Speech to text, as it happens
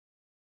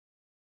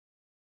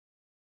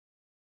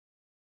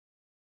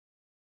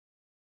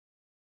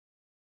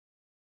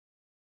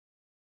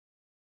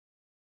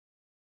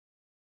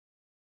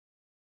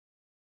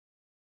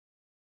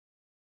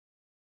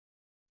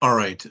All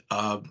right.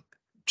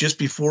 Just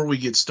before we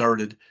get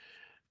started,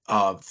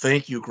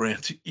 thank you,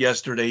 Grant,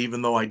 yesterday,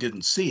 even though I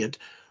didn't see it,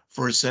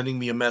 for sending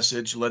me a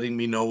message, letting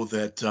me know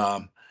that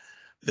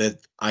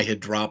I had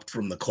dropped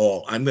from the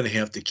call. I'm going to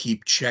have to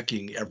keep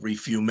checking every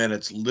few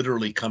minutes,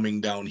 literally coming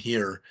down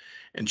here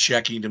and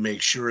checking to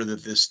make sure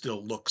that this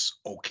still looks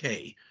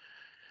okay.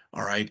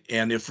 All right.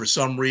 And if for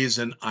some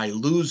reason I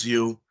lose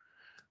you,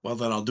 well,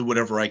 then I'll do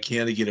whatever I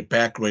can to get it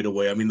back right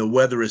away. I mean, the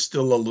weather is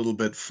still a little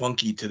bit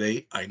funky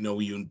today. I know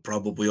you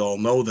probably all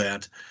know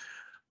that.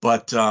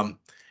 But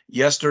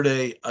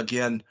yesterday,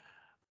 again,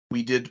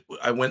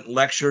 I went and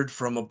lectured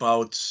from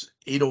about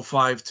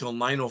 8:05 till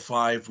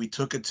 9:05. We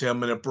took a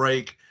 10-minute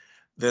break.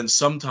 Then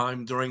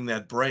sometime during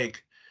that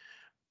break,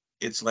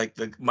 it's like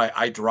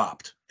I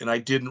dropped and I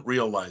didn't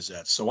realize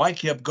that. So I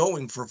kept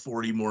going for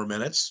 40 more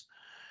minutes.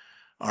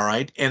 All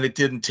right. And it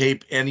didn't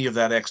tape any of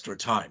that extra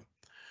time.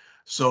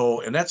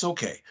 So, and that's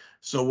okay.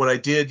 So what I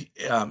did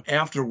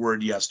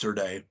afterward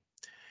yesterday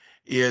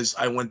is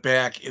I went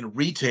back and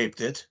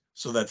retaped it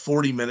so that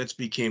 40 minutes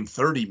became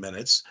 30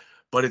 minutes,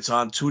 but it's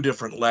on two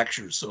different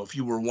lectures. So if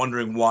you were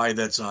wondering why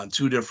that's on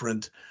two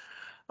different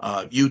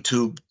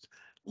YouTube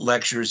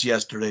lectures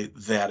yesterday,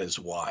 that is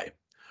why.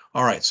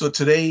 All right, so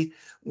today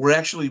we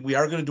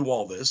are going to do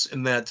all this,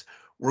 and that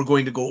we're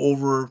going to go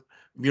over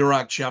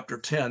Murach chapter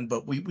 10,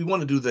 but we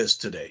want to do this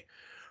today.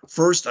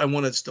 First, I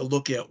want us to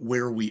look at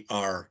where we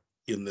are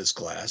in this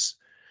class.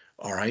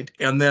 All right,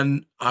 and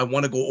then I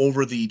want to go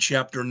over the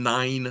chapter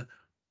 9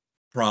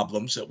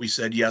 problems that we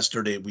said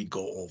yesterday we'd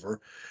go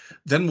over.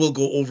 Then we'll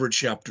go over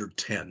chapter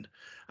 10.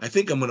 I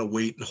think I'm going to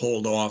wait and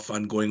hold off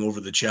on going over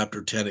the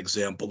chapter 10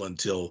 example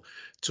until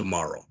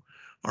tomorrow.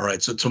 All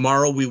right, so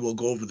tomorrow we will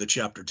go over the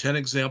chapter 10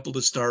 example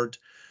to start.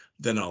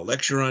 Then I'll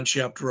lecture on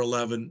chapter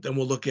 11. Then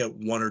we'll look at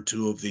one or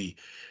two of the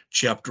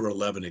chapter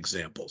 11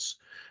 examples.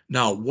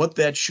 Now, what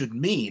that should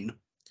mean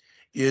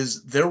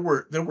is there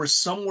were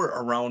somewhere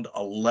around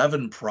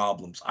 11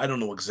 problems. I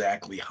don't know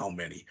exactly how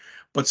many,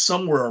 but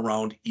somewhere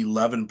around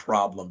 11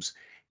 problems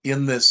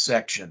in this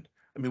section.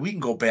 I mean, we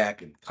can go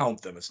back and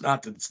count them. It's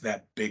not that it's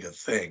that big a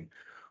thing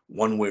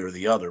one way or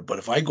the other, but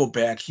if I go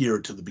back here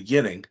to the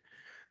beginning,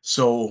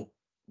 so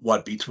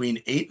what,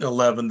 between 8 and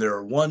 11, there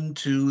are 1,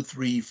 2,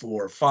 3,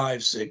 4,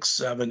 5, 6,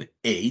 7,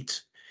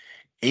 8,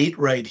 8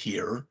 right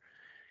here.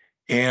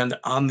 And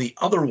on the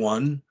other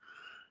one,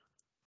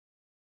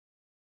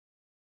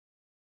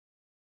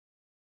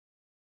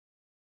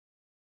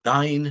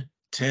 9,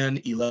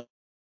 10, 11,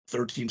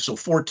 13, so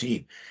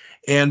 14.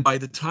 And by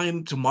the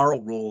time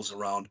tomorrow rolls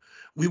around,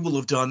 we will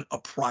have done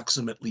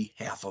approximately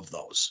half of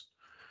those.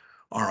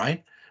 All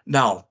right.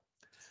 Now,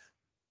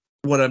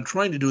 what I'm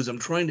trying to do is I'm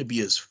trying to be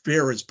as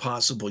fair as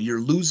possible.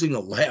 You're losing a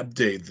lab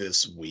day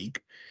this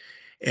week,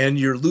 and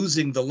you're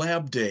losing the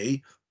lab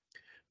day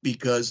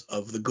because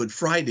of the Good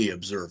Friday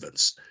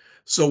observance.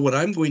 So what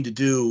I'm going to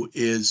do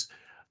is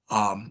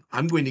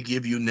I'm going to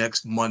give you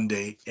next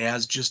Monday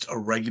as just a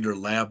regular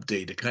lab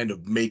day to kind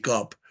of make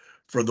up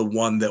for the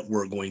one that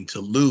we're going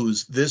to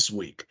lose this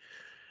week.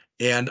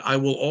 And I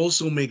will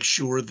also make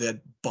sure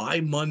that by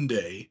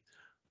Monday,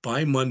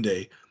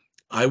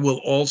 I will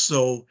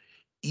also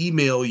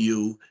email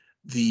you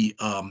the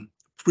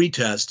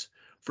pretest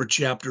for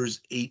chapters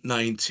 8,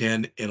 9,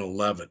 10, and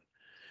 11.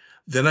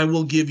 Then I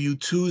will give you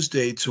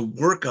Tuesday to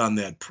work on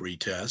that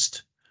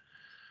pretest.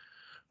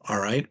 All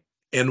right.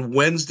 And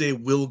Wednesday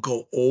we'll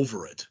go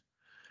over it.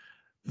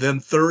 Then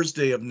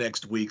Thursday of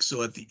next week,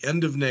 so at the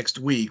end of next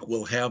week,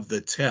 we'll have the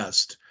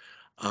test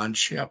on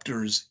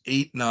chapters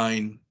 8,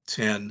 9,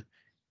 10,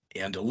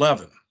 and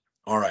 11.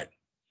 All right.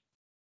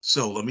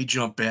 So let me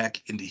jump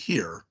back into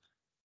here.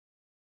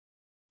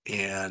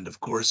 And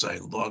of course, I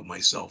log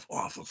myself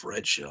off of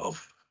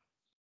Redshelf.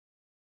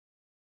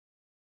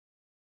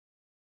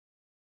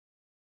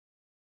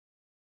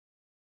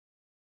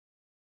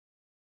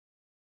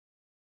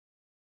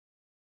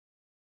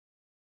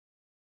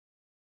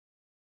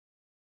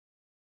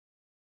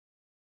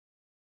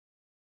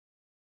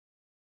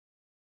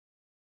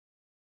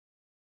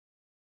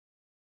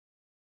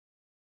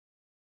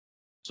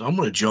 So I'm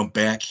going to jump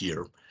back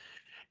here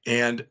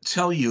and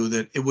tell you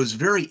that it was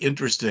very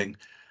interesting.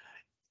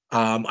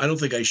 I don't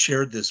think I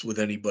shared this with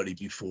anybody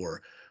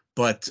before,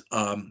 but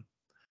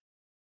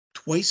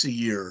twice a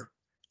year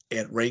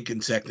at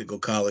Rankin Technical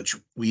College,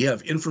 we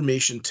have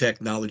Information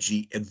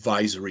Technology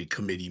Advisory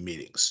Committee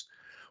meetings.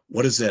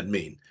 What does that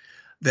mean?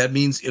 That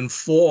means in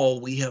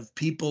fall, we have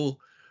people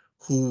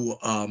who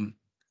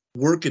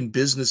work in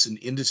business and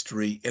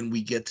industry, and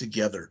we get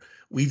together.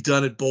 We've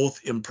done it both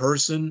in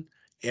person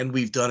and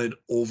we've done it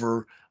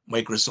over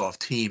Microsoft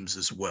Teams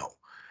as well.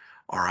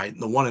 All right.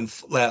 And the one in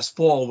last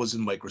fall was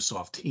in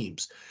Microsoft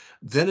Teams.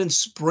 Then in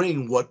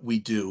spring, what we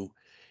do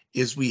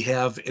is we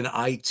have an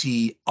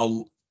IT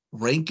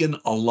Rankin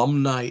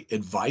Alumni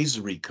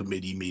Advisory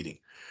Committee meeting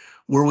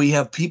where we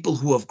have people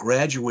who have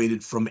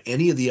graduated from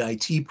any of the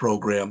IT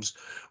programs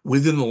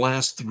within the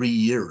last 3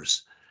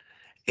 years.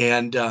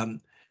 And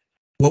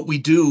what we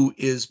do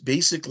is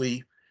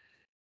basically,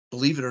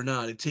 believe it or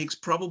not, it takes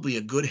probably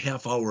a good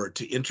half hour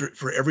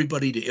for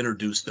everybody to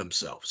introduce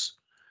themselves.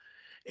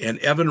 And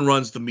Evan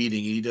runs the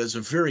meeting, and he does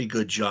a very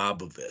good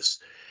job of this.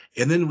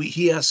 And then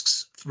he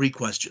asks 3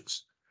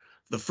 questions.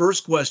 The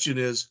first question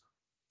is,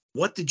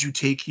 what did you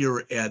take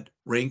here at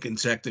Rankin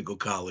Technical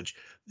College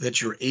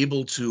that you're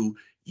able to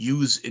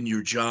use in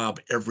your job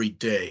every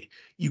day?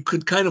 You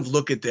could kind of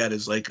look at that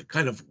as like a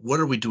kind of, what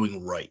are we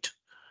doing right?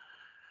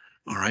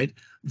 All right.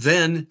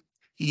 Then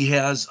he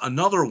has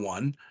another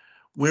one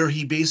where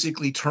he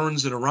basically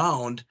turns it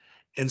around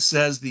and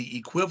says the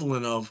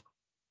equivalent of,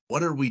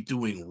 what are we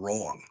doing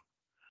wrong?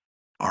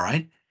 All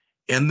right.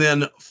 And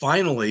then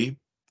finally,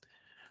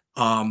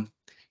 um,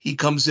 he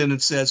comes in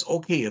and says,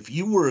 okay, if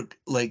you were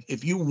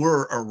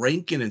a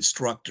Rankin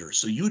instructor,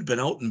 so you'd been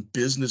out in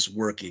business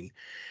working,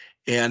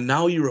 and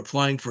now you're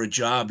applying for a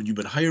job and you've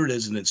been hired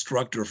as an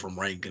instructor from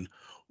Rankin,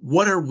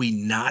 what are we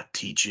not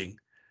teaching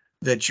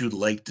that you'd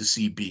like to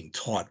see being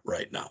taught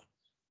right now?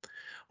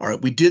 All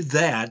right, we did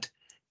that.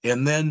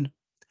 And then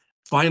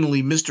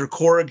finally, Mr.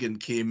 Corrigan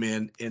came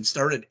in and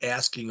started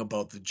asking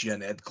about the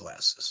gen ed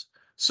classes.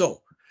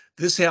 So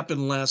this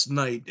happened last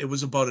night. It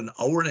was about an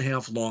hour and a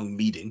half long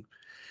meeting.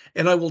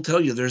 And I will tell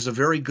you, there's a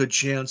very good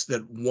chance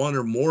that one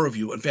or more of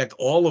you, in fact,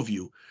 all of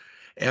you,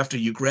 after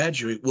you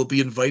graduate, will be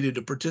invited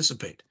to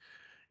participate.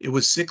 It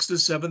was 6 to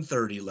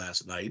 7:30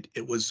 last night.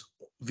 It was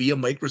via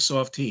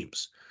Microsoft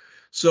Teams.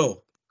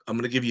 So I'm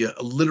going to give you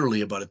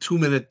literally about a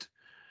 2-minute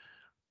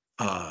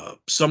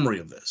summary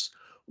of this.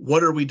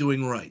 What are we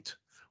doing right?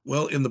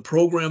 Well, in the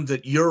program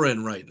that you're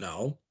in right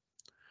now,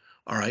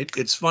 all right,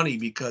 it's funny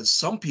because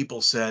some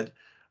people said,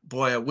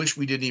 boy, I wish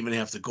we didn't even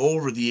have to go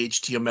over the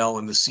HTML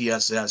and the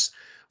CSS.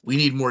 We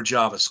need more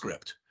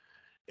JavaScript.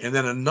 And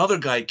then another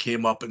guy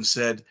came up and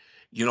said,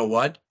 you know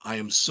what? I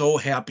am so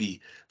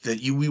happy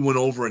that we went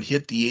over and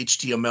hit the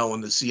HTML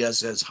and the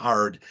CSS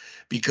hard,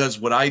 because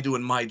what I do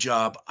in my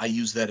job, I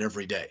use that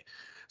every day.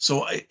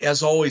 So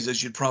as always,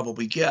 as you'd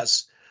probably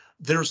guess,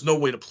 there's no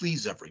way to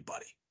please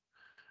everybody.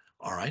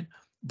 All right.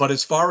 But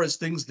as far as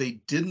things they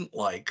didn't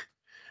like,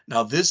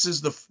 now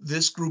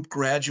this group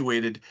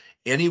graduated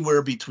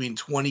anywhere between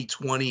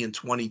 2020 and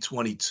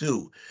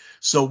 2022.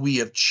 So we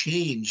have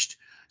changed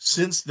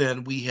since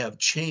then. We have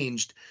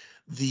changed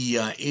the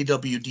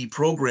AWD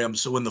program.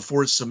 So in the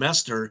 4th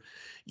semester,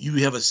 you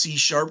have a C#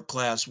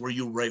 class where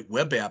you write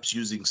web apps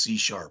using C#.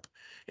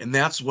 And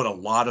that's what a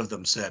lot of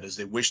them said, is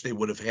they wish they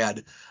would have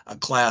had a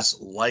class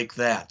like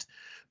that,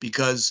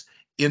 because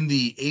in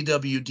the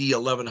AWD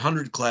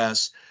 1100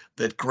 class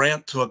that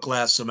Grant took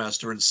last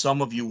semester, and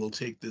some of you will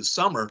take this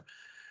summer,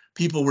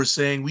 people were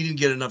saying we didn't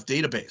get enough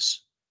database.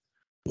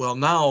 Well,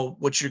 now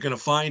what you're going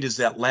to find is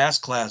that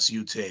last class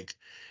you take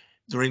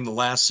during the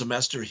last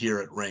semester here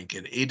at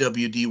Rankin,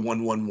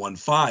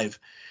 AWD1115,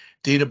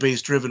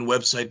 Database-Driven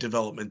Website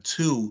Development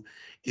 2,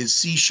 is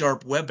C#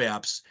 web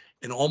apps,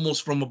 and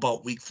almost from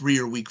about week 3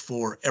 or week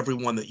 4,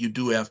 everyone that you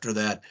do after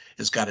that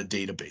has got a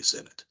database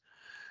in it.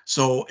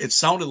 So it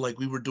sounded like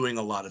we were doing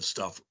a lot of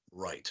stuff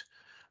right.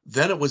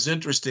 Then it was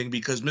interesting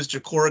because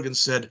Mr. Corrigan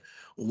said,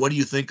 what do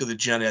you think of the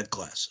gen ed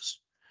classes?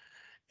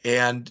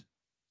 And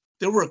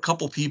there were a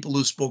couple people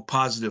who spoke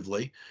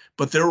positively,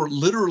 but there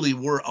literally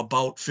were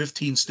about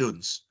 15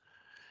 students.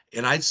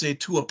 And I'd say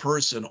to a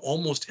person,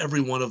 almost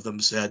every one of them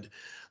said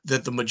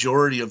that the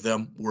majority of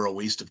them were a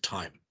waste of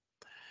time.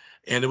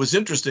 And it was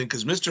interesting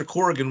because Mr.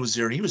 Corrigan was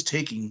there and he was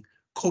taking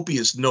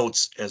copious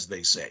notes, as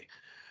they say.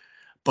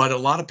 But a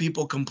lot of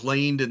people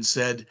complained and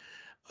said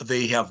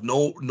they have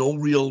no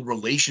real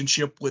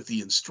relationship with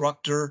the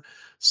instructor.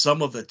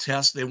 Some of the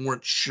tests, they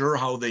weren't sure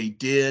how they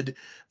did.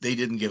 They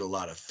didn't get a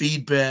lot of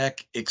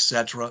feedback,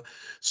 etc.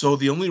 So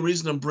the only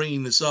reason I'm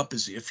bringing this up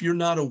is, if you're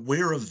not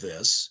aware of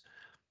this,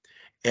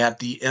 at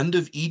the end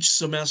of each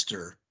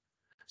semester,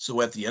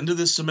 so at the end of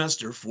this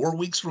semester, 4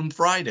 weeks from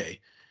Friday,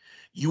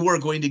 you are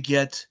going to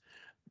get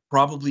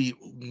probably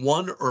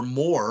one or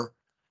more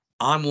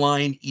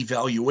online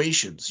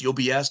evaluations. You'll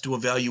be asked to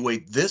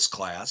evaluate this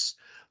class,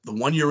 the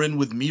one you're in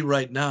with me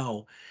right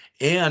now,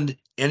 and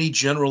any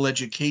general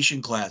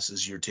education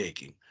classes you're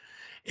taking.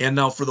 And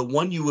now for the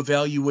one you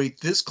evaluate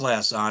this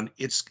class on,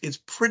 it's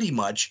pretty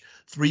much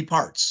 3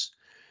 parts.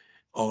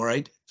 All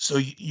right. So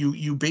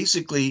you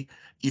basically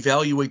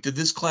evaluate, did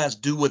this class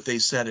do what they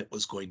said it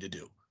was going to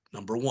do?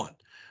 Number one.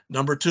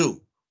 Number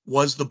two,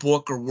 was the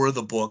book or were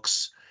the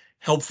books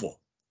helpful,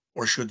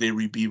 or should they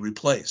be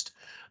replaced?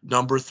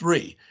 Number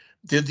three,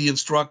 did the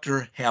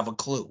instructor have a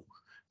clue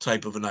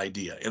type of an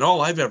idea? And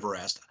all I've ever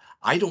asked,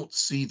 I don't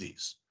see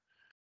these.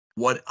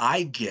 What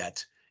I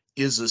get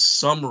is a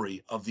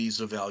summary of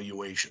these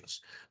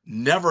evaluations.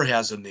 Never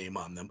has a name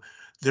on them.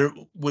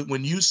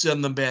 When you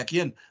send them back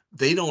in,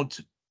 they don't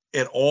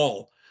at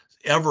all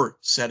ever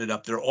set it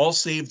up. They're all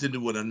saved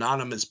into an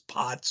anonymous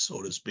pot,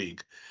 so to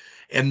speak,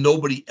 and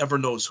nobody ever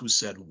knows who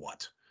said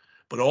what.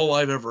 But all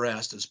I've ever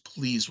asked is,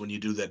 please, when you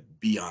do that,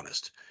 be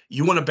honest.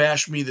 You want to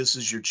bash me, this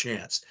is your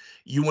chance.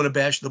 You want to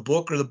bash the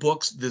book or the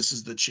books, this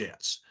is the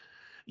chance.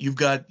 You've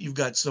got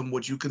some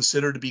what you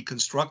consider to be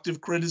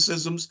constructive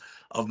criticisms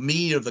of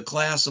me or the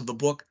class of the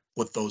book,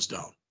 put those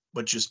down,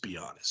 but just be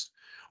honest.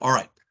 All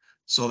right,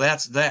 so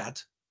that's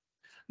that.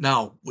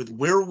 Now, with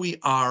where we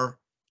are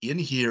in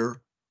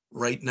here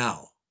right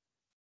now.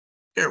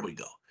 There we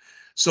go.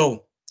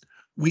 So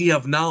we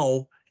have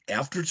now,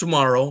 after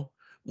tomorrow,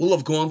 we'll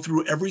have gone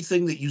through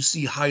everything that you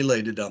see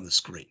highlighted on the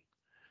screen.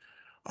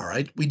 All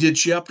right. We did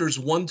chapters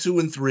 1, 2,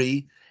 and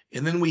 3,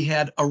 and then we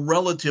had a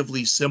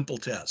relatively simple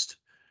test.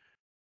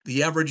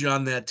 The average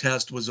on that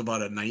test was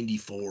about a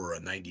 94 or a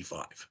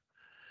 95.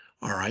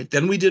 All right.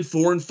 Then we did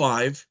 4 and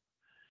 5,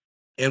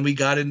 and we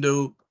got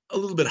into a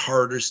little bit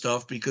harder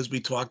stuff because we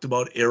talked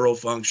about arrow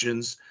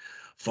functions,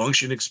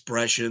 function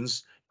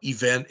expressions,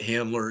 event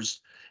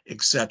handlers,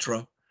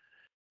 etc.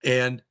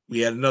 And we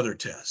had another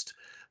test.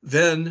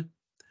 Then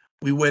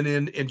we went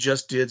in and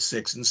just did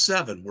 6 and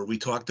 7, where we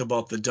talked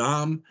about the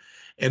DOM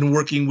and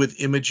working with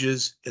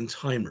images and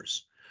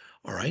timers.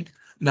 All right.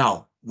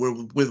 Now,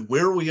 with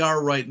where we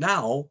are right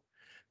now,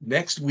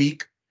 next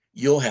week,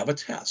 you'll have a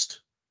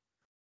test.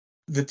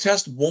 The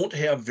test won't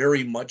have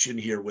very much in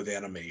here with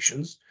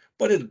animations,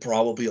 but it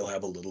probably will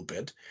have a little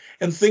bit.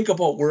 And think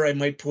about where I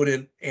might put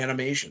in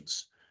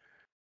animations.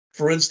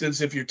 For instance,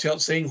 if you're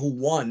saying who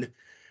won,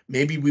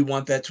 maybe we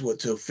want that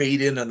to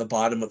fade in on the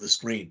bottom of the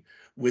screen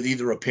with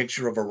either a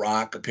picture of a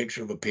rock, a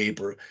picture of a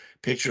paper,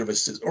 picture of a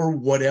or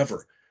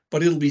whatever.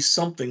 But it'll be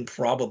something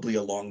probably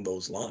along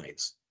those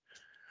lines.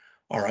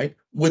 All right.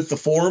 With the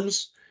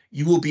forms,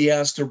 you will be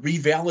asked to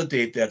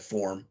revalidate that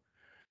form,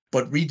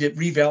 but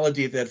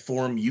revalidate that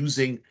form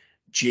using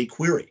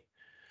jQuery.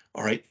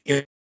 All right.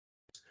 And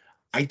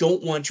I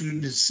don't want you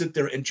to sit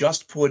there and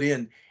just put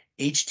in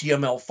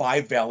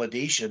HTML5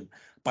 validation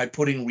by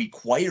putting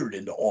required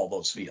into all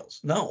those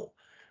fields. No,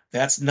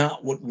 that's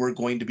not what we're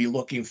going to be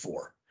looking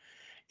for.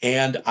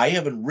 And I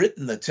haven't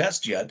written the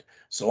test yet,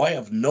 so I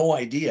have no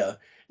idea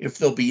if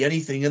there'll be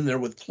anything in there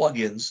with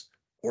plugins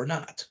or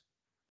not.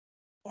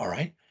 All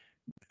right.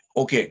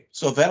 Okay,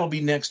 so that'll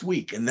be next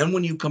week. And then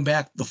when you come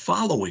back the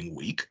following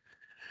week,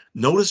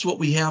 notice what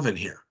we have in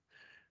here.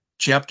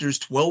 Chapters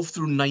 12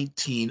 through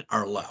 19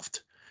 are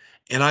left.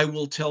 And I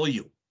will tell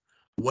you,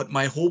 what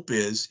my hope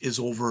is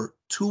over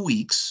 2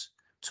 weeks,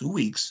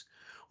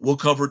 we'll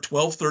cover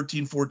 12,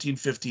 13, 14,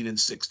 15, and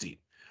 16.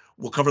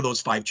 We'll cover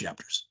those 5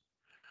 chapters.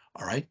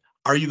 All right.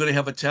 Are you going to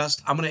have a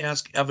test? I'm going to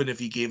ask Evan if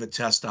he gave a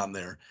test on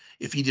there.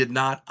 If he did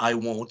not, I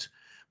won't.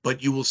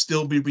 But you will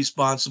still be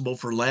responsible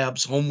for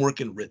labs,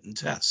 homework, and written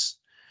tests.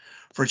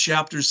 For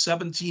chapters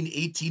 17,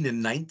 18,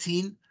 and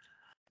 19,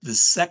 the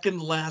second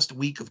last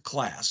week of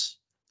class,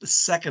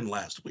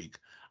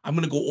 I'm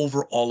going to go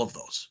over all of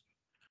those.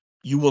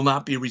 You will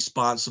not be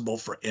responsible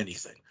for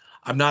anything.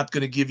 I'm not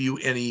going to give you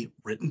any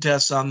written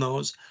tests on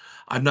those.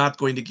 I'm not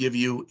going to give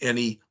you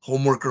any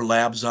homework or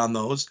labs on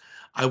those.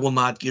 I will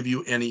not give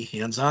you any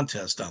hands-on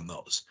test on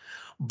those.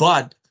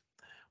 But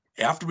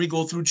after we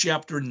go through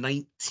chapter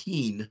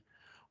 19,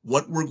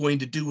 what we're going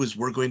to do is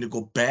we're going to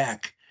go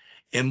back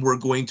and we're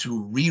going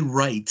to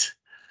rewrite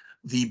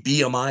the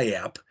BMI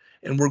app,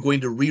 and we're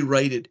going to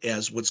rewrite it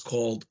as what's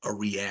called a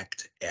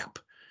React app,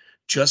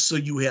 just so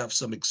you have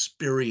some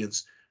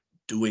experience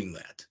doing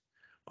that.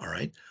 All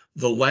right.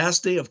 The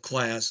last day of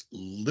class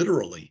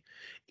literally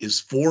is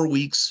 4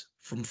 weeks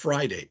from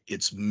Friday.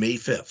 It's May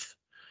 5th.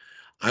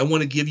 I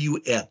want to give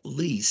you at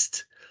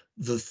least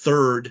the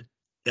 3rd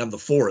and the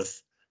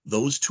 4th,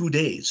 those 2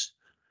 days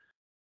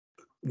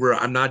where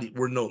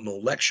we're no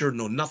lecture,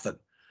 no nothing.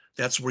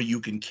 That's where you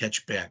can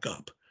catch back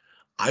up.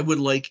 I would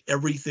like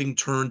everything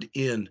turned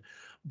in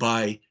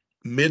by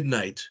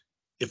midnight,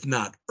 if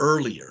not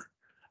earlier,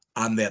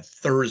 on that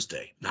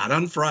Thursday, not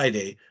on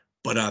Friday,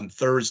 but on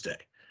Thursday.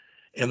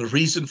 And the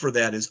reason for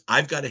that is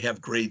I've got to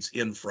have grades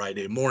in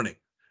Friday morning,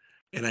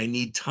 and I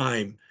need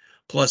time.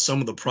 Plus, some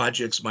of the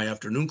projects my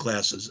afternoon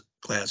class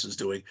is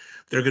doing,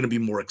 they're going to be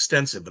more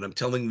extensive, and I'm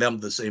telling them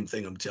the same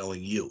thing I'm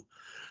telling you.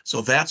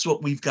 So that's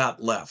what we've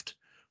got left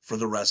for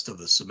the rest of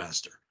the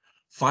semester.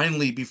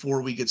 Finally,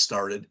 before we get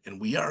started, and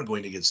we are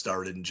going to get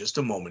started in just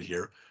a moment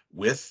here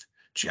with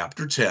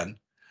chapter 10,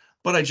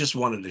 but I just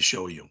wanted to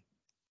show you.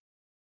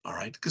 All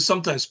right, because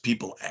sometimes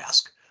people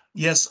ask.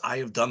 Yes, I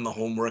have done the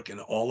homework and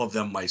all of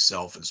them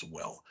myself as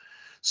well.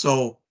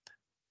 So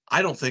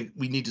I don't think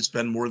we need to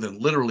spend more than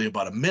literally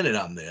about a minute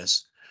on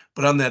this,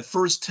 but on that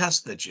first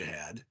test that you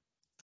had,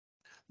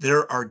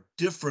 there are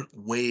different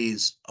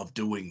ways of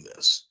doing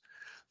this.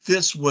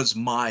 This was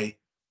my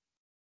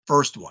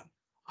first one.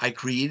 I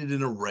created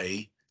an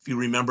array, if you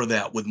remember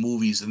that, with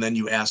movies, and then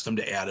you asked them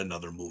to add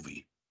another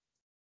movie.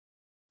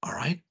 All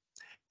right.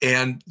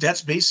 And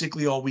that's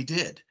basically all we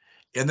did.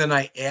 And then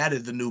I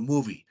added the new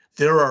movie.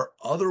 There are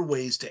other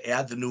ways to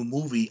add the new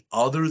movie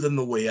other than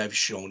the way I've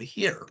shown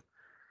here.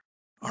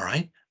 All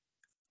right.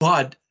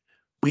 But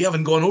we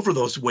haven't gone over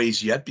those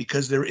ways yet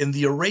because they're in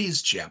the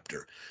arrays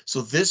chapter.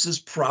 So this is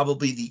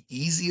probably the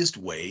easiest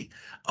way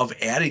of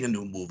adding a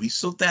new movie.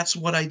 So that's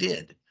what I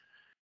did.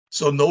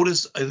 So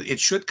notice it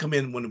should come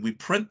in when we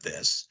print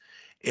this,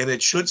 and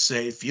it should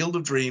say Field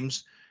of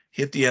Dreams,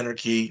 hit the enter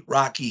key,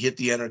 Rocky, hit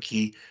the enter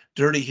key,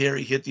 Dirty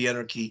Harry, hit the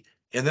enter key,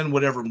 and then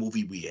whatever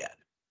movie we add.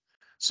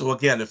 So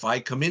again, if I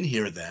come in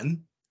here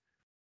then,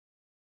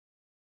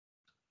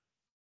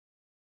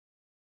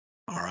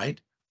 all right,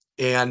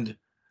 and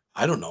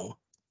I don't know,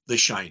 The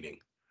Shining.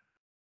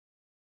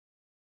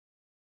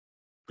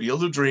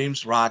 Field of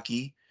Dreams,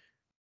 Rocky,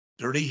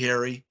 Dirty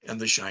Harry,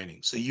 and The Shining.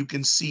 So you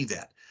can see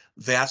that.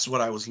 That's what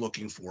I was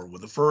looking for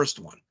with the first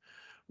one.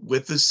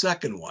 With the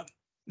second one,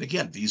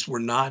 again, these were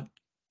not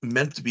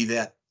meant to be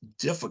that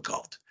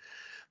difficult.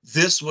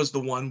 This was the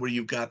one where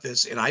you got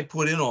this, and I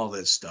put in all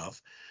this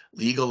stuff,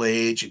 legal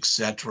age,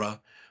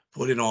 etc.,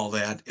 put in all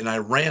that, and I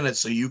ran it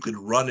so you could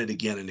run it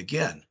again and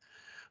again.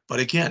 But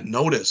again,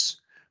 notice,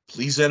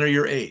 please enter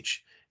your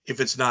age. If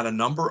it's not a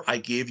number, I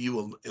gave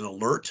you an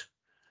alert,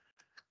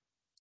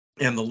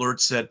 and the alert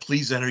said,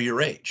 please enter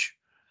your age.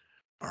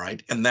 All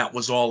right, and that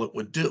was all it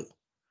would do.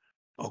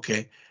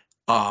 Okay.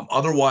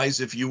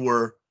 Otherwise, if you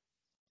were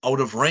out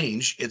of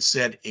range, it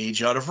said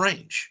age out of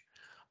range.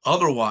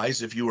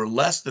 Otherwise, if you were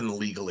less than the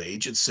legal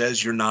age, it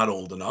says you're not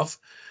old enough.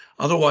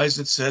 Otherwise,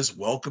 it says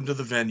welcome to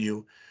the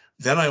venue.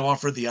 Then I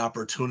offered the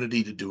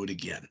opportunity to do it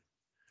again.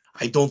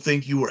 I don't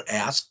think you were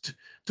asked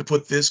to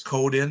put this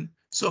code in.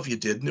 So if you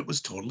didn't, it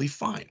was totally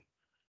fine.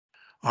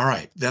 All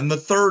right. Then the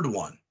third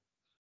one.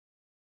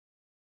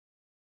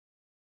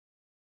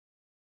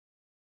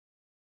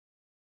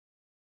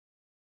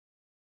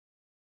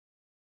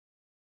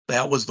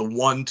 That was the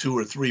 1, 2,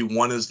 or 3.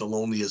 1 is the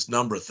loneliest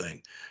number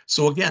thing.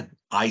 So again,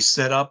 I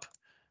set up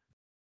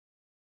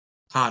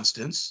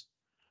constants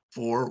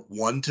for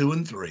 1, 2,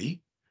 and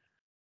 3.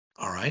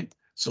 All right.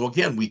 So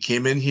again, we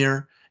came in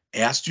here,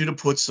 asked you to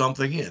put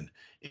something in.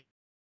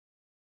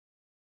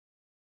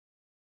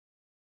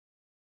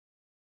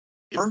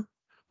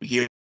 We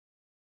gave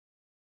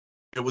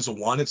it was a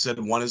 1. It said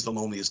 1 is the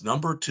loneliest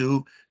number.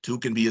 2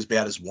 can be as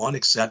bad as 1,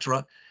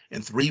 etc.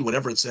 And 3,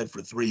 whatever it said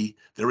for 3,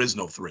 there is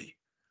no 3.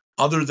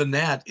 Other than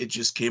that, it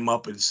just came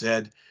up and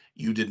said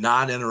you did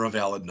not enter a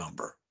valid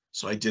number.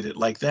 So I did it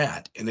like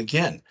that. And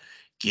again,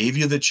 gave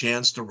you the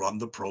chance to run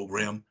the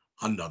program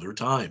another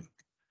time.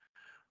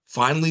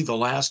 Finally, the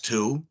last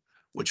two,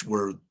 which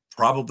were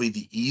probably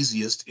the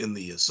easiest in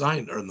the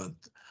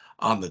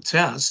on the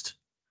test.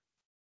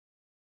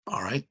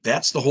 All right,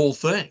 that's the whole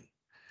thing.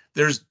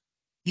 There's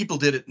people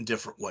did it in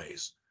different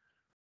ways.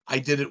 I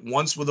did it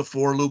once with a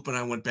for loop and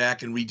I went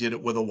back and redid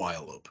it with a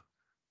while loop.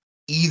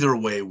 Either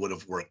way would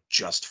have worked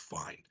just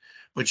fine.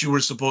 But you were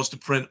supposed to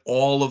print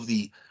all of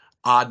the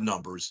odd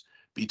numbers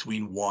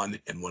between 1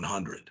 and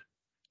 100.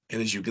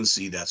 And as you can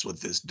see, that's what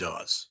this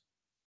does.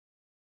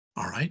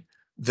 All right.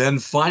 Then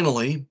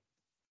finally,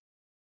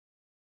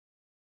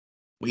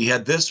 we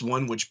had this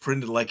one, which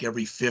printed like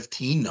every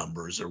 15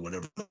 numbers or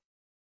whatever.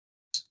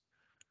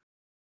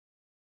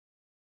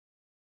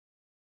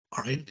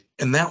 All right.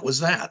 And that was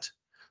that.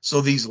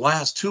 So these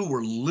last two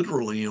were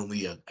literally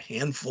only a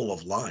handful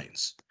of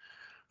lines.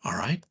 All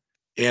right.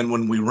 And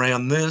when we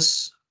ran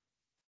this,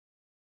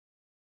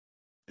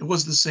 it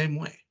was the same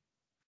way.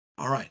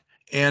 All right.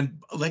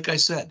 And like I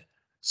said,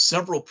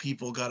 several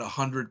people got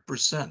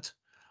 100%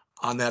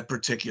 on that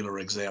particular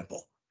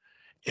example.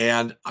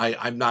 And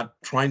I'm not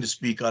trying to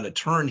speak out of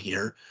turn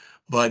here,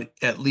 but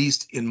at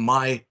least in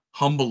my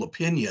humble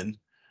opinion,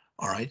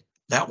 all right,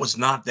 that was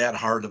not that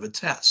hard of a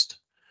test.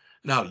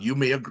 Now, you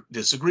may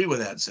disagree with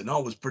that and say, no,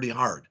 it was pretty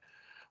hard.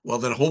 Well,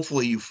 then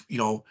hopefully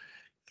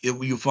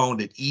you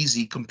found it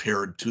easy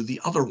compared to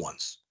the other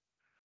ones.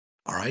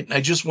 All right. And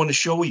I just want to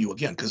show you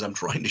again, because I'm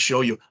trying to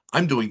show you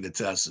I'm doing the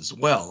test as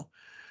well.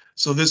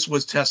 So this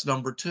was test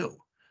number 2.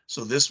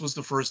 So this was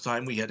the first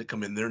time we had to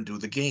come in there and do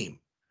the game.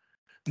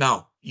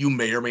 Now, you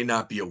may or may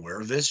not be aware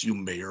of this. You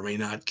may or may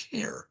not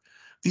care.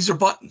 These are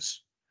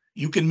buttons.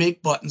 You can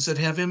make buttons that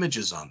have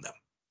images on them.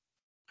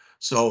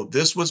 So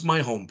this was my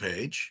home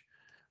page.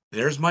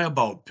 There's my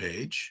about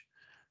page.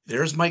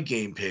 There's my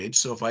game page.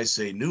 So if I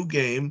say new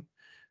game,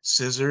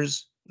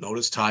 scissors,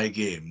 notice tie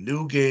game,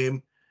 new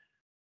game,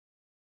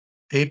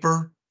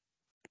 paper,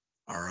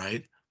 all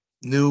right,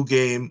 new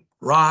game,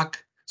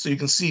 rock. So you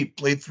can see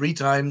played 3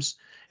 times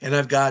and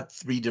I've got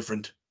 3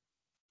 different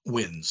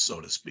wins,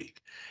 so to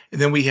speak. And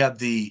then we had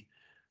the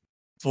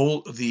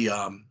form,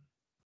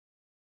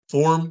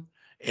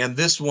 and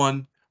this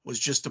one was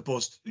just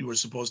you were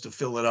supposed to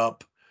fill it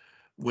up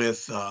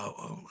with, I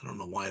don't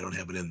know why I don't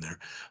have it in there,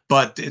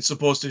 but it's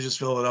supposed to just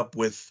fill it up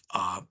with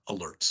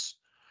alerts.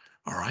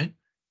 All right.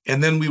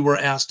 And then we were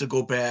asked to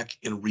go back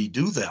and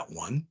redo that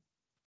one.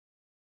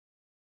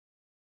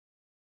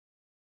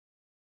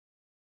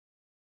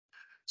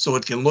 So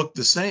it can look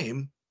the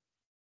same.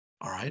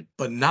 All right.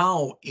 But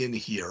now in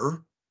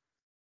here,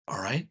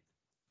 all right,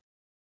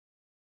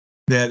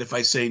 that if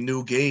I say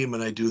new game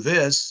and I do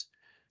this,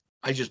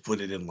 I just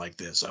put it in like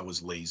this. I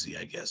was lazy,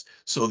 I guess.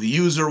 So the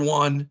user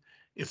one,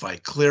 if I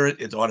clear it,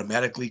 it's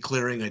automatically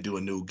clearing. I do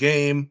a new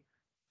game.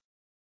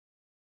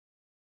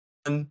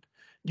 And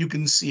you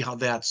can see how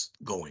that's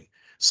going.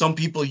 Some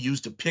people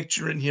used a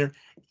picture in here.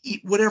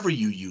 Whatever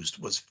you used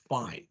was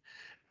fine,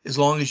 as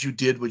long as you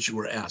did what you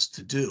were asked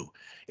to do.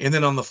 And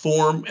then on the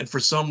form, and for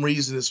some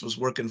reason this was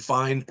working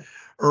fine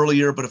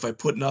earlier, but if I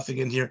put nothing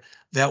in here,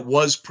 that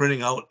was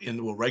printing out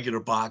into a regular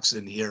box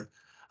in here.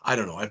 I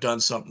don't know, I've done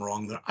something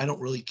wrong there. I don't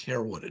really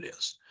care what it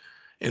is.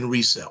 And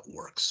reset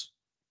works.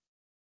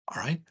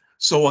 All right.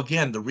 So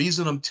again, the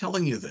reason I'm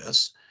telling you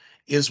this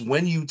is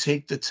when you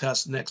take the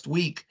test next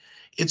week,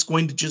 it's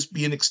going to just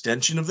be an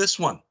extension of this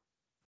one.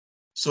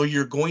 So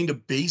you're going to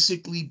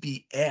basically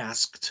be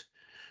asked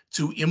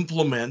to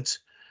implement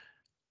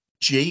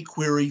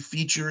jQuery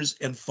features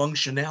and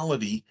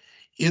functionality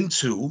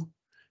into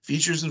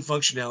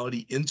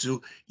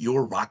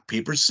your rock,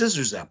 paper,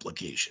 scissors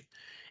application.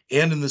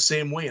 And in the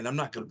same way, and I'm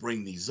not going to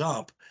bring these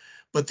up,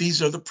 but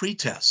these are the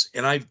pretests,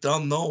 and I've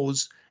done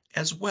those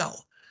as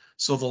well.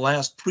 So the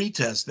last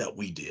pretest that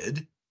we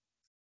did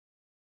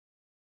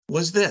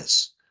was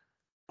this,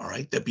 all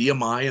right, the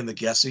BMI and the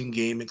guessing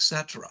game,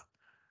 etc.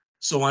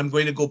 So I'm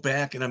going to go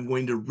back and I'm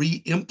going to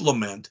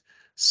re-implement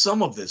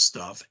some of this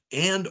stuff,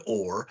 and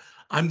or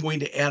I'm going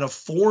to add a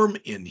form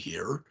in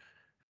here,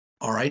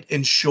 all right,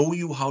 and show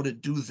you how to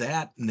do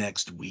that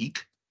next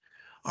week,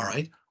 all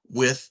right,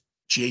 with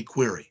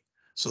jQuery.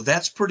 So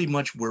that's pretty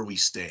much where we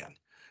stand.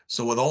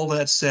 So with all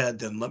that said,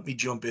 then let me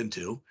jump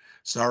into,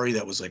 sorry,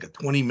 that was like a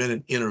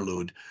 20-minute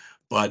interlude,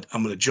 but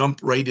I'm going to jump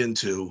right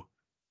into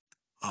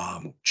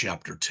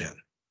chapter 10.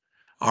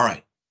 All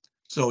right.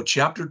 So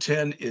chapter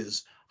 10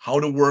 is how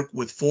to work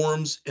with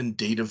forms and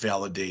data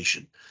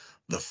validation.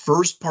 The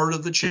first part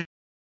of the chapter,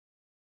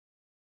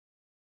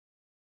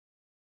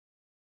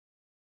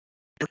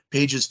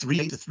 pages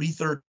 3 to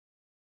 330,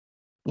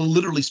 we'll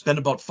literally spend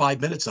about 5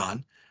 minutes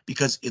on,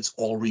 because it's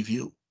all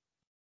review.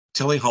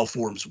 Telling how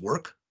forms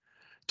work,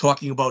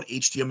 talking about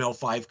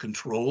HTML5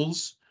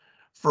 controls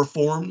for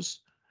forms,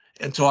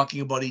 and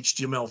talking about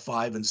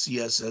HTML5 and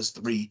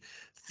CSS3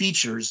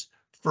 features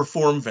for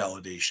form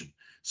validation.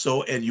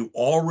 So, and you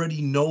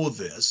already know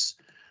this,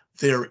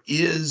 there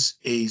is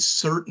a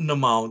certain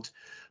amount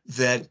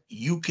that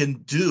you can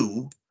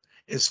do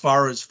as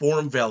far as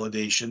form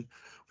validation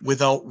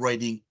without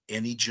writing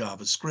any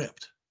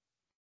JavaScript.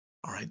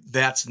 All right,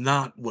 that's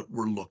not what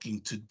we're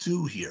looking to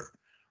do here.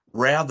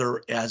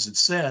 Rather, as it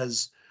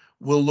says,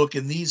 we'll look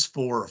in these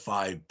 4 or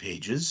 5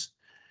 pages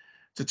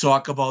to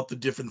talk about the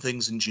different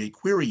things in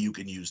jQuery you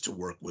can use to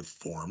work with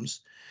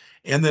forms.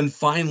 And then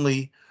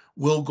finally,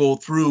 we'll go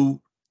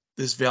through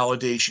this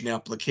validation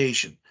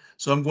application.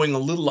 So I'm going a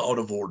little out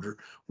of order.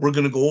 We're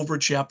going to go over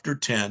chapter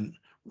 10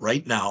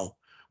 right now.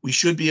 We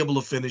should be able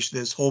to finish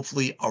this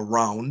hopefully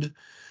around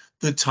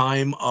the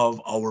time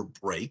of our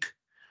break.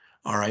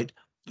 All right.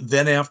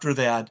 Then after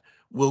that,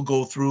 we'll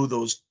go through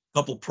those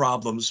couple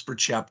problems for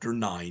chapter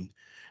 9.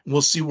 And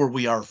we'll see where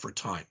we are for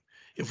time.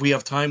 If we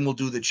have time, we'll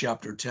do the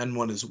chapter 10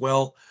 one as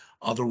well.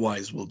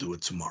 Otherwise, we'll do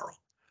it tomorrow.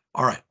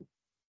 All right.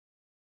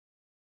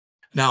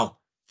 Now,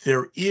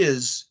 there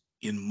is,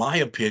 in my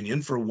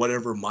opinion, for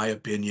whatever my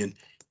opinion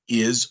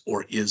is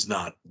or is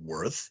not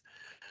worth,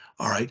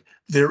 all right,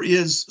 there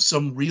is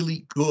some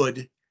really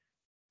good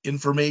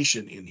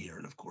information in here.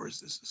 And of course,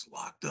 this is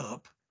locked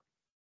up.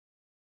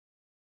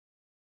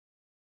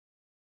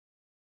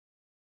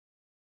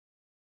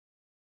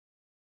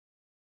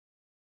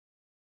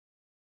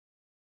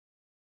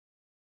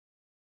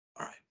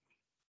 All right.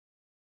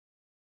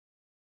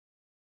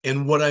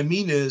 And what I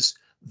mean is,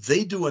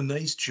 they do a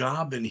nice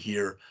job in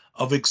here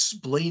of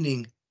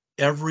explaining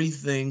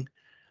everything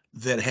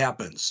that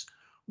happens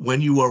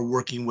when you are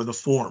working with a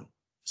form,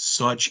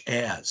 such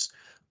as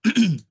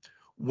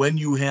when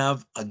you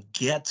have a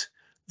get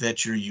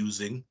that you're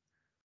using.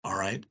 All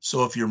right.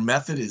 So if your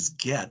method is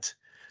get,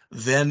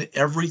 then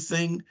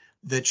everything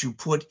that you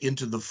put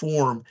into the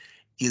form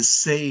is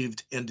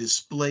saved and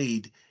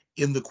displayed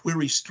in the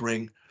query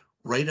string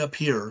right up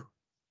here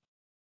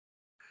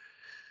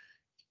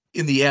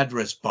in the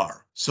address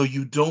bar. So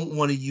you don't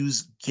want to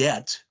use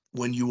get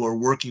when you are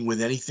working with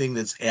anything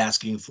that's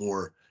asking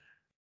for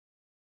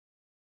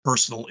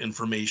personal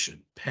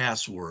information,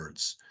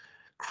 passwords,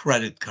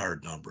 credit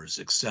card numbers,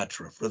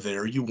 etc. For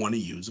there, you want to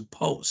use a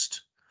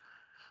post.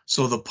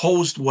 So the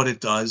post, what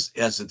it does,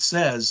 as it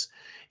says,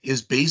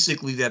 is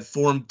basically that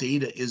form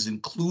data is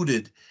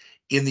included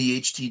in the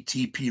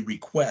HTTP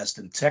request,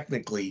 and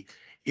technically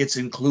it's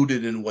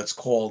included in what's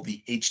called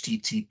the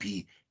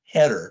HTTP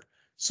header,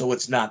 so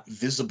it's not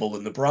visible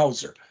in the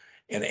browser.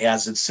 And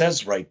as it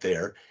says right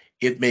there,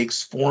 it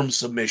makes form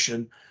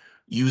submission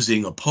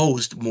using a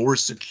post more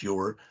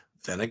secure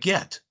than a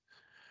get.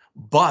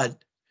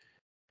 But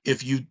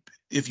if you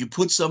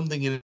put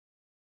something in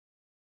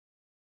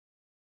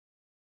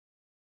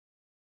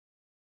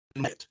it,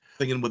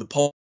 with a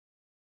post,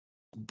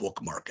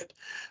 bookmark it.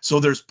 So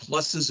there's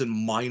pluses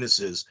and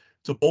minuses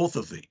to both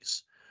of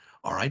these.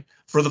 All right.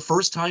 For the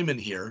first time in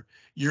here,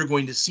 you're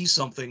going to see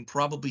something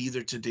probably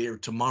either today or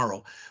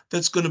tomorrow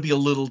that's going to be a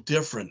little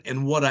different.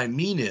 And what I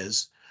mean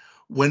is,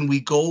 when we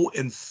go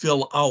and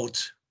fill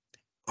out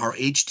our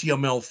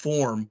HTML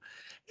form,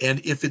 and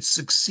if it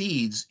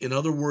succeeds, in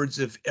other words,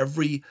 if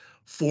every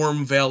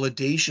form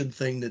validation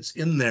thing that's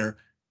in there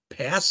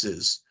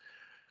passes,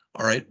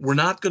 all right, we're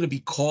not going to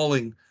be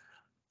calling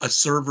a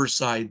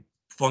server-side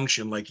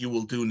function like you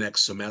will do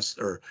next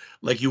semester, or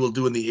like you will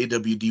do in the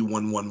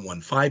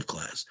AWD1000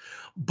 class,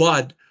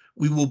 but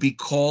we will be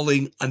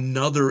calling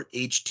another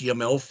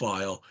HTML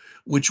file,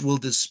 which will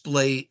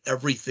display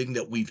everything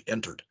that we've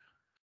entered.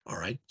 All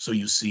right, so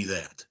you see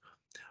that.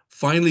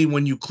 Finally,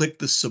 when you click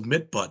the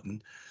submit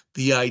button,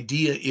 the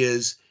idea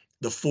is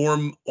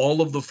all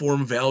of the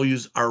form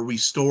values are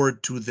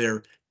restored to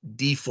their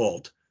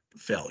default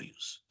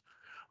values.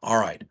 All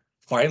right.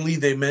 Finally,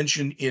 they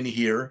mention in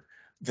here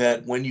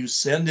that when you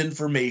send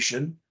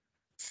information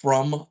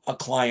from a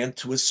client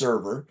to a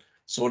server,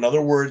 so in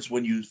other words,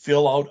 when you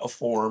fill out a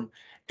form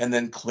and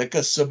then click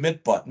a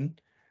submit button,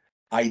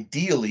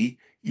 ideally,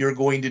 you're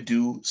going to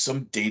do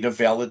some data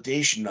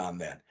validation on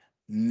that,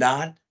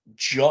 not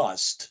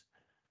just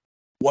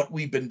what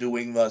we've been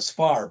doing thus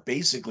far,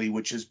 basically,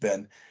 which has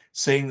been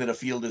saying that a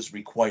field is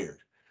required.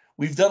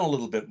 We've done a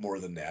little bit more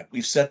than that.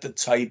 We've set the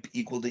type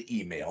equal to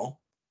email.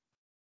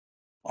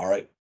 All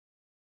right,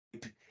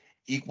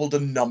 equal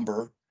to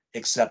number,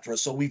 etc.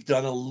 So we've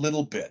done a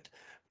little bit,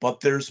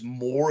 but there's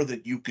more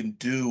that you can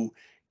do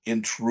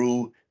in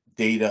true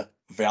data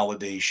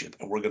validation.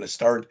 And we're going to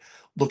start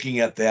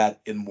looking at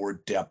that in more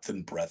depth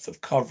and breadth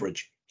of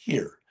coverage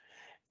here.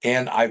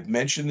 And I've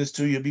mentioned this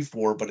to you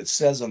before, but it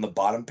says on the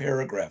bottom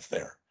paragraph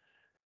there,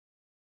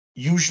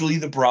 usually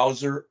the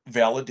browser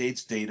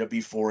validates data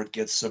before it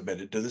gets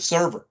submitted to the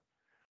server.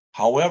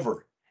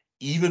 However,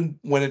 even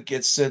when it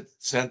gets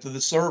sent to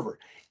the server,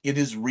 it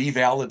is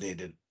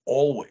revalidated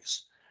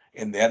always.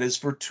 And that is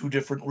for two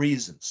different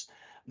reasons.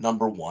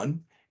 Number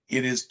one,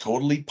 it is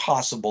totally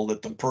possible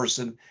that the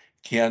person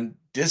can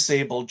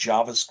disable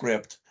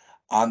JavaScript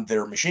on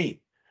their machine,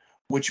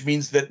 which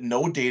means that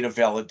no data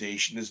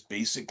validation is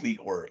basically,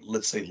 or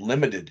let's say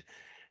limited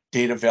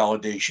data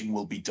validation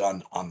will be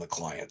done on the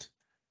client.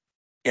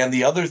 And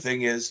the other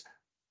thing is,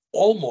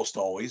 almost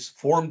always,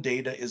 form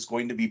data is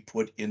going to be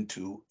put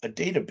into a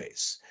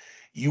database.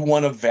 You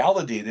want to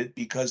validate it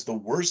because the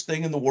worst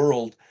thing in the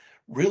world,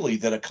 really,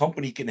 that a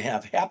company can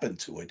have happen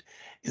to it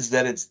is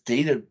that its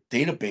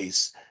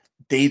database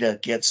data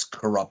gets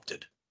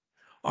corrupted.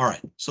 All right,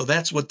 so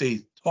that's what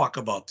they talk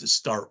about to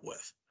start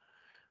with.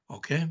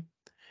 Okay,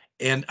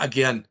 and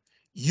again,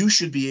 you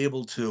should be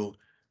able to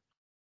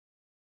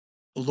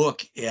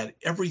look at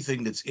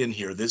everything that's in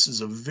here. This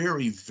is a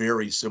very,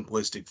 very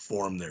simplistic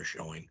form they're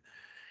showing.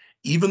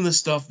 Even the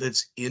stuff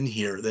that's in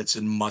here that's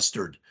in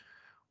mustard.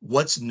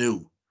 What's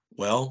new?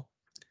 Well,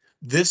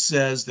 this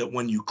says that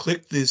when you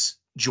click this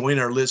join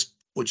our list,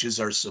 which is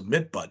our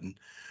submit button,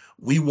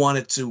 we want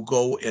it to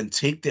go and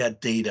take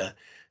that data,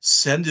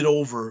 send it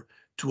over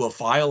to a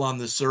file on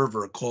the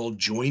server called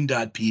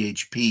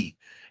join.php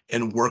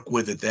and work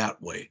with it that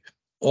way.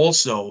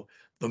 Also,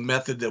 the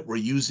method that we're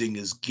using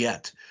is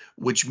get,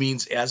 which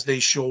means as they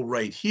show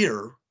right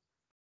here,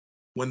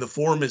 when the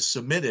form is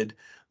submitted,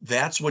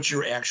 that's what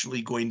you're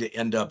actually going to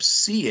end up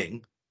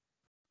seeing.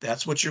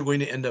 That's what you're going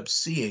to end up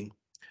seeing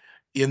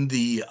in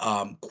the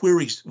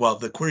queries. Well,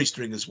 the query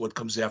string is what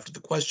comes after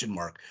the question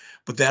mark,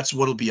 but that's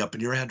what'll be up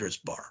in your address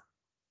bar.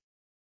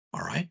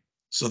 All right.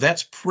 So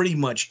that's pretty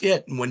much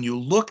it. And when you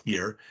look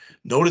here,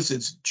 notice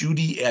it's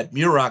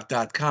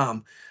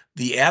judy@murach.com.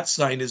 The @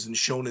 sign isn't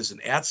shown as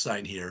an @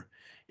 sign here.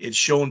 It's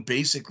shown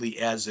basically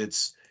as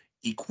its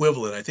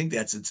equivalent. I think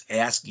that's its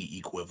ASCII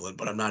equivalent,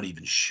 but I'm not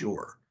even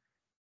sure.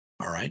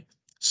 All right.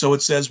 So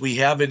it says we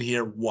have in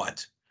here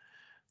what?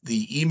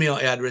 The email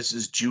address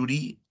is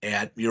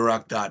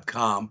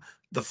judy@murach.com.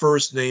 The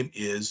first name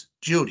is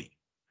Judy.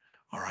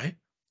 All right.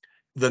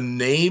 The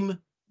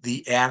name,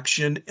 the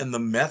action, and the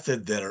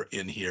method that are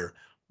in here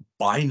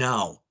by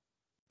now,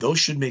 those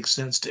should make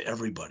sense to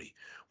everybody.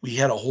 We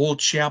had a whole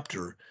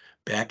chapter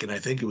back in, I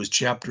think it was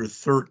chapter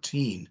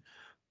 13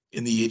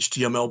 in the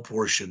HTML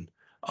portion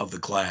of the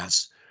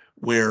class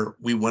where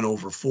we went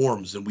over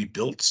forms and we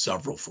built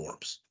several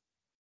forms.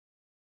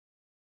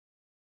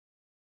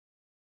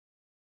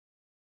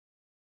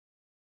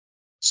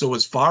 So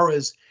as far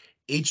as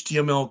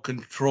HTML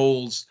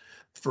controls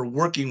for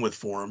working with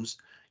forms,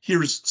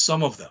 here's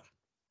some of them.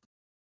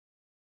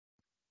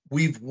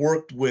 We've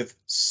worked with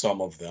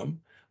some of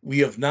them. We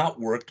have not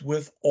worked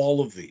with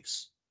all of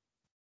these.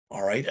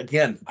 All right.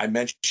 Again, I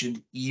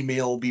mentioned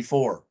email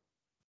before.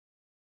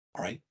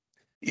 All right.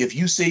 If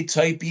you say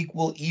type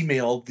equal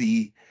email,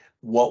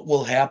 what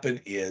will happen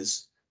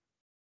is,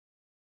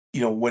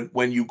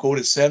 when you go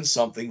to send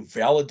something,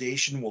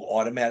 validation will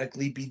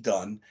automatically be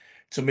done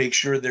to make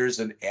sure there's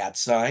an @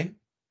 sign,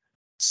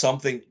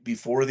 something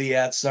before the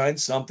 @ sign,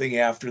 something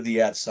after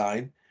the @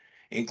 sign,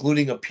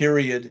 including a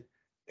period,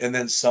 and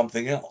then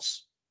something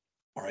else.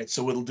 All right,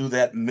 so it'll do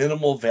that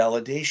minimal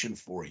validation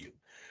for you.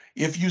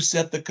 If you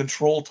set the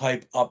control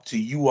type up to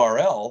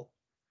URL,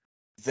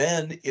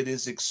 then it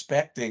is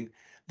expecting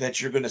that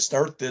you're going to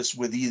start this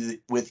with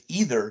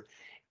either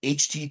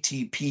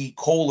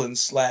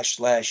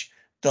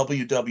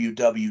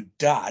http://www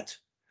dot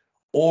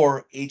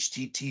or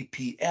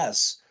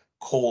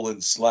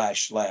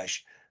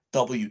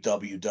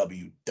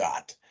https://www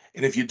dot.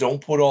 And if you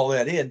don't put all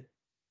that in,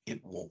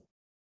 it won't.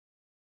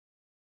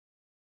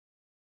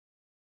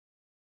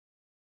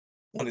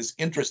 One is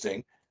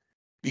interesting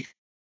because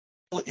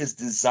it is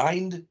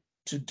designed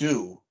to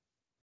do,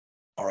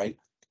 all right,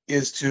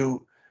 is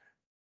to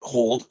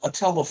hold a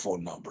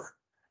telephone number.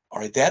 All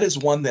right, that is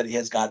one that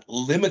has got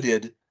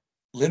limited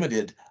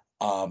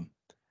um,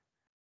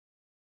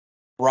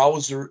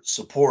 browser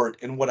support.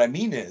 And what I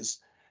mean is,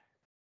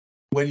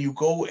 when you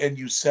go and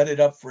you set it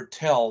up for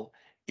tell,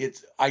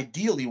 it's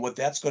ideally what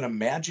that's going to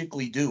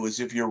magically do is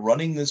if you're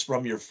running this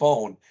from your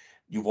phone,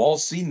 you've all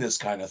seen this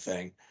kind of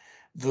thing,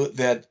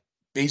 that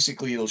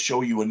basically it'll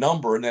show you a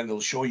number and then it'll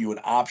show you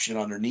an option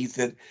underneath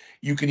it.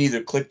 You can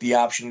either click the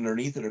option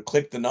underneath it or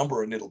click the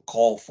number and it'll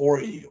call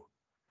for you.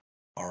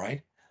 All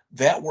right.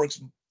 That works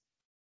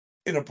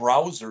in a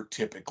browser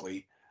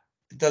typically.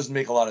 It doesn't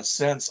make a lot of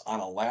sense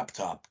on a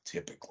laptop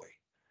typically.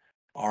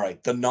 All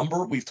right, the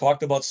number, we've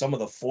talked about some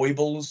of the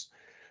foibles,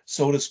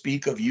 so to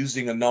speak, of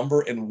using a number.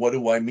 And what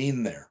do I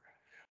mean there?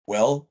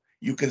 Well,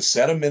 you can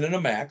set a min and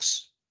a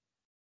max.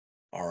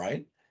 All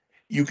right.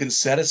 You can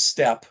set a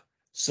step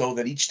so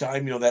that each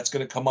time, that's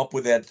going to come up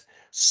with that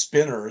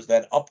spinner,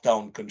 that up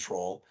down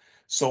control.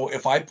 So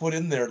if I put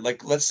in there,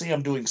 like, let's say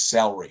I'm doing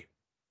salary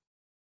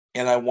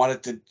and I want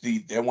it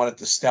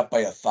to step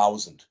by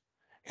 1,000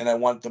 and I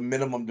want the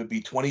minimum to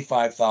be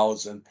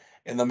 25,000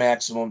 and the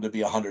maximum to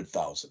be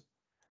 100,000.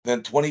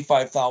 Then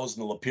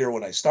 25,000 will appear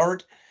when I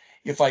start.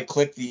 If I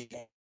click the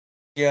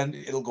again,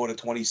 it'll go to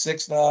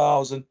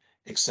 26,000,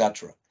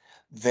 etc.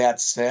 That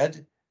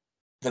said,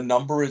 the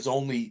number is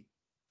only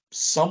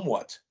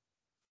somewhat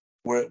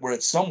where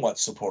it's somewhat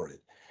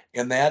supported.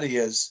 And that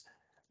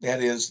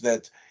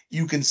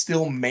you can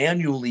still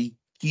manually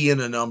key in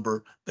a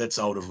number that's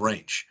out of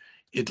range.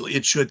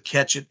 It should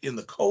catch it in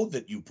the code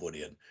that you put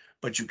in,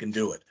 but you can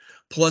do it.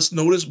 Plus,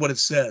 notice what it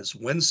says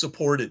when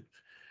supported.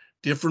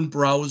 Different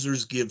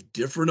browsers give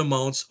different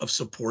amounts of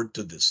support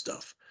to this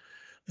stuff.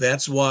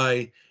 That's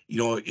why,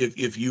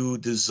 if you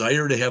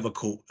desire to have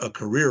a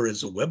career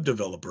as a web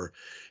developer,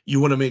 you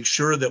want to make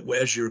sure that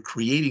as you're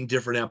creating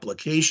different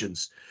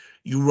applications,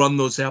 you run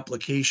those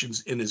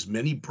applications in as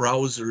many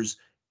browsers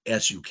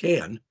as you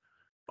can,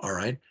 all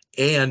right,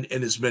 and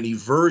in as many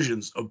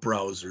versions of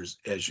browsers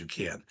as you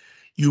can.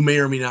 You may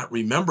or may not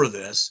remember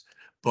this,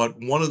 but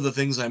one of the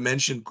things I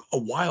mentioned a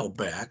while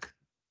back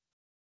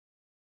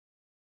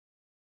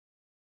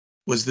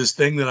was this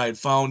thing that I'd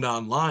found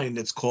online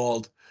that's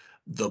called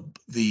the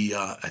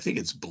I think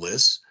it's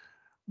Bliss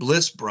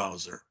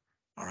browser.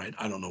 All right,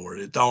 I don't know where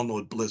to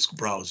download Bliss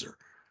browser.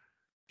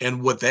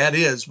 And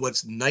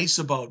what's nice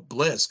about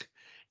Blisk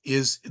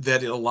is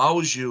that it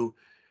allows you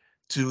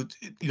to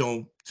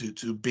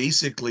to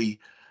basically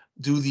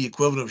do the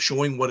equivalent of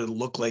showing what it'll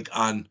look like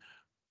on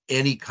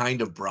any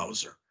kind of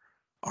browser.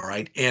 All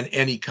right, and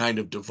any kind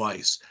of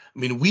device. I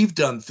mean, we've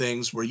done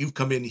things where you've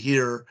come in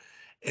here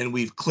and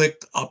we've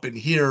clicked up in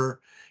here,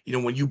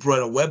 when you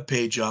brought a web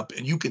page up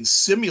and you can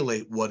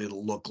simulate what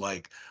it'll look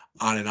like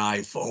on an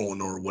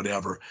iPhone or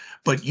whatever,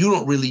 but you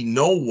don't really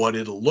know what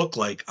it'll look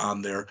like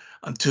on there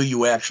until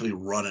you actually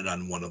run it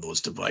on one of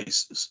those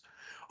devices.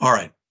 All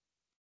right.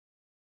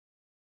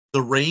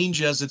 The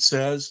range, as it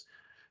says,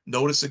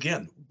 notice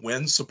again,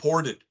 when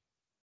supported.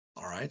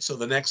 All right. So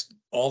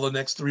all the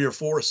next 3 or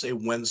 4 say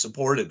when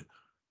supported.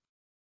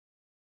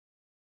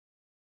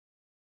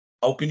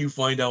 How can you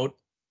find out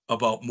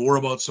more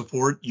about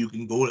support? You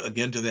can go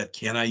again to that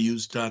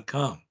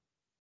caniuse.com.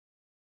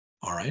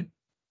 All right.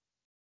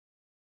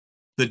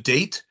 The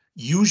date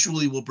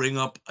usually will bring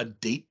up a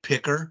date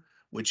picker,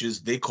 which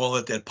is, they call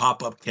it that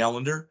pop-up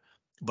calendar.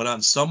 But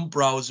on some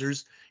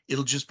browsers,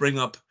 it'll just bring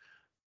up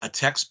a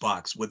text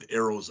box with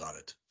arrows on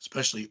it,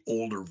 especially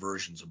older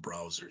versions of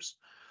browsers.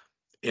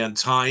 And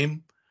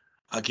time,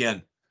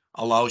 again,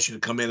 allows you to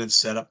come in and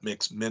set up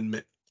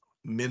min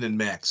and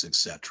max,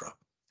 etc.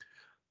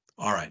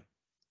 All right.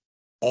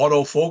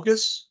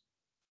 Autofocus.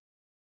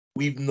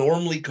 We've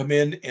normally come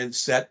in and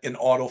set an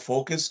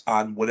autofocus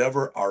on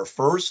whatever our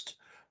first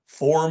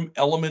form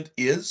element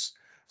is,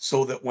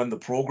 so that when the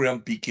program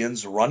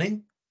begins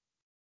running,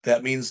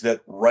 that means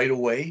that right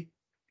away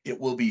it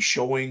will be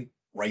showing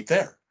right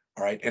there.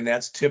 All right. And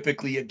that's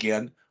typically,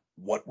 again,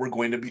 what we're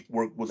going to be,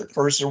 where the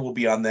cursor will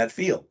be on that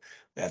field.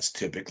 That's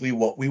typically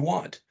what we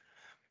want.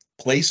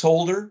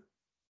 Placeholder,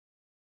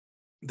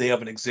 they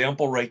have an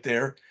example right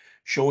there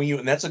showing you,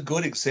 and that's a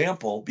good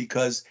example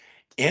because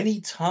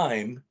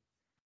anytime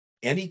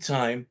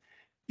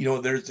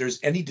there's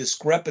any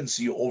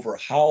discrepancy over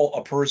how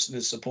a person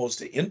is supposed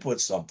to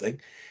input something,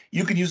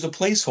 you can use a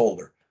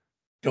placeholder.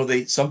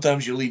 They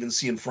sometimes you'll even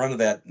see in front of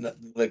that,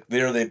 like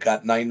there they've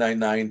got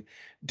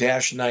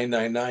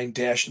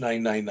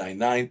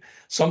 999-999-9999.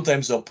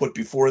 Sometimes they'll put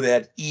before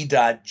that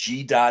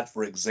E.G.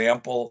 for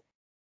example,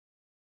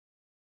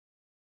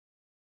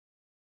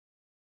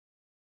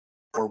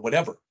 or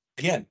whatever.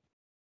 Again,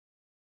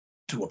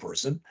 to a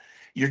person,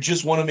 you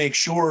just want to make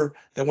sure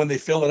that when they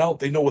fill it out,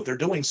 they know what they're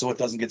doing so it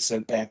doesn't get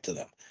sent back to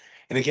them.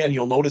 And again,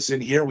 you'll notice in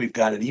here, we've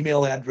got an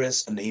email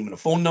address, a name and a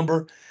phone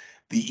number.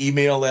 The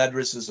email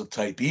address is of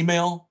type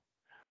email.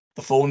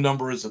 The phone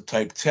number is of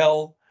type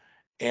tel,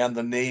 and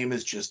the name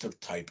is just of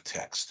type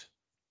text.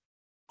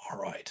 All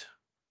right.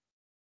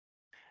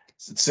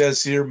 So it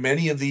says here,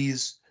 many of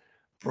these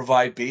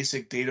provide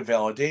basic data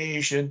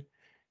validation.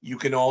 You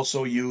can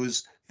also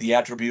use the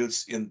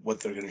attributes in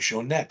what they're going to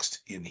show next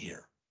in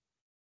here.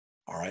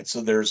 All right, so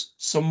there's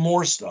some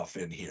more stuff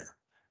in here.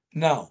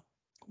 Now,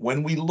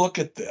 when we look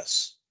at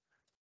this,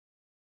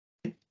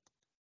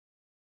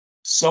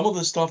 some of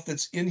the stuff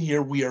that's in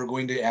here we are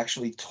going to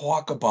actually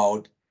talk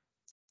about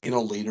in a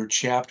later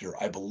chapter.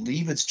 I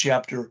believe it's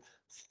chapter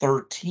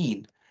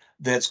 13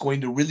 that's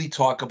going to really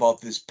talk about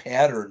this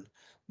pattern,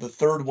 the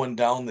third one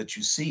down that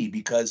you see,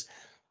 because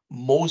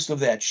most of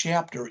that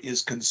chapter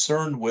is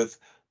concerned with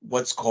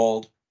what's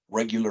called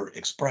regular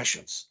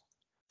expressions,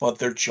 but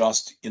they're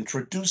just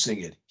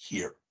introducing it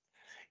here.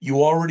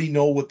 You already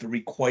know what the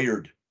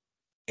required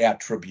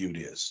attribute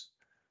is.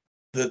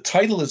 The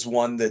title is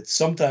one that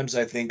sometimes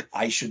I think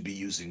I should be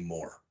using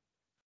more.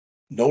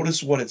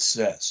 Notice what it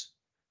says.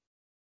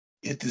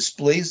 It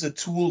displays a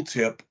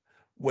tooltip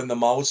when the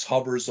mouse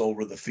hovers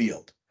over the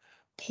field.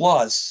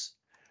 Plus,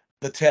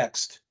 the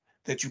text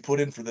that you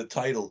put in for the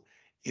title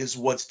is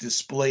what's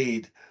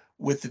displayed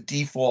with the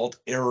default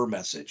error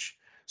message.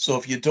 So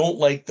if you don't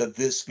like the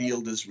this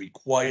field is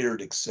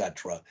required,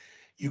 etc.,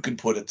 you can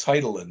put a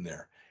title in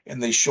there.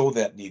 And they show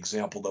that in the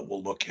example that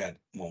we'll look at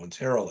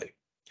momentarily.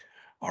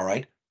 All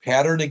right.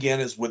 Pattern again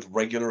is with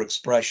regular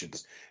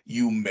expressions.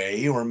 You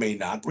may or may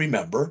not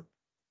remember.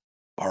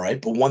 All right.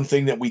 But one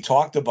thing that we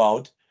talked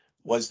about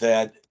was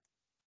that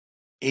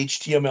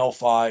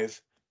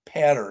HTML5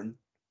 pattern.com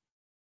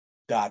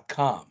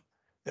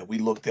that we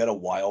looked at a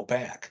while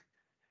back.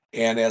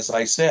 And as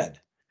I said,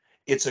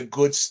 it's a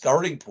good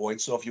starting point.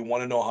 So if you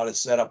want to know how to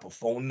set up a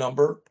phone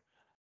number,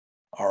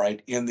 all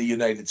right, in the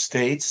United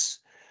States,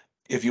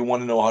 if you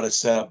want to know how to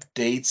set up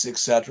dates,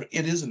 etc.,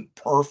 it isn't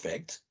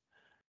perfect,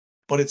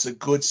 but it's a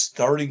good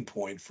starting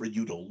point for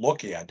you to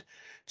look at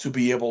to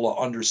be able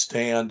to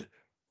understand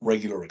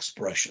regular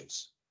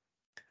expressions.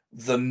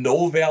 The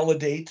no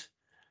validate,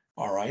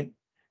 all right,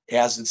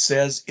 as it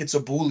says, it's a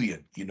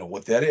Boolean. You know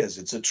what that is.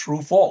 It's a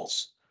true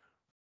false.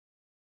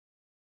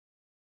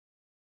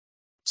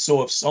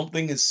 So if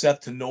something is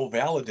set to no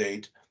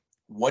validate,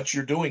 what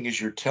you're doing is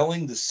you're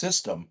telling the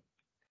system,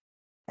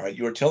 all right,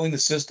 you're telling the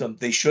system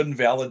they shouldn't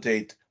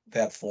validate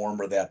that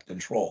form or that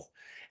control.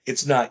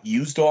 It's not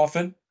used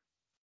often.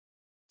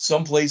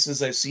 Some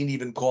places I've seen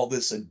even call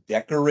this a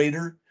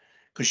decorator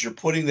because you're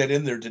putting that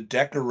in there to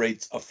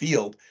decorate a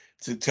field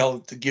to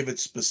give it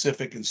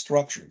specific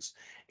instructions.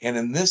 And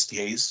in this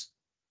case,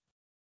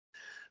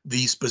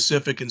 the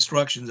specific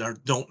instructions are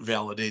don't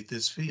validate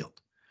this field.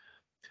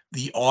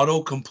 The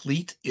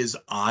autocomplete is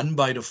on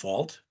by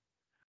default.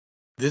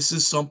 This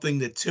is something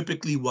that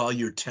typically while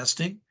you're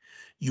testing,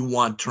 you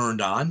want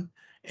turned on.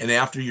 And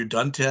after you're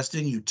done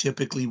testing, you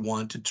typically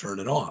want to turn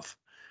it off.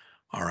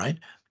 All right.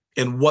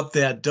 And what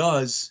that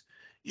does,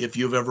 if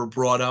you've ever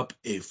brought up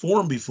a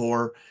form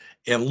before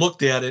and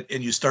looked at it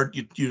and you start,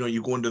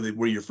 you go into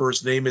where your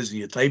first name is and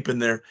you type in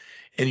there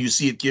and you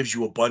see it gives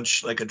you a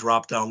bunch, like a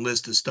drop down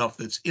list of stuff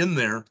that's in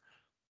there.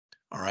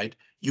 All right.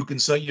 You can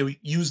say you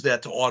use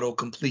that to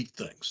autocomplete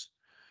things.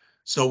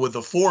 So with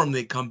the form,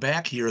 they come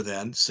back here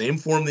then, same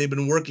form they've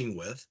been working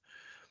with,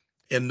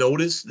 and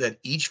notice that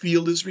each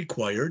field is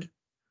required,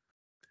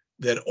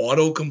 that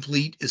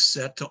autocomplete is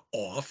set to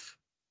off,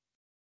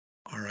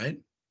 all right,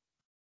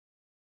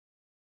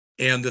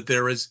 and that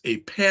there is a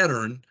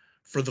pattern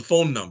for the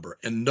phone number.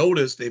 And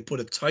notice they put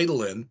a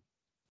title in,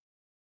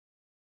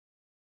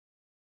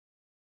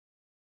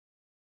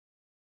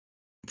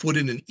 put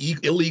in an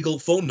illegal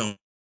phone number,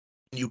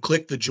 you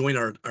click to join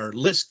our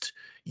list,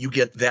 you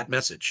get that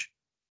message.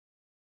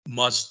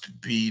 Must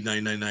be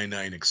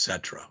 9999,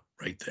 etc.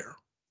 right there.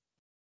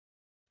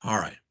 All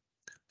right.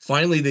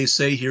 Finally, they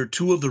say here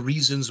 2 of the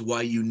reasons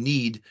why you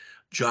need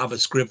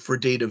JavaScript for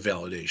data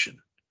validation.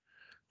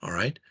 All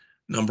right.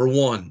 Number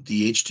 1,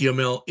 the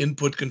HTML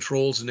input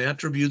controls and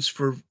attributes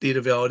for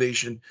data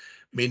validation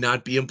may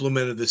not be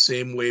implemented the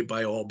same way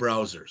by all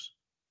browsers.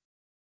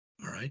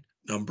 All right.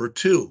 Number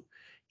 2,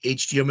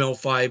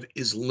 HTML5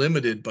 is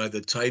limited by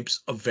the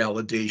types of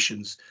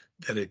validations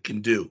that it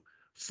can do.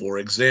 For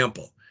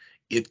example,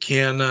 it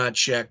cannot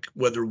check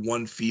whether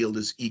one field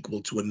is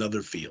equal to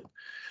another field.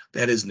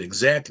 That isn't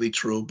exactly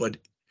true, but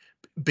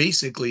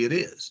basically it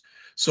is.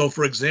 So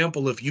for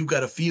example, if you've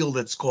got a field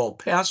that's called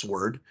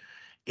password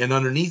and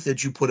underneath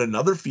it you put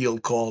another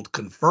field called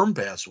confirm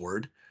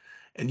password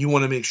and you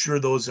want to make sure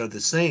those are the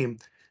same,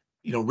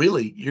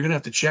 really you're going to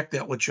have to check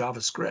that with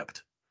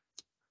JavaScript.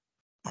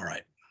 All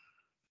right.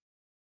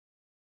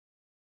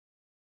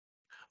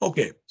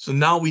 Okay, so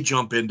now we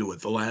jump into it,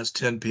 the last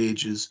 10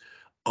 pages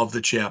of the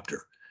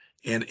chapter.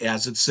 And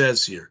as it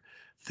says here,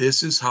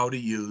 this is how to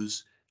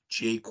use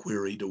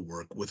jQuery to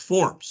work with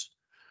forms.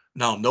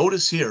 Now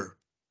notice here,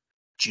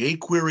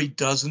 jQuery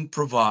doesn't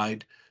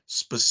provide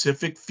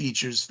specific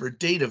features for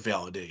data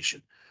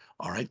validation.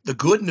 All right. The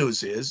good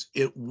news is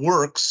it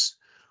works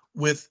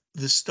with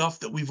the stuff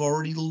that we've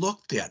already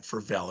looked at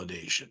for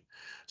validation.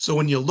 So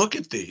when you look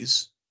at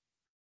these,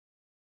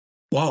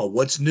 wow,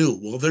 what's new?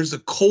 Well, there's a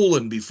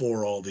colon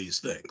before all these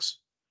things.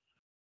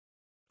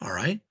 All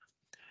right.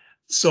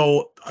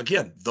 So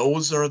again,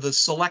 those are the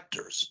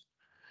selectors.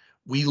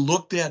 We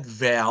looked at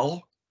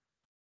val,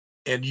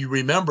 and you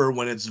remember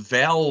when it's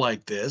val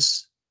like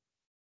this,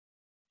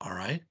 all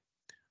right,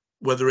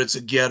 whether it's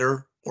a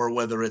getter or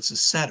whether it's a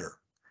setter.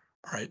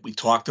 All right, we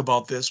talked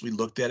about this. We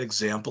looked at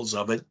examples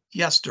of it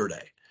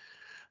yesterday.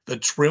 The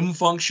trim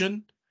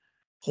function,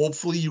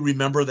 hopefully you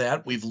remember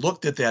that. We've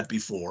looked at that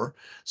before.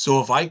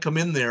 So if I come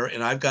in there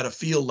and I've got a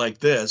field like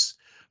this,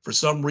 for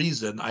some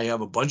reason, I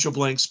have a bunch of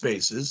blank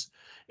spaces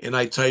and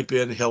I type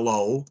in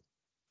hello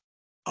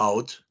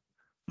out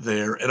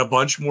there and a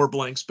bunch more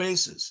blank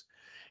spaces.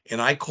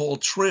 And I call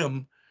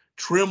trim,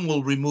 trim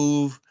will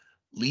remove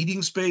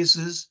leading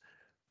spaces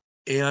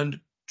and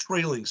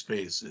trailing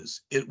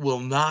spaces. It will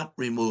not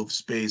remove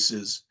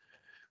spaces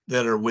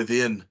that are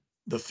within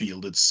the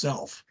field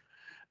itself.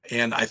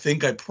 And I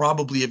think I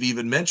probably have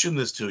even mentioned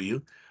this to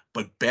you,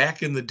 but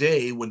back in the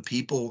day when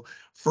people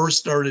first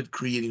started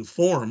creating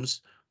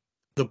forms,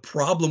 the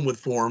problem with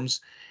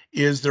forms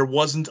is there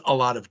wasn't a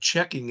lot of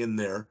checking in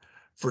there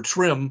for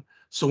trim.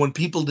 So when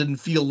people didn't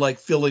feel like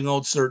filling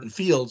out certain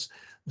fields,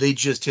 they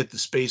just hit the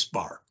space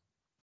bar.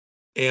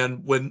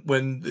 And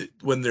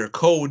when their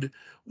code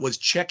was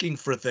checking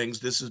for things,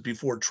 this is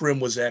before trim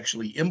was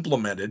actually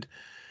implemented,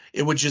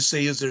 it would just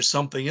say, is there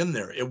something in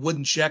there? It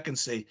wouldn't check and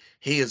say,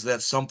 hey, is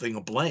that something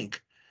a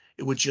blank?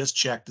 It would just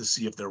check to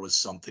see if there was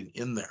something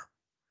in there.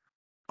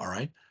 All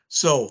right.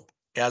 So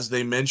as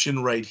they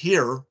mentioned right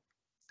here,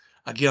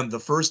 again, the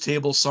first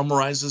table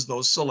summarizes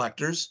those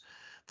selectors.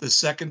 The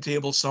second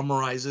table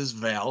summarizes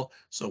val.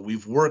 So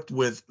we've worked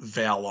with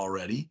val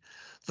already.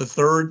 The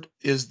third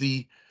is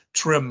the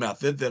trim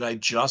method that I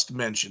just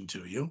mentioned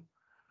to you.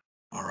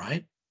 All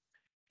right.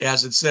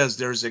 As it says,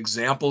 there's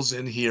examples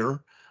in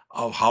here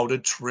of how to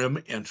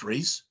trim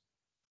entries.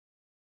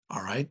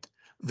 All right.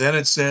 Then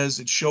it says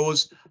it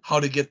shows how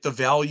to get the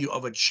value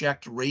of a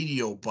checked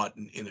radio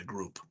button in a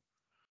group.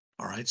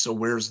 All right. So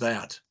where's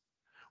that?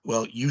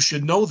 Well, you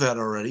should know that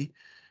already.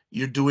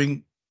 You're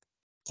doing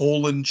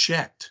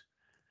 :checked.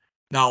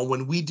 Now,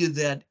 when we did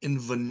that in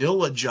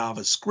vanilla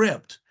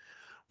JavaScript,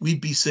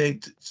 we'd be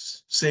saying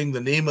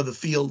the name of the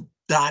field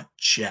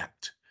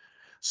 .checked.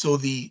 So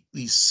the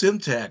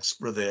syntax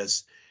for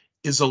this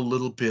is a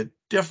little bit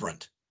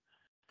different.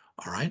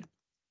 All right.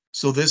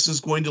 So this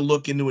is going to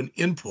look into an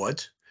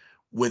input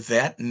with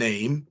that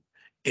name.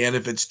 And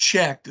if it's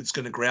checked, it's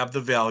going to grab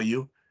the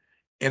value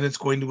and it's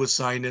going to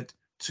assign it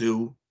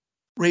to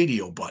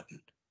radio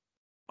button.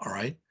 All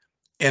right.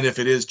 And if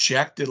it is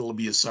checked, it'll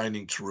be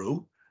assigning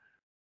true.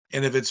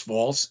 And if it's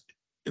false,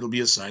 it'll be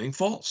assigning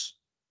false.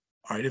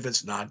 All right. If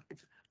it's not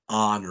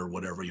on or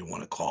whatever you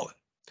want to call it.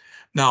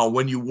 Now,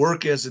 when you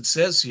work, as it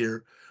says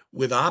here,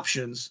 with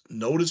options,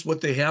 notice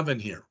what they have in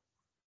here.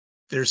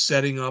 They're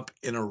setting up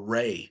an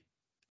array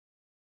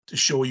to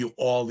show you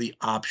all the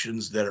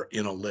options that are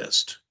in a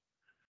list.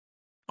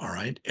 All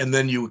right. And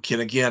then you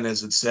can, again,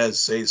 as it says,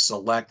 say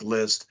select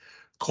list,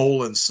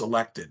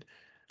 :selected.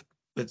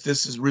 That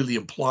this is really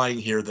implying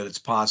here that it's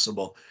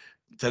possible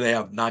to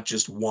have not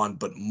just one,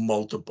 but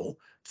multiple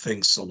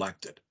things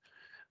selected.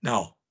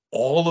 Now,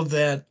 all of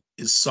that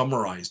is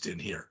summarized in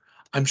here.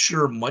 I'm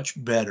sure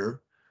much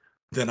better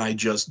than I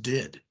just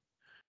did.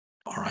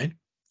 All right.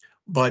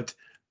 But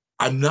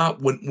I'm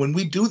not, when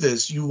we do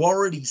this, you've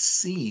already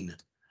seen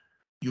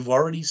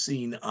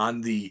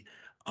on the,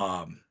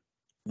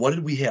 what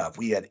did we have?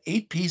 We had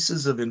 8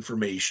 pieces of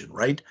information,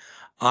 right,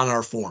 on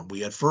our form.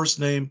 We had first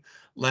name,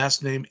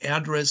 last name,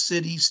 address,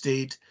 city,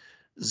 state,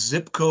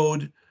 zip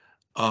code,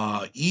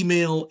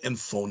 email, and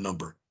phone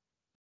number.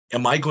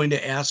 Am I going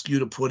to ask you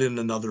to put in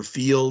another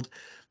field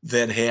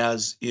that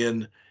has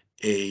in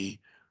a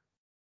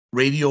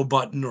radio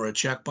button or a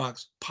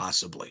checkbox?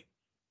 Possibly.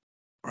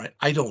 All right.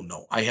 I don't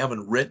know. I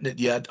haven't written it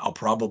yet. I'll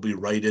probably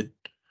write it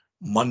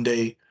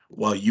Monday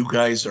while you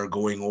guys are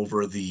going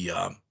over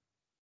the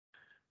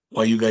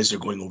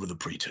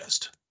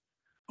pretest.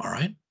 All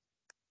right.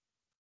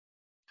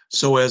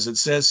 So as it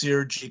says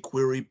here,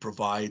 jQuery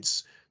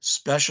provides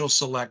special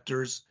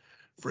selectors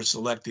for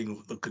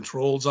selecting the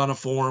controls on a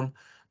form,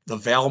 the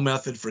val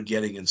method for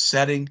getting and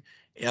setting,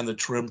 and the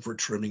trim for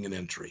trimming an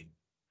entry.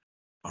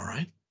 All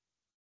right.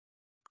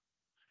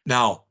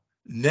 Now,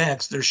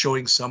 next, they're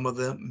showing some of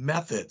the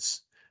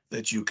methods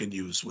that you can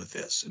use with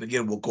this. And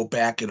again, we'll go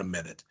back in a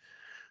minute.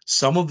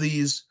 Some of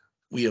these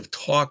we have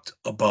talked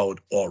about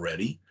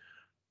already.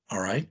 All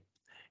right.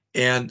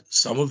 And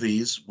some of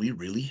these we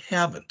really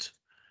haven't.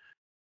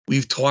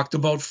 We've talked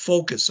about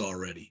focus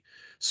already.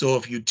 So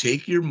if you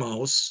take your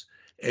mouse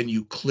and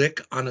you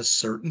click on a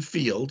certain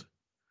field,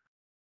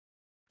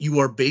 you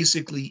are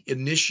basically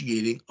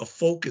initiating a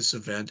focus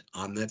event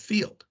on that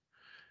field.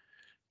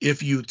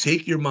 If you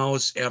take your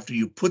mouse after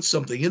you put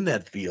something in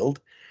that field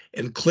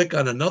and click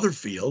on another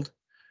field,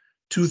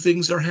 2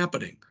 things are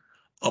happening: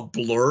 a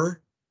blur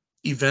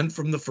event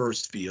from the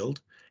first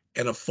field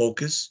and a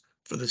focus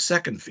for the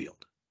second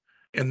field.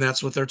 And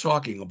that's what they're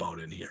talking about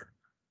in here.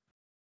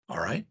 All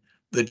right.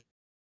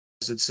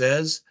 As it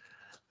says,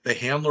 the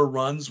handler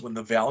runs when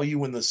the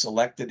value in the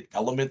selected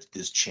element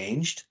is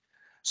changed.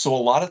 So a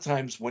lot of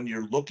times when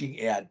you're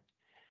looking at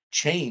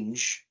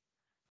change,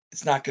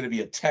 it's not going to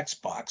be a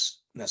text box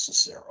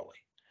necessarily.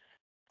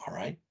 All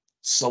right.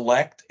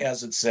 Select,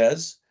 as it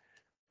says,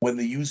 when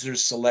the user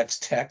selects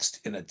text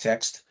in a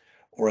text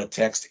or a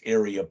text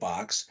area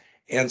box,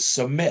 and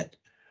submit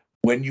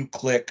when you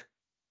click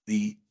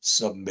the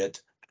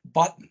submit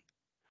button.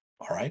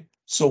 All right.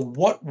 So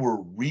what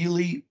we're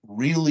really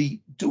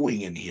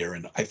doing in here,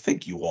 and I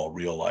think you all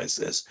realize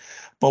this,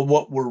 but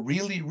what we're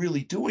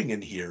really doing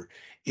in here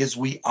is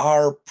we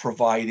are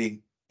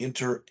providing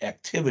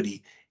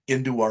interactivity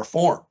into our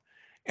form.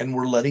 And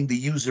we're letting the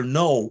user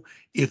know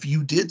if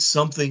you did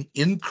something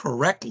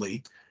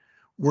incorrectly,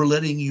 we're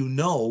letting you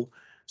know.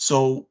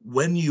 So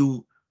when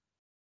you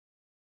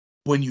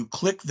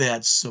click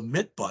that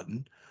submit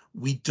button,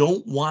 we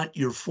don't want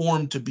your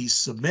form to be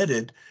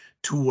submitted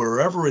to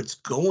wherever it's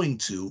going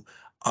to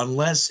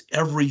unless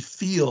every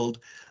field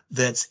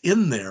that's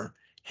in there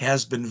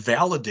has been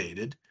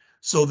validated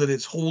so that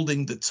it's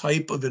holding the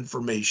type of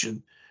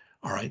information,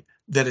 all right,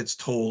 that it's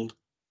told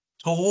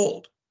to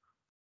hold.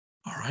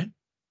 All right.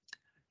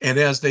 And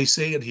as they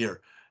say in here,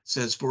 it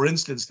says, for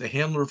instance, the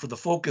handler for the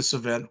focus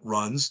event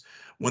runs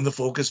when the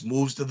focus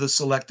moves to the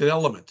selected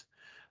element.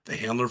 The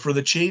handler for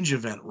the change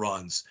event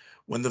runs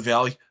when the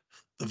value,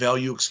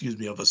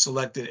 of a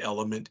selected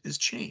element is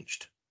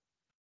changed.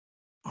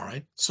 All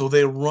right, so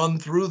they run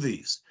through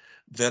these.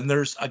 Then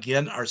there's,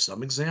 again, are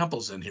some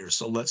examples in here.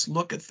 So let's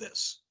look at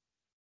this.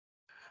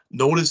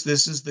 Notice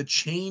this is the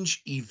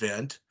change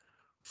event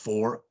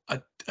for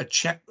a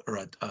check,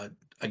 or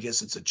I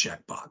guess it's a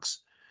checkbox.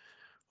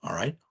 All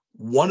right.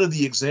 One of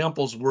the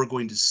examples we're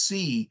going to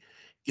see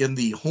in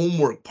the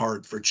homework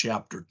part for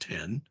chapter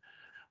 10,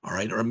 all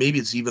right, or maybe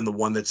it's even the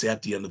one that's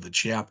at the end of the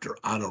chapter,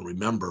 I don't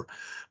remember,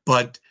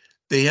 but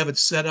they have it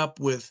set up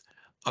with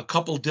a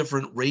couple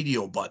different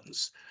radio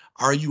buttons.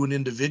 Are you an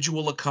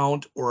individual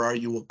account or are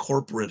you a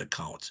corporate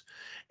account?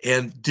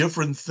 And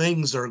different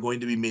things are going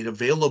to be made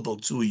available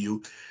to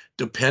you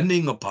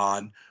depending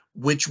upon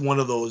which one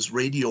of those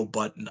radio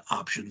button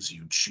options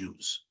you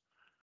choose.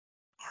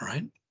 All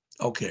right.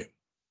 Okay.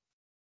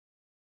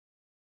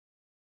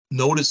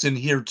 Notice in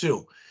here too,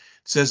 it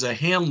says a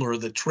handler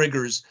that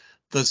triggers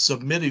the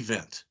submit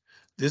event.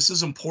 This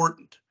is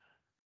important.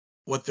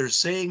 What they're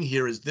saying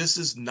here is this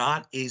is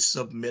not a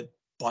submit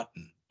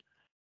button.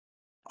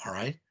 All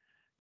right.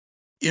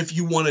 If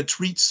you want to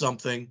treat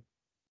something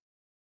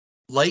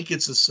like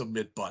it's a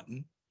submit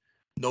button,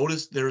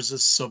 notice there's a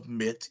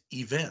submit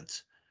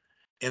event.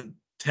 And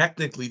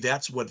technically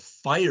that's what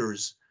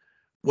fires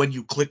when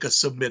you click a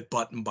submit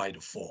button by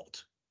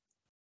default.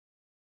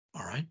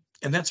 All right.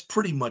 And that's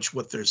pretty much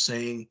what they're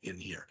saying in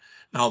here.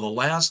 Now, the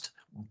last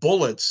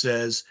bullet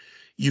says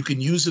you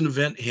can use an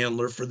event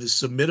handler for the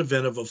submit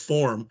event of a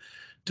form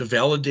to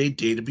validate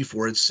data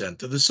before it's sent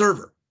to the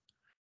server.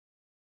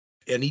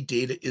 Any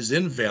data is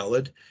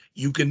invalid,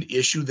 you can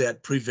issue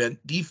that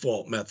prevent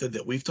default method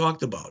that we've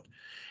talked about,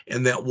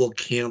 and that will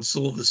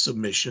cancel the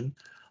submission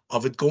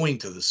of it going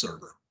to the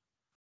server.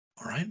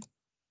 All right.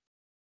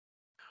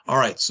 All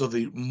right, so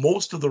the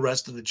most of the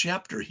rest of the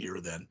chapter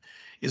here then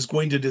is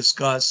going to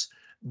discuss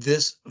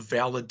this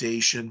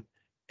validation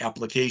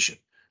application.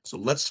 So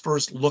let's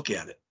first look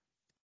at it.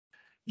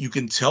 You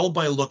can tell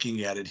by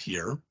looking at it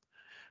here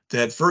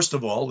that first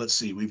of all, let's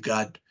see, we've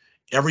got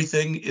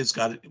everything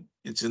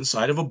it's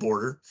inside of a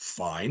border,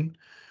 fine.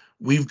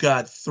 We've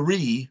got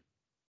three,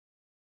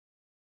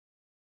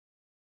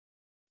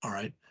 all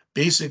right,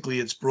 basically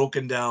it's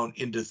broken down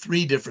into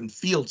three different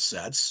field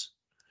sets.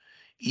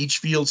 Each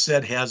field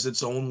set has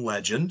its own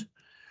legend.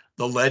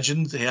 The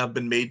legends have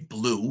been made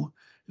blue.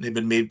 They've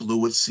been made blue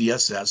with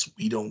CSS.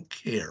 We don't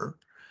care.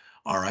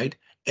 All right.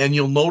 And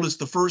you'll notice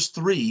the first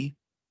three,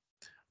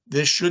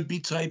 this should be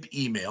type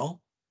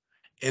email.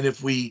 And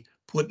if we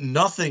put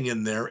nothing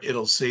in there,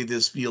 it'll say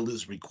this field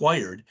is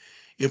required.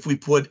 If we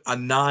put a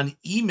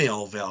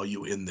non-email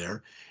value in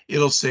there,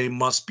 it'll say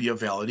must be a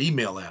valid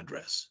email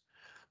address.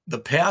 The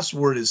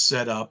password is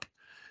set up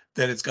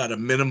that it's got a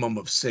minimum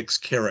of 6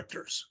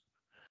 characters.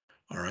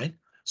 All right.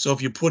 So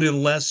if you put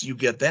in less, you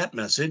get that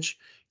message.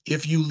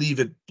 If you leave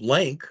it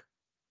blank,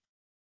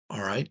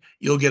 all right,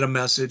 you'll get a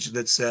message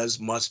that says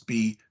must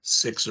be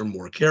 6 or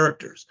more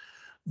characters.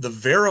 The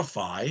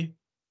verify,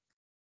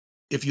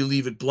 if you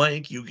leave it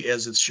blank,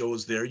 as it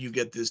shows there, you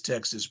get this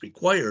text is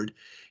required.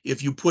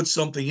 If you put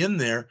something in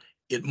there,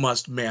 it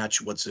must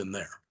match what's in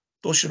there.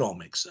 Those should all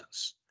make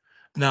sense.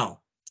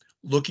 Now,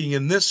 looking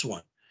in this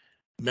one,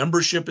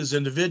 membership is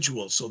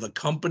individual, so the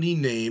company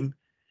name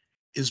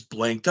is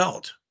blanked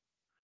out.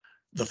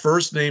 The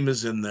first name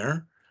is in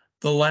there,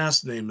 the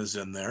last name is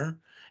in there,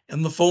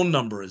 and the phone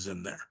number is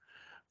in there.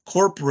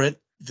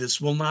 Corporate,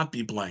 this will not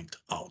be blanked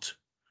out.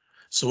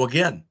 So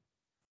again,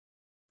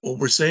 what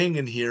we're saying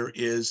in here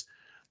is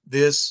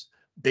this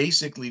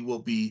basically will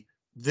be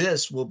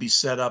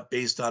set up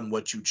based on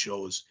what you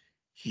chose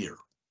here.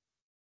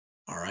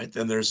 All right,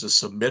 then there's a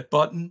submit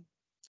button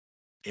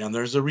and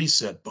there's a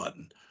reset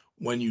button.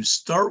 When you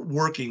start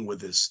working with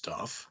this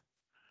stuff,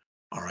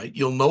 all right,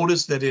 you'll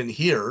notice that in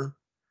here,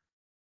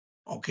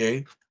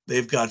 okay,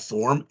 they've got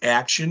form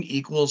action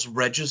equals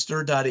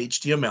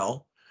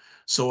register.html.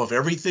 So if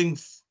everything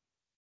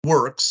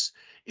works,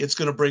 it's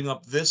going to bring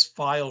up this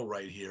file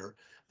right here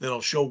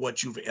that'll show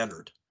what you've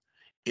entered.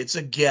 It's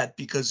a get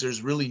because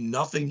there's really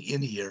nothing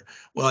in here.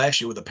 Well,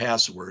 actually, with a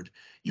password,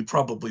 you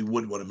probably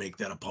would want to make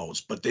that a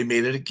post, but they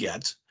made it a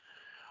get.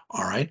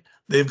 All right.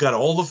 They've got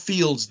all the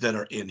fields that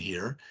are in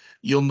here.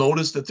 You'll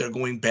notice that they're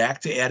going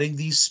back to adding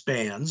these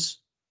spans.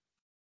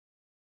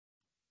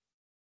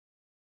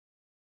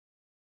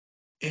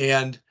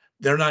 And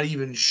they're not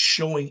even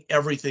showing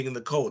everything in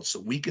the code. So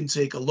we can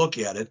take a look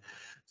at it.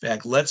 In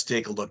fact, let's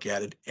take a look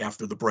at it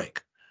after the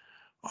break.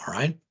 All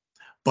right.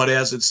 But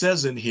as it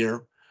says in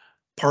here,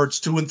 parts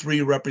 2 and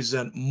 3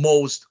 represent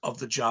most of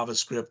the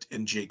JavaScript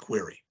in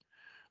jQuery.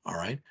 All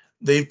right.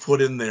 They've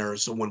put in there.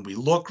 So when we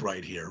look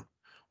right here,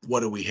 what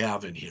do we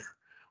have in here?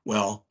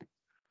 Well,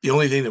 the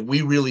only thing that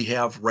we really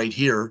have right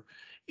here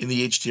in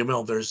the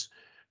HTML,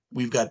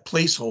 we've got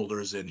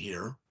placeholders in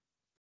here,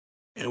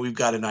 and we've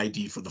got an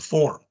ID for the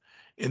form.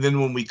 And then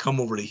when we come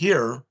over to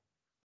here,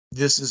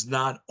 this is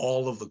not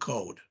all of the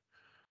code.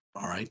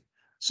 All right.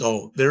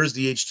 So there's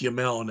the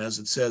HTML. And as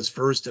it says,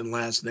 first and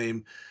last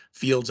name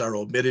fields are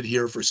omitted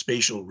here for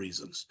spatial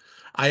reasons.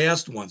 I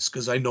asked once,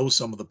 because I know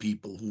some of the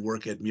people who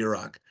work at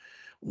Murach,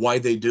 why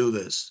they do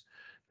this.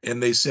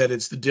 And they said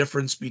it's the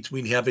difference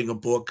between having a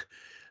book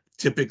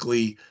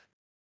typically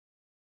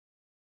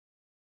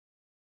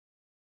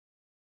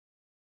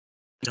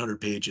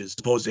 100 pages,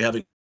 opposed to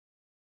having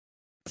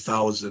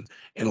 1,000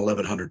 and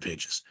 1,100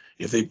 pages.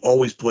 If they've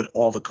always put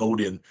all the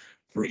code in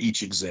for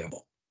each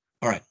example.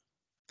 All right.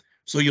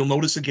 So you'll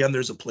notice again,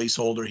 there's a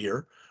placeholder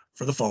here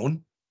for the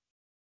phone.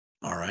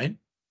 All right.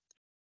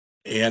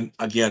 And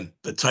again,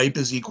 the type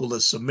is equal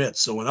to submit.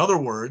 So in other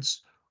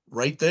words,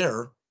 right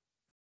there,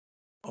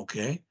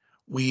 okay,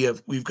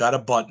 we've got a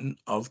button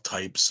of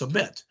type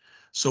submit.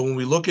 So when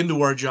we look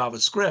into our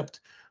JavaScript,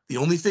 the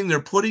only thing they're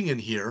putting in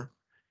here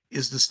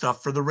is the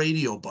stuff for the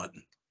radio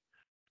button.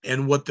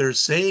 And what they're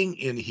saying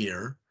in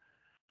here,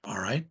 all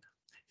right,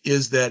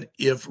 is that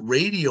if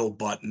radio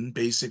button,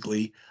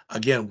 basically,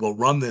 again, we'll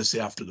run this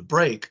after the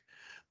break,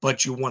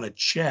 but you want to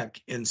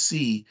check and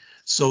see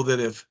so that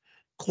if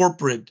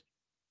corporate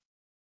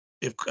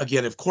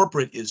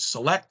is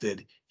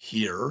selected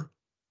here,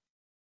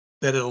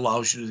 that it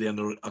allows you to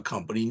enter a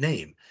company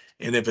name.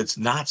 And if it's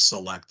not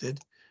selected,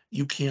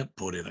 you can't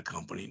put in a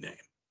company name.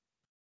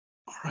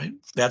 All right.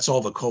 That's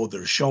all the code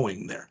they're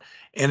showing there.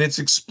 And it's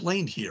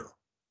explained here.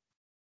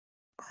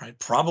 All right.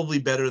 Probably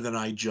better than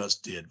I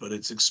just did, but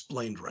it's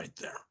explained right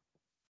there.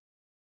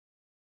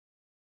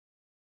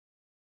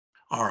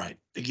 All right.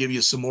 They give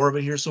you some more of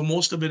it here. So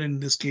most of it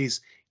in this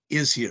case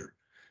is here.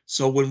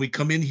 So when we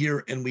come in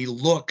here and we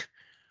look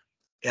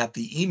at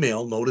the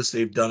email, notice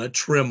they've done a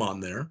trim on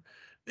there.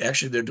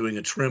 Actually, they're doing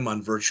a trim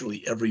on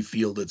virtually every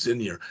field that's in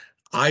here.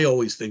 I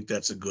always think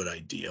that's a good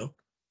idea.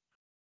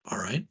 All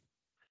right.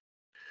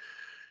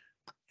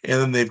 And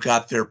then they've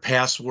got their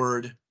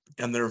password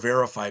and their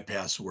verify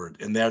password.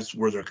 And that's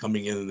where they're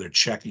coming in and they're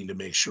checking to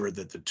make sure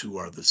that the two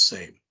are the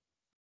same.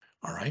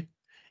 All right.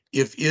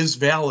 If is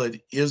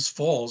valid is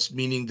false,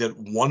 meaning that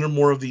one or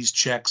more of these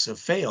checks have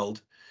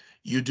failed,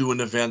 you do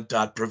an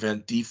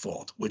event.prevent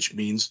default, which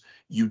means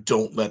you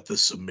don't let the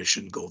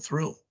submission go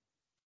through.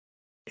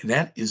 And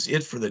that is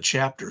it for the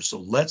chapter. So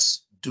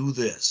let's do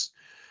this.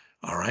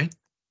 All right.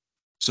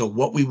 So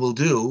what we will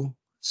do,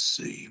 let's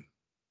see.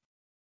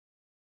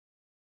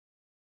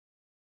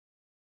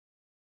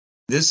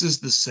 This is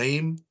the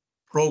same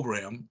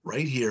program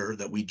right here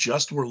that we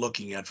just were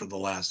looking at for the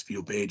last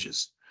few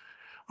pages.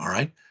 All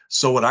right.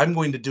 So what I'm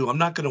going to do, I'm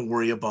not going to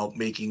worry about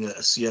making a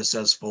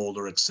CSS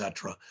folder,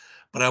 etc.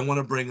 But I want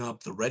to bring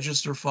up the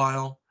register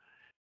file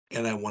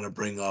and I want to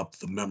bring up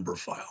the member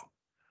file.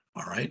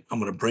 All right. I'm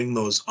going to bring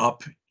those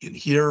up in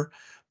here.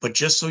 But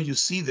just so you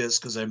see this,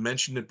 because I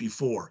mentioned it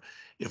before,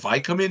 if I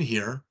come in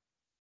here,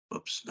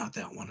 oops, not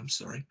that one, I'm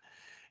sorry.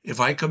 If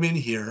I come in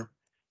here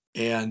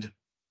and,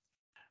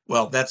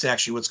 well, that's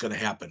actually what's going to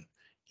happen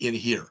in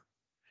here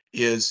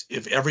is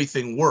if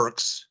everything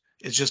works,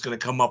 it's just going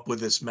to come up with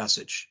this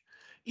message.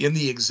 In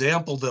the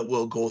example that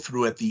we'll go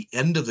through at the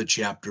end of the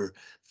chapter,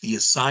 the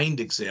assigned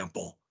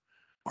example,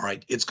 all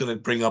right, it's going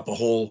to bring up a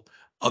whole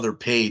other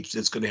page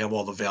that's going to have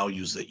all the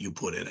values that you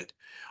put in it.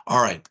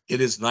 All right, it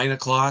is 9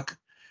 o'clock.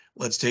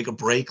 Let's take a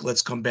break.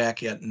 Let's come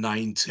back at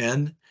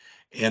 9:10.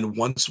 And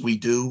once we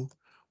do,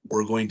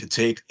 we're going to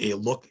take a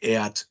look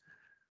at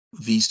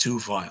these two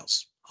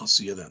files. I'll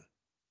see you then.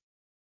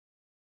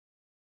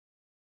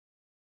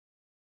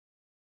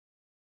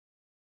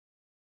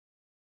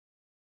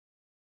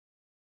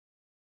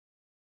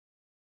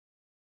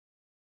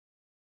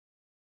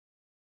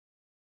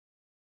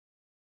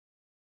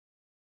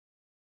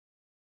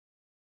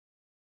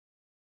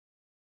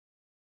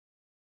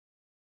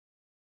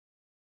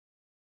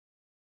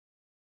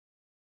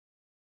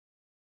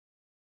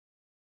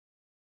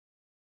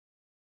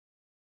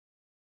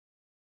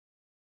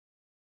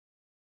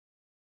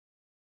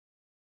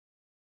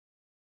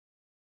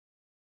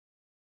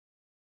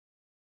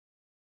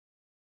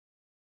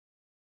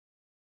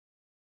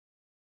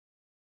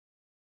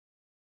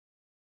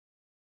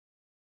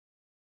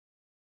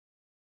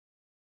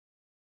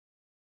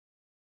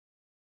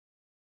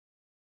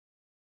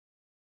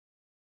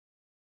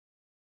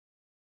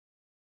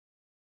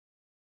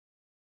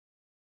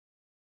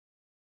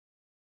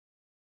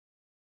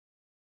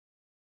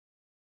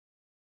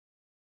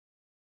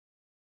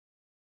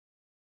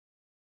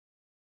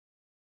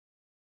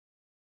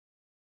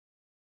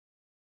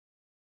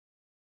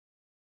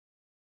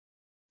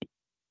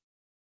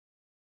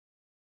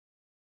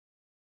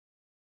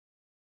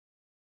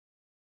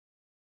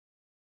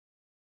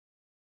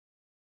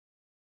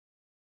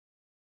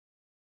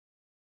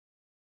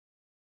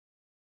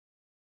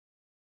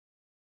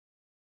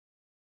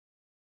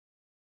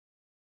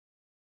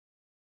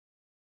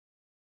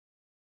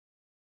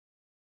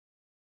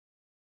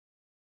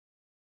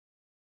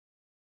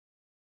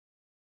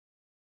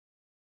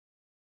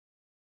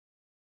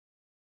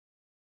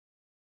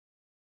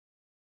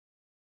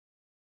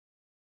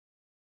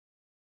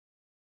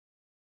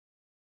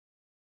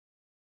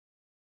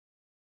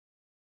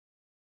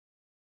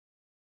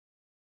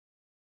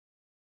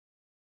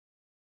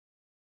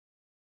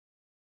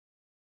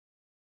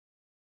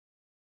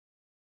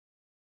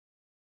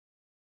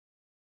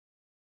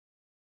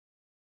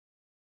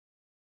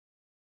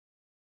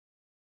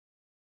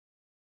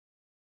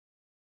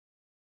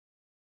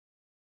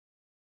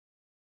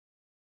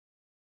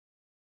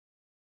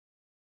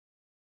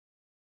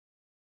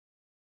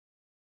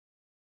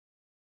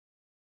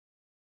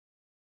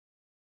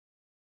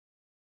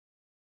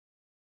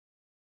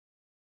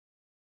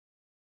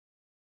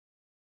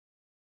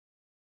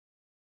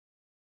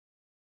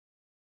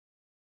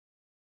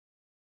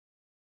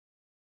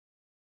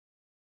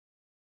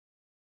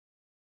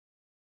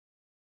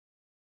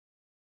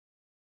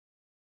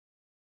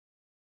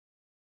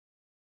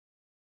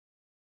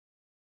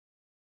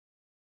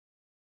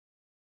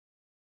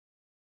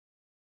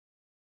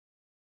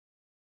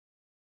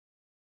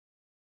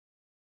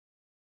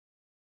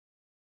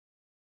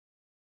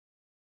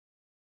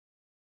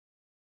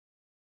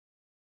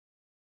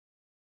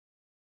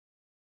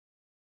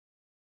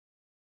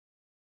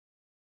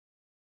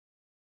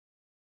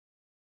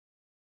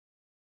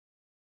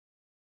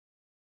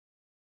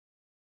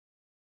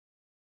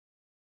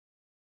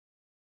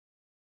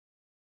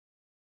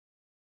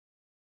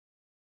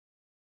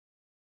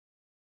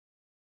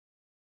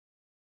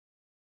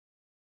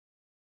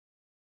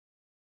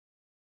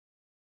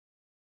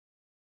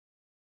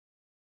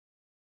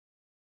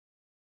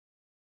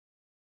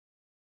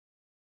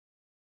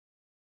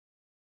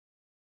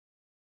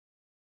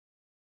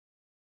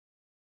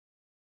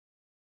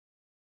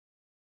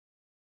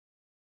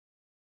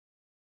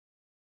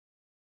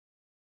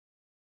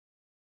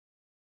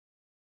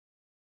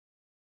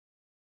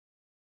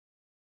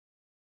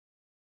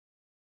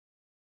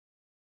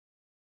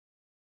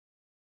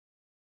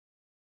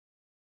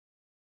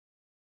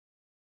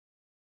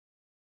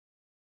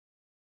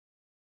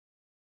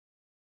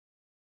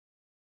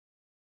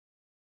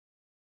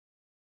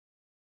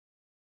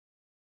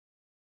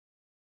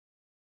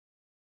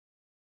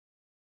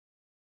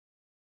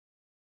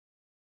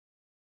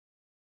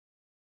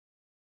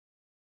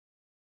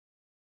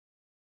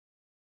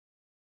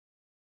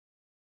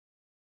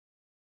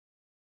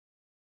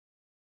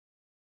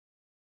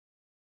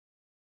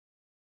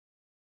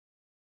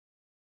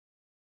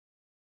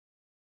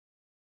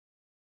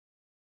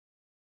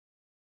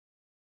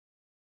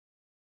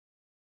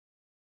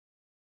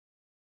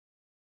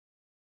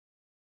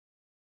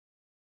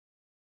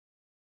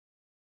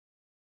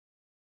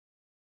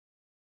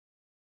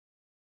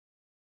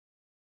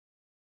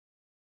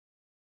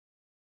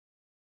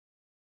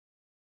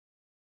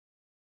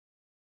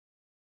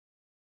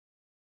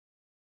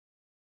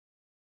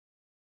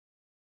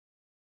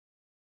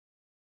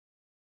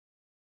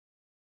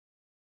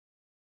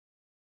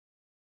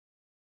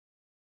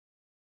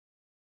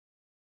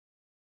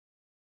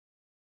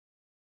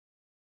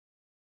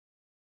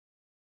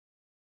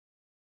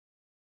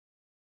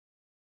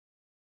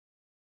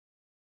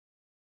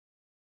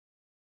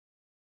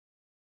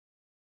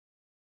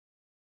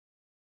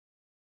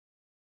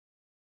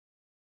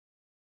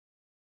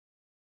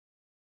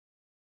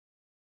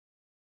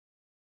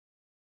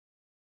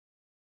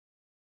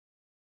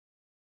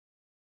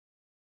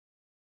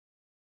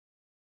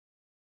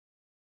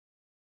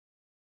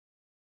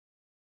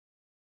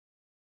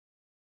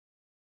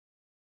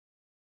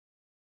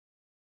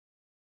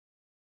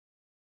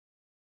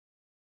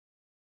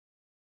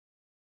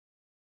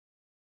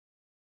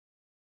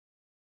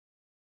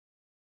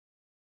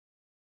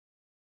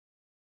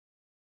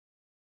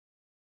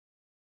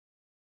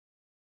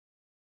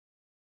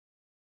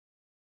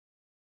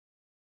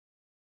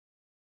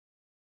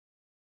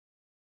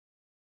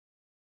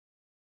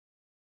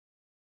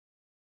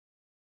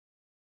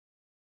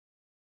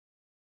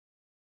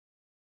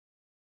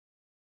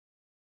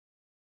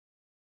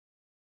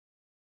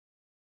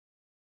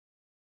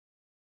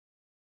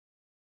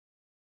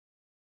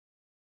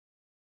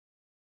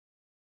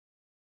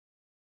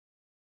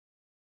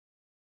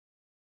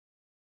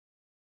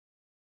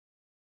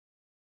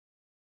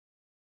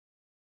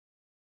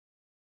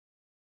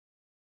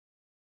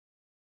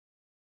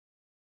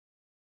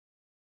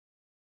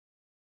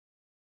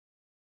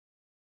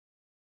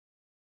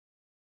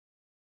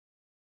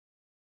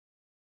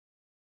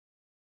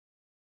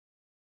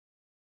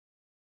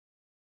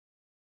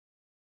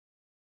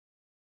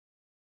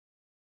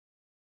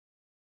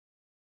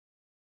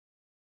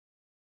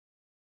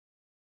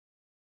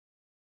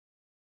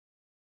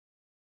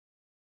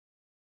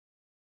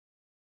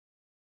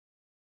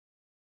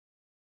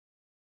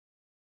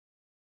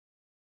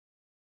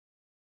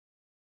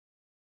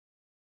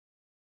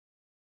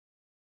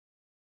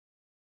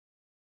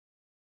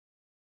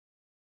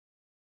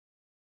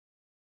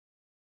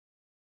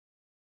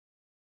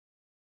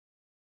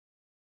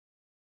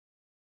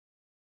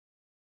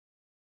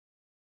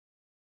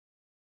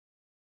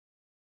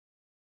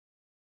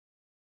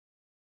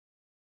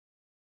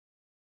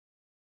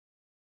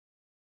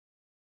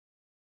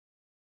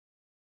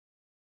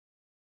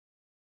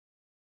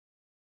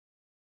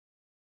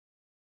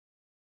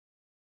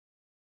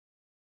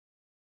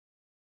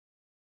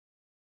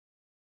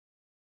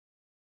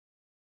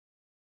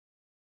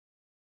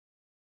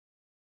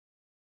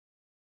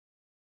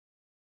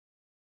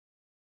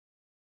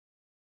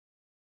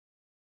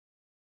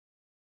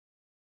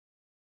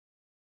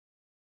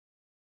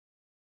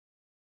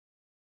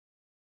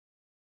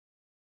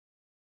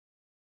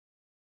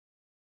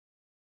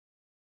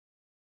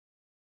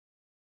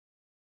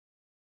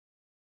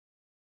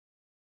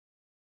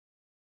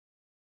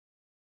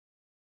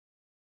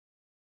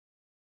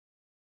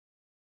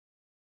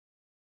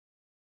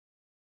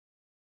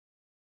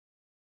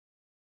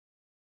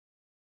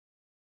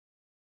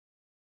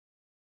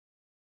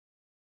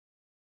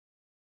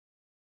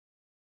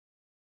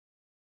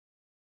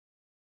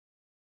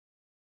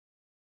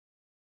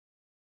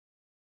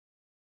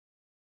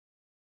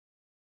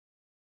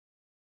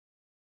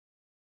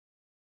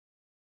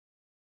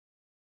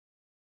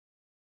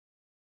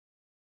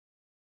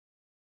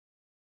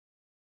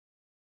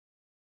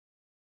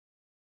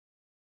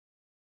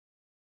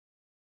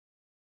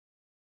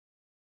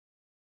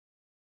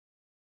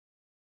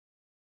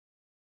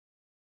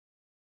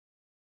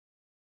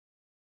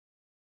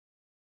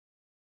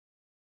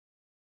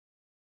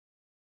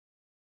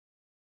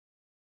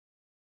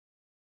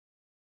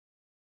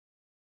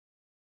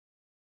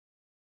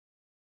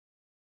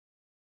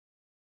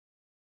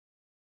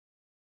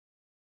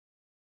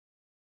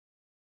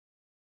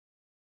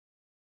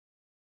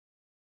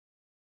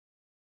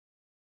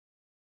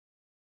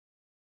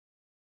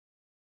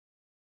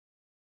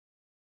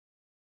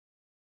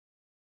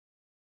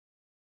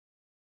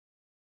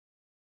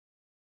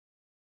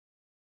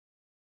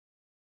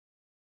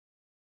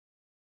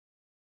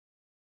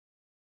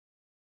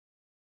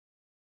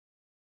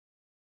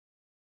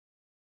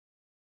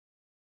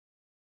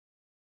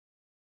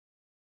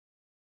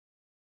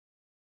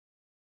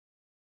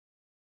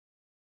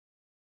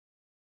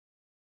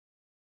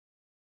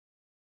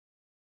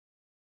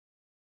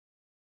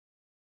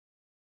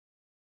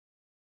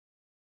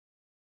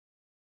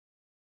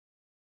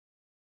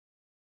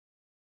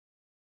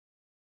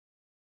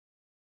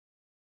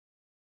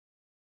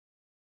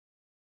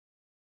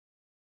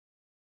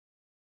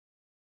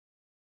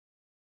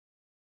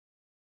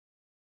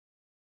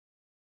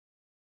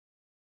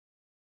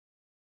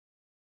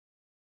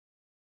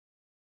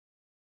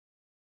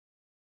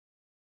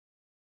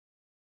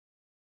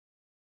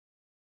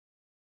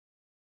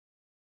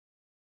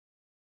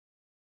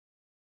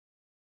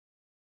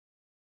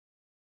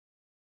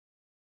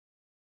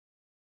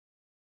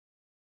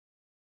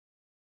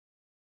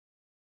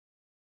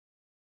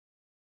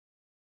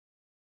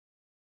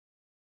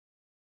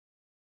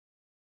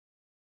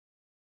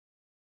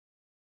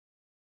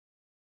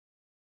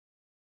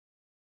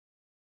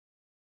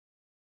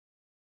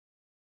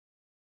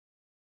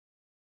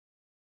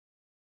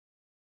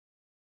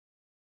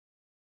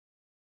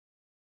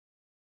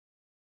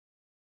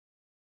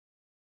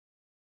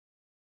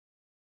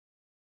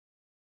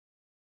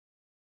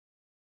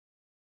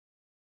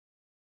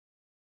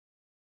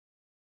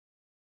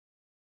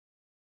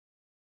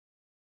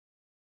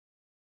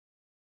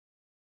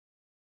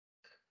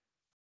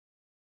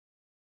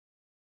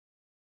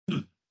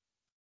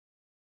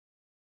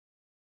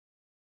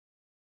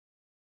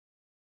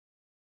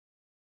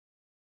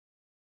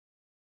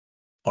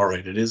 All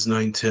right, it is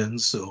 9:10,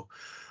 so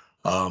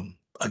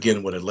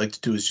again, what I'd like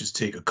to do is just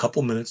take a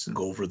couple minutes and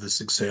go over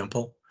this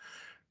example,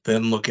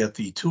 then look at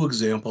the two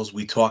examples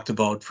we talked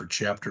about for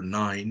chapter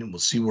 9, and we'll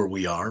see where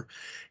we are.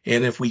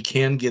 And if we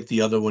can get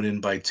the other one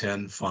in by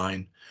 10,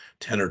 fine,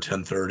 10 or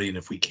 10:30, and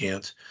if we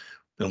can't,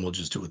 then we'll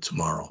just do it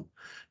tomorrow.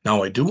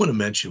 Now, I do want to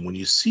mention when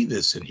you see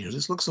this in here,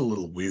 this looks a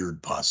little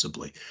weird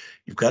possibly.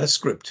 You've got a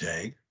script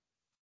tag,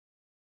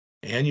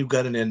 and you've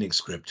got an ending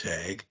script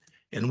tag,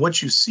 and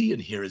what you see in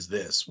here is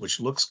this,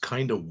 which looks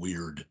kind of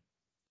weird.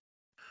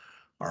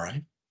 All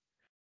right.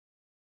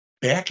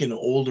 Back in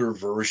older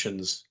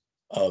versions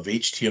of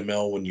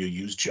HTML, when you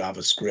use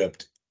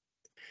JavaScript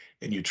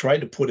and you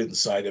tried to put it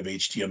inside of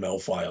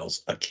HTML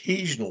files,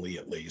 occasionally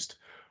at least,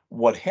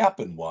 what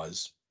happened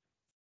was,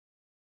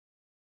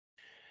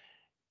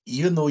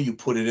 even though you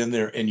put it in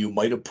there and you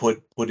might have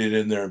put it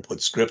in there and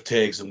put script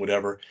tags and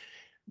whatever,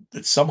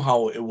 that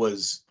somehow it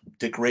was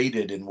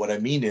degraded. And what I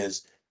mean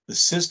is the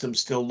system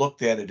still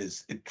looked at it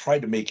as it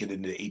tried to make it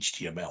into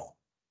HTML. All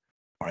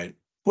right.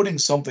 Putting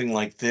something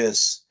like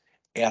this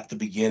at the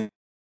beginning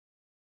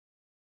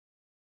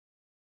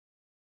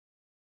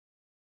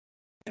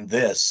and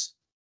this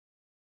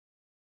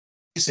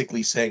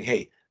basically saying,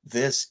 hey,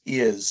 this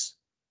is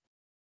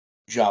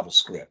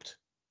JavaScript.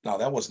 Now,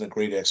 that wasn't a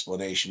great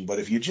explanation, but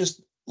if you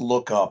just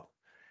look up,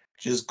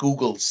 just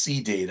Google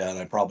C data, and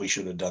I probably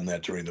should have done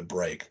that during the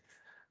break.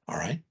 All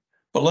right.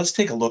 But let's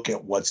take a look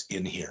at what's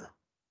in here.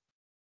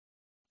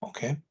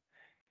 Okay.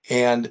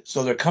 And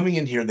so they're coming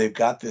in here, they've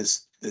got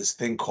this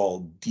thing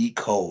called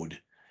decode.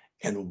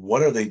 And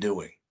what are they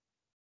doing?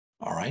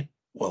 All right.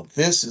 Well,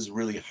 this is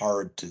really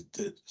hard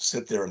to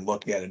sit there and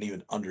look at and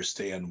even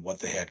understand what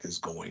the heck is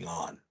going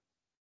on.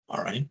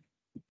 All right.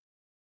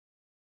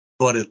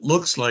 But it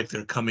looks like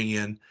they're coming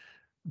in.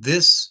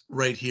 This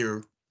right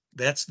here,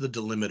 that's the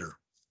delimiter.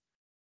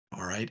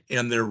 All right.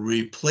 And they're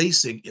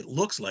replacing, it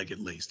looks like at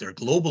least, they're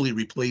globally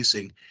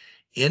replacing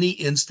any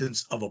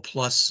instance of a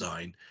plus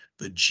sign.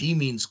 The G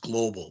means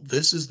global.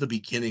 This is the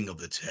beginning of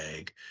the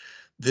tag.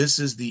 This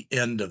is the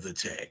end of the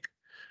tag.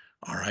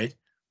 All right.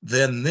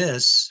 Then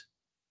this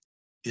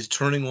is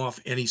turning off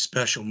any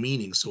special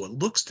meaning. So it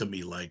looks to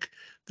me like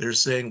they're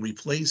saying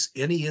replace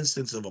any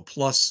instance of a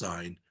plus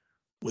sign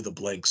with a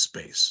blank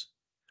space.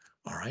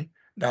 All right.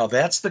 Now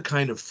that's the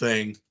kind of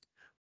thing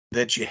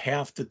that you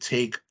have to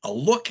take a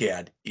look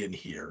at in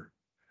here.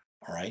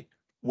 All right.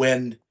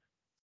 When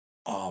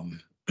how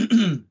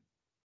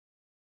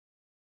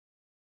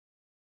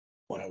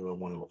do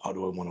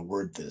I want to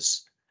word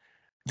this?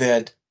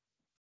 That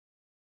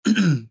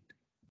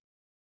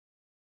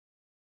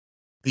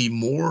the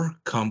more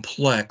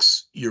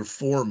complex your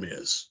form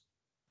is,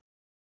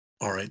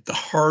 all right, the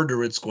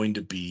harder it's going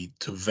to be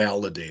to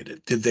validate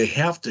it. Did they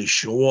have to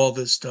show all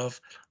this stuff?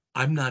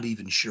 I'm not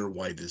even sure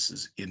why this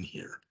is in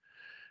here,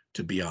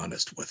 to be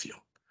honest with you.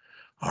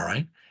 All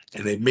right.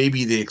 And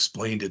maybe they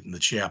explained it in the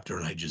chapter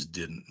and I just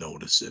didn't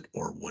notice it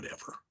or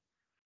whatever.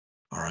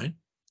 All right.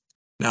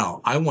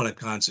 Now I want to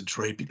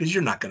concentrate because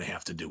you're not going to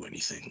have to do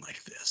anything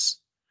like this.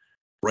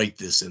 Write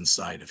this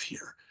inside of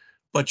here.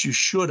 But you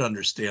should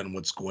understand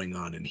what's going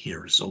on in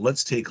here. So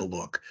let's take a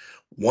look.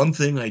 One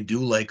thing I do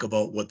like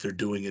about what they're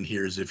doing in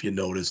here is, if you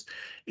notice,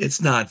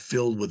 it's not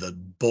filled with a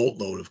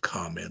boatload of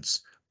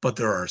comments, but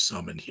there are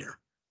some in here.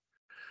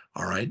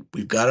 All right,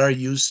 we've got our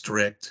use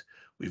strict,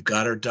 we've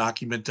got our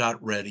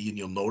document.ready, and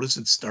you'll notice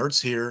it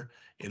starts here,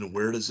 and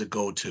where does it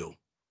go to?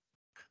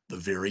 The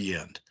very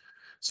end.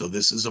 So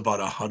this is about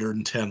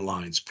 110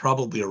 lines,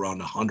 probably around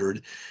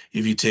 100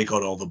 if you take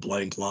out all the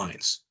blank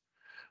lines.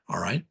 All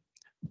right.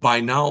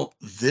 By now,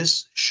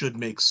 this should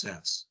make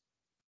sense.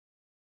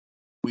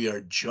 We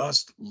are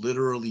just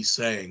literally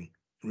saying,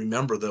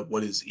 remember that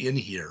what is in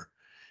here,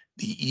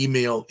 the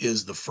email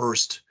is the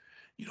first,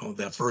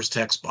 that first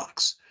text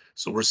box.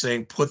 So we're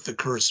saying put the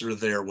cursor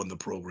there when the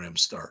program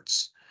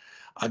starts.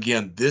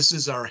 Again, this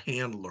is our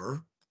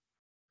handler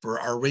for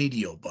our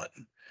radio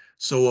button.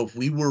 So if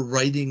we were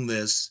writing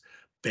this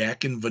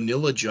back in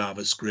vanilla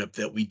JavaScript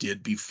that we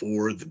did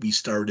before that we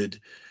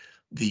started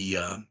the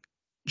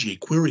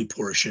jQuery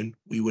portion,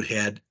 we would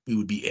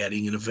be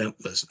adding an event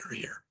listener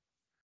here.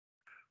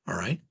 All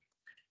right.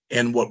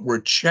 And what we're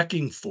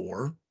checking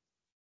for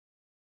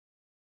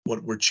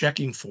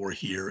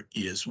here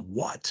is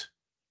what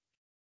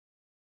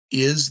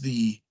is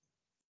the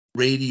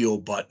radio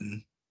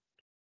button.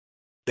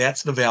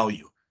 That's the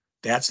value.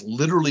 That's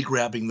literally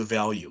grabbing the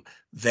value.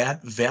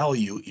 That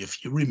value,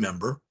 if you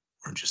remember,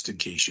 or just in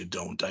case you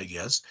don't, I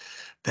guess,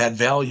 that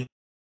value,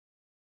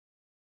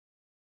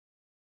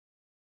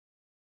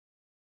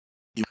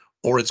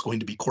 or it's going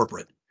to be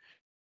corporate,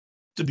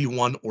 to be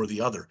one or the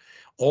other.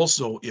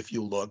 Also, if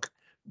you look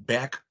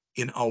back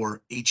in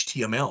our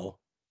HTML,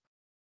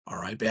 all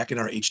right, back in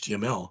our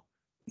HTML,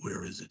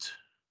 where is it?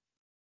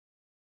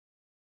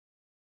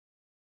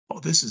 Oh,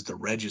 this is the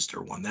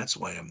register one. That's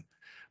why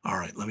all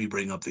right, let me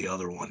bring up the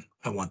other one.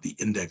 I want the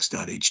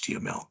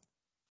index.html.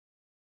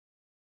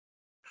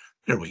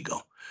 There we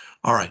go.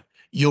 All right,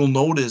 you'll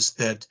notice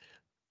that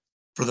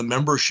for the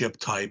membership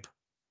type,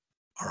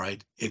 All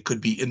right. It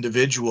could be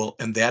individual,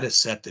 and that is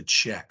set to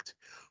checked.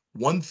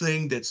 One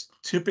thing that's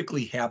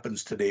typically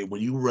happens today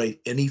when you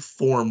write any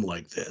form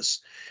like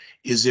this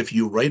is if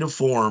you write a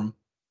form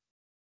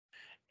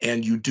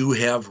and you do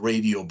have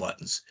radio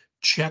buttons,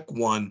 check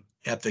one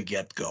at the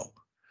get-go.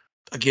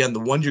 Again, the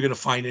one you're going to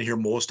find in here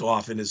most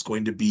often is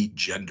going to be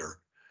gender.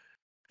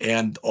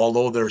 And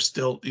although there's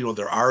still,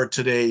 there are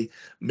today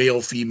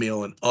male,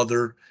 female, and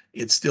other,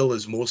 it still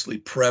is mostly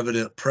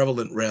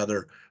prevalent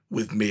rather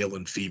with male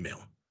and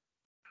female.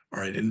 All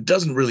right. And it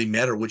doesn't really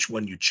matter which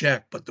one you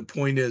check, but the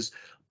point is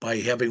by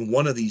having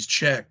one of these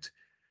checked,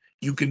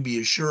 you can be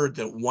assured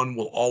that one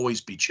will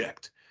always be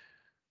checked.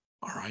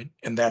 All right.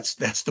 And that's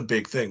the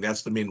big thing.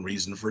 That's the main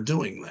reason for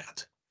doing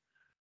that.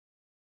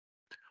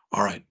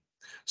 All right.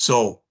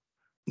 So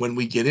when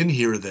we get in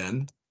here,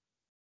 then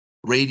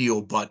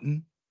radio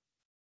button,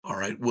 all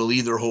right, will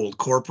either hold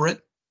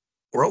corporate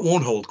or it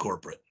won't hold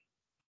corporate.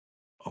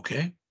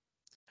 Okay.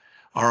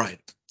 All right.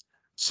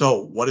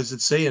 So what does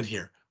it say in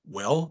here?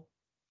 Well,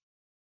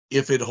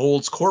 if it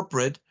holds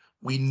corporate,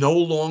 we no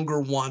longer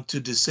want to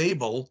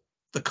disable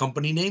the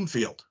company name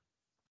field.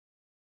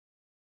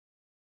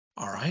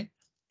 All right.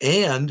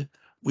 And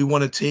we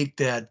want to take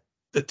the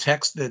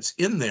text that's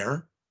in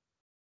there.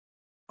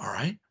 All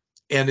right.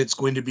 And it's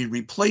going to be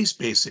replaced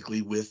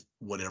basically with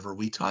whatever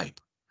we type.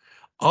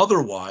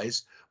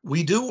 Otherwise,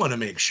 we do want to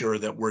make sure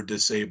that we're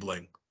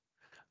disabling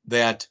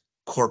that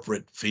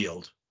corporate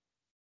field.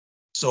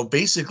 So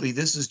basically,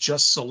 this is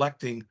just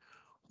selecting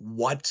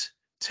what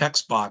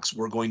text box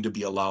we're going to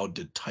be allowed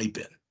to type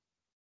in.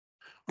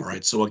 All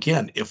right. So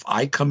again, if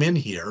I come in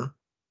here,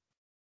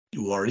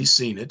 you've already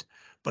seen it,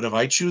 but if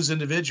I choose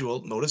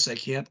individual, notice I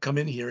can't come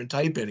in here and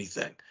type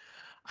anything.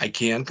 I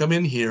can come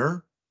in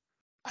here,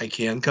 I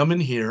can come in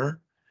here,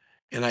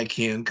 and I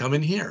can come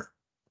in here.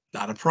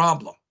 Not a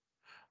problem.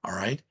 All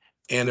right.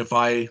 And if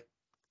I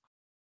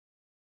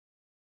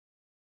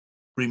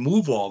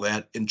remove all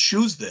that and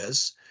choose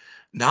this,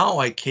 now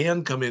I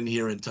can come in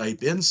here and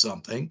type in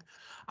something.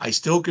 I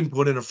still can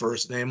put in a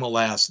first name, a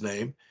last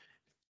name,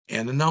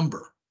 and a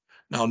number.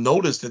 Now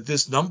notice that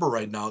this number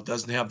right now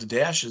doesn't have the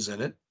dashes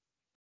in it.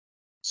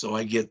 So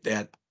I get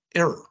that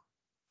error.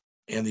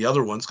 And the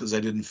other ones because I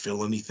didn't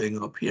fill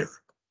anything up here.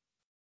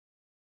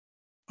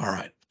 All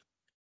right.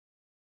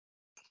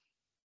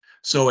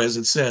 So as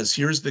it says,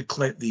 here's the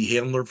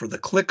handler for the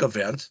click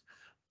event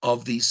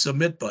of the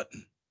submit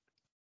button.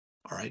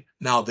 All right.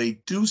 Now they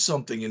do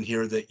something in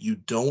here that you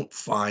don't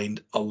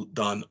find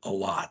done a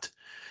lot.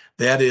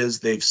 That is,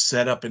 they've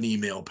set up an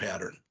email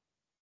pattern.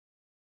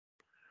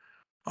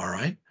 All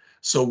right.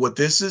 So what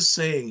this is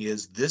saying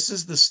is this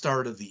is the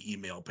start of the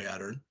email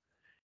pattern,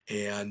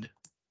 and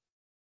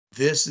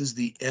this is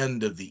the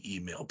end of the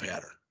email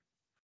pattern.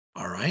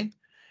 All right.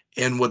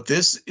 And what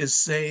this is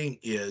saying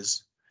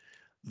is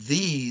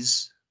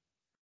these,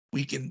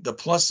 the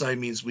plus sign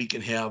means we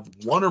can have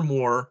one or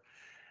more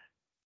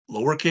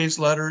lowercase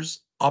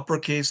letters,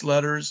 uppercase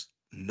letters,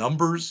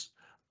 numbers,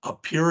 a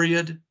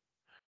period,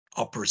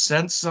 a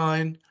percent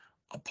sign,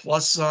 a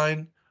plus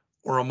sign,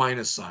 or a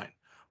minus sign,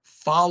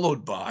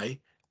 followed by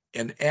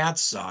an @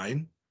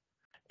 sign,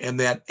 and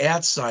that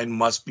 @ sign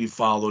must be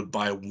followed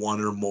by one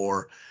or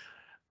more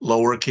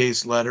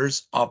lowercase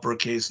letters,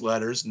 uppercase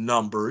letters,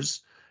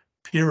 numbers,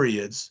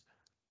 periods,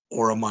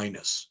 or a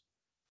minus.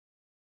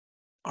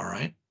 All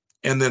right.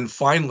 And then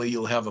finally,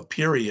 you'll have a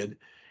period.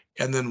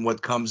 And then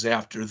what comes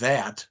after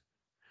that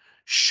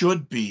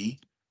should be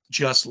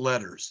just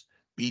letters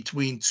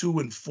between 2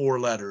 and 4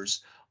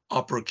 letters,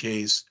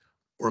 uppercase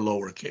or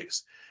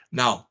lowercase.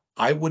 Now,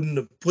 I wouldn't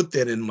have put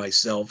that in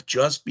myself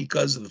just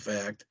because of the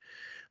fact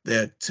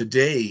that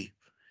today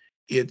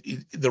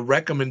the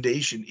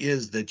recommendation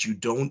is that you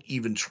don't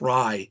even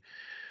try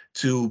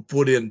to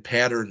put in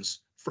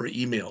patterns for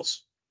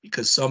emails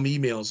because some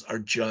emails are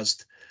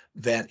just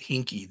that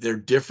hinky. They're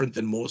different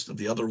than most of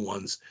the other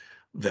ones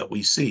that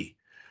we see.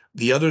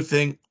 The other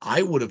thing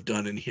I would have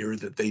done in here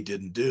that they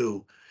didn't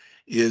do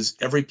is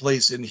every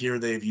place in here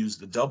they've used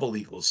the double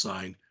equal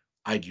sign,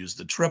 I'd use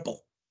the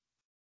triple.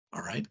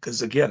 All right,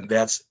 because again,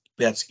 that's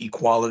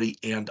equality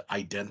and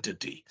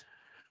identity.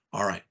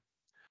 All right.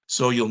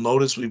 So you'll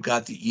notice we've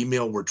got the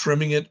email, we're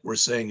trimming it. We're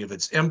saying if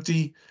it's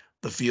empty,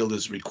 the field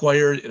is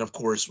required. And of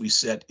course we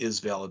set is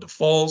valid to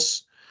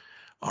false.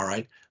 All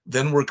right.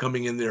 Then we're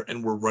coming in there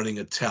and we're running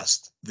a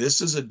test.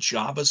 This is a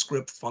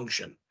JavaScript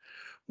function.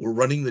 We're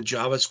running the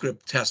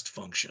JavaScript test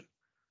function.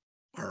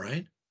 All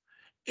right.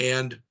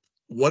 And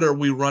what are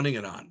we running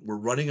it on? We're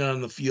running it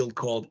on the field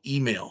called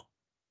email.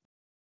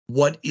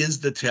 What is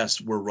the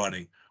test we're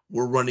running?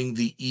 We're running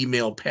the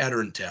email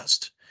pattern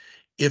test.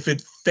 If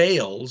it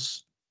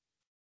fails,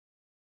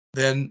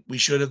 then we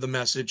should have the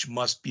message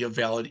must be a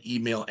valid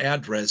email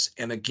address.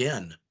 And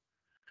again,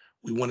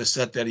 we want to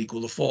set that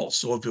equal to false.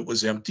 So if it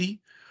was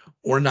empty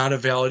or not a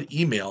valid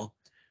email,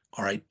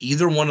 all right,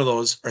 either one of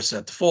those are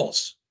set to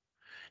false.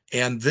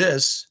 And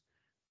this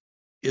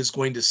is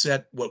going to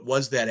set what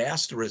was that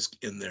asterisk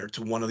in there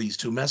to one of these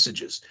two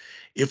messages.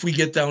 If we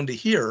get down to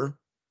here,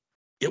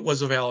 it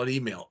was a valid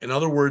email. In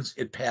other words,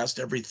 it passed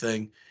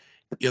everything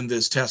in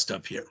this test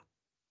up here.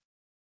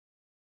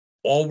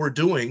 All we're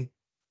doing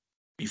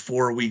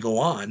before we go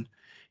on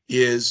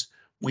is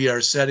we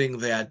are setting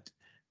that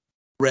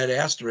red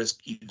asterisk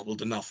equal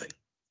to nothing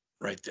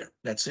right there.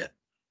 That's it.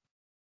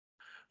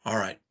 All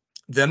right.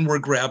 Then we're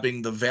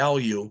grabbing the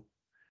value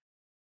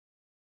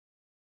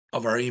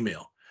of our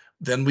email.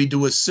 Then we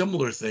do a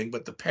similar thing,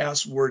 but the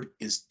password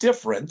is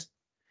different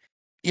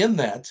in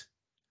that,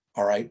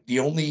 all right, the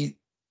only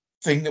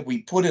thing that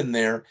we put in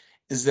there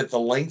is that the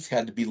length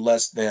had to be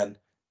less than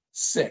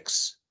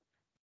 6.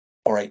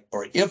 All right,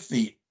 or if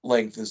the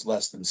length is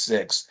less than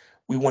 6,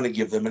 we want to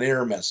give them an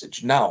error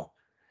message. Now,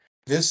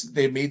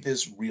 they made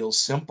this real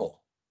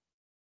simple.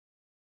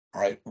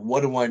 All right,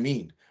 what do I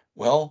mean?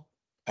 Well,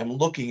 I'm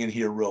looking in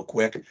here real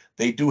quick.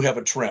 They do have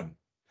a trim.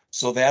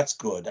 So that's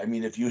good. I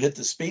mean, if you hit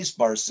the space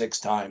bar 6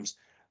 times,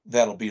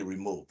 that'll be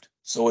removed.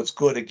 So it's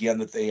good again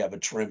that they have a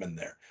trim in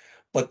there.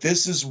 But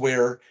this is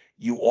where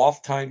you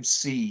oftentimes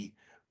see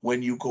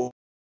when you go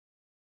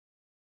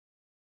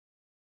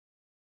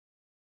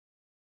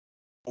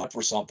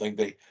for something,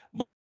 they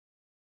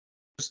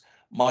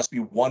must be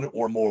one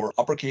or more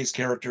uppercase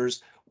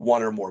characters,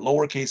 one or more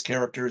lowercase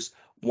characters,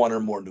 one or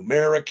more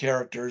numeric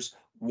characters,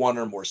 one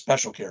or more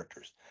special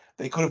characters.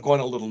 They could have gone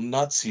a little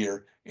nuts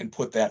here and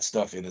put that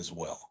stuff in as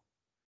well.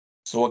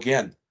 So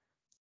again,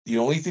 the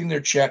only thing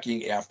they're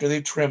checking after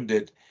they've trimmed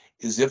it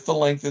is if the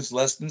length is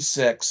less than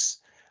 6,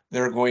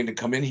 they're going to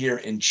come in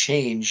here and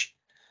change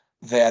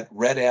that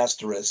red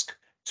asterisk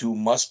to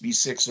must be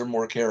 6 or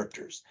more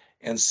characters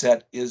and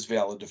set is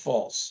valid to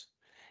false.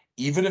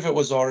 Even if it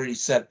was already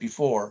set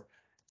before,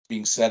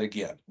 being set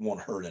again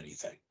won't hurt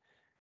anything.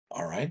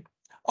 All right.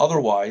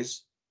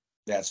 Otherwise,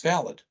 that's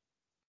valid.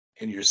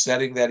 And you're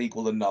setting that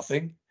equal to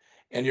nothing,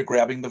 and you're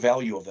grabbing the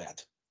value of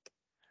that.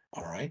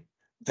 All right.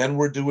 Then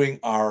we're doing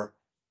our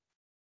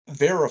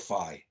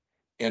verify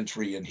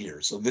entry in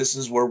here. So this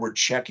is where we're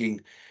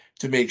checking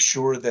to make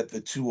sure that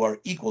the two are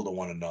equal to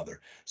one another.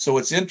 So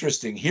it's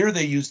interesting. Here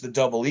they use the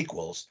double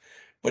equals,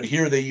 but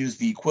here they use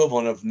the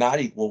equivalent of not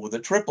equal with a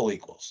triple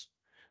equals.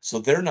 So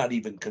they're not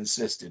even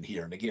consistent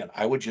here. And again,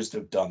 I would just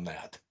have done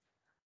that.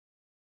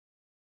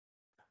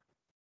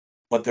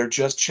 But they're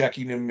just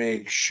checking to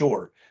make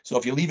sure. So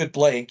if you leave it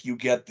blank, you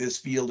get this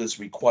field is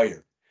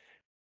required.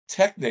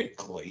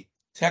 Technically,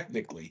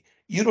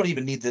 you don't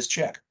even need this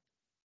check.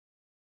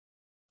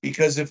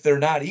 Because if they're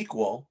not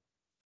equal,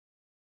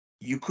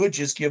 you could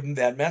just give them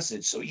that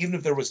message. So even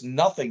if there was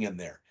nothing in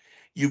there,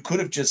 you could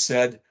have just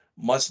said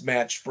must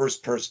match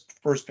first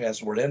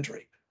password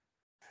entry.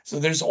 So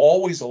there's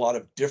always a lot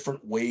of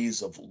different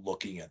ways of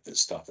looking at this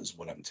stuff is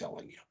what I'm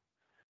telling you.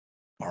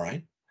 All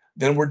right.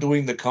 Then we're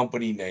doing the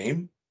company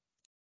name.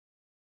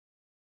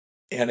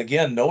 And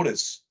again,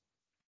 notice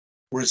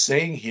we're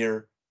saying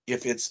here,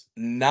 if it's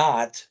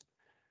not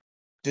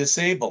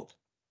disabled,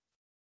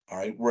 all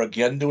right, we're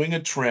again doing a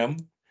trim.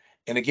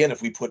 And again,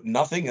 if we put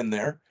nothing in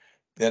there,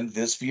 then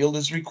this field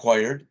is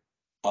required.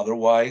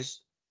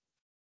 Otherwise,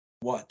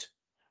 what?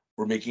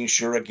 We're making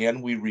sure,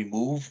 again, we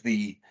remove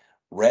the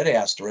red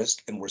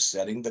asterisk and we're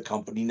setting the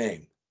company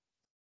name.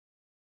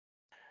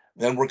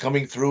 Then we're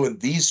coming through, and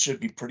these should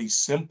be pretty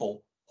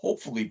simple,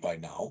 hopefully by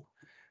now,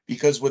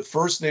 because with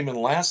first name and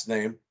last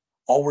name,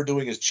 all we're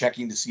doing is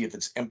checking to see if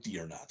it's empty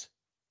or not.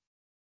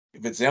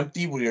 If it's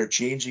empty, we are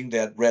changing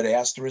that red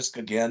asterisk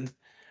again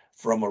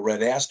from a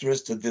red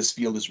asterisk to this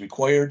field is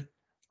required.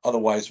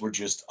 Otherwise, we're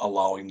just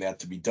allowing that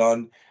to be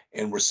done,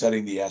 and we're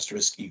setting the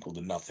asterisk equal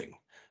to nothing.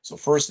 So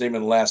first name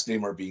and last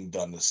name are being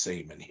done the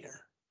same in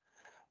here.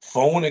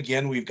 Phone,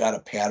 again, we've got a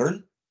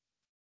pattern.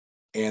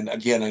 And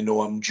again, I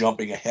know I'm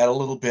jumping ahead a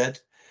little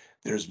bit.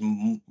 There's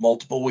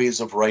multiple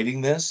ways of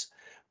writing this,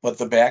 but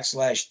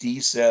the \D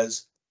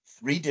says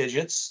 3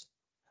 digits,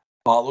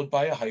 followed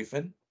by a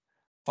hyphen,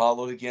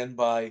 followed again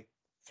by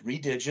 3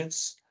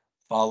 digits,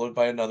 followed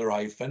by another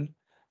hyphen,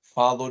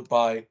 followed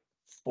by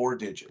 4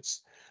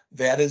 digits.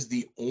 That is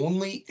the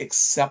only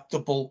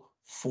acceptable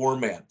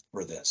format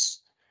for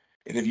this.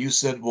 And if you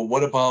said, well,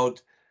 what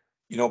about,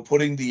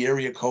 putting the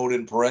area code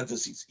in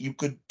parentheses? You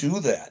could do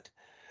that,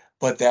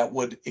 but that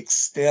would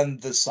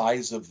extend the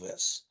size of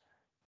this.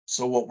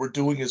 So what we're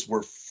doing is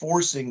we're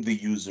forcing the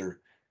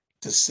user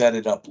to set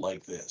it up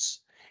like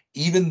this.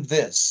 Even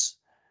this,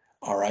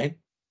 all right,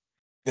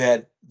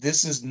 that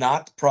this is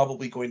not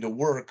probably going to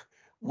work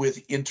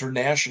with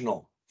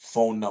international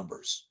phone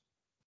numbers.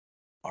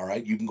 All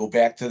right, you can go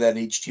back to that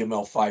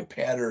HTML5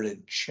 pattern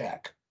and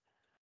check.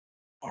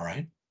 All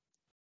right.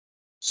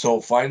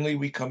 So finally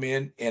we come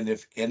in, and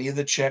if any of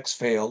the checks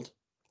failed,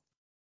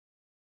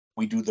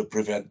 we do the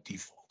prevent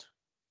default.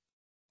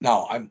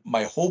 Now,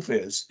 my hope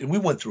is, and we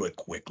went through it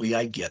quickly,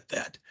 I get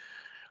that.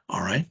 All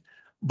right.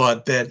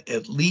 But that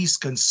at least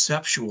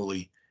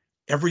conceptually,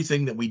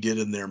 everything that we did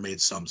in there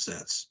made some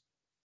sense.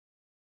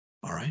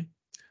 All right.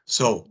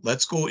 So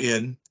let's go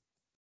in.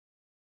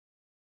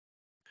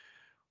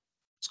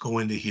 Let's go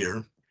into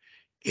here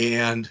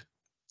and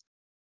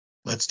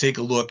let's take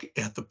a look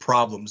at the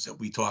problems that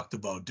we talked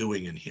about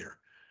doing in here.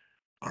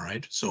 All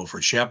right. So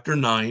for chapter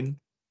 9,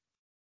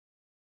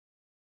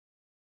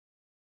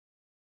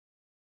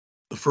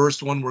 The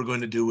first one we're going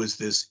to do is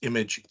this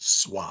image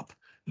swap.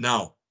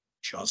 Now,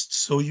 just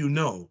so you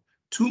know,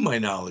 to my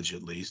knowledge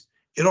at least,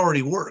 it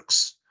already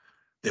works.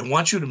 They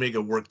want you to make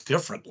it work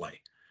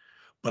differently.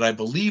 But I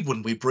believe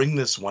when we bring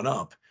this one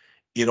up,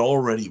 it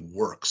already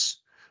works.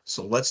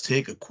 So let's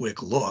take a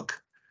quick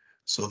look.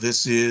 So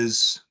this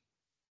is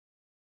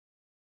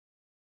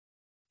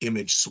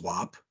image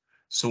swap.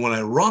 So when I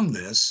run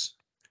this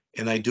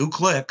and I do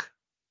click,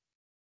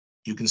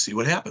 you can see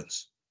what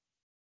happens.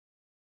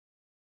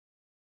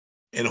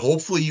 And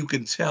hopefully you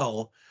can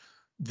tell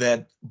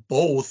that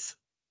both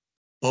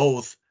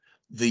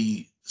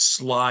the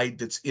slide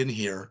that's in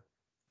here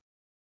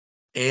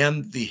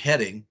and the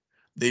heading,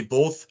 they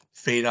both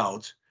fade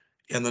out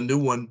and the new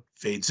one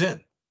fades in.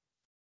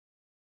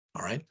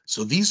 All right,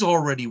 so these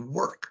already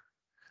work.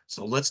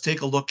 So let's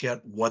take a look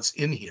at what's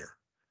in here.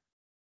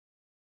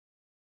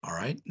 All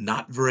right,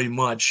 not very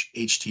much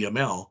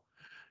HTML.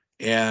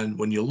 And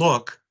when you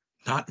look,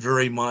 not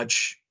very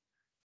much.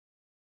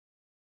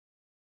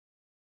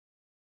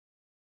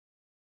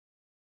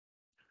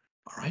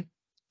 All right,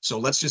 so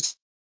let's just,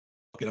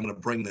 okay, I'm going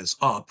to bring this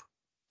up.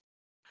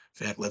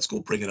 In fact, let's go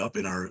bring it up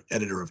in our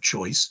editor of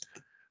choice,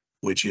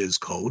 which is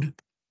code.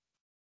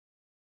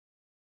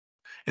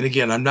 And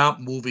again, I'm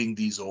not moving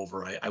these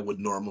over. I would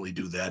normally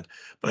do that,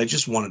 but I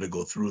just wanted to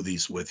go through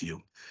these with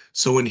you.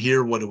 So in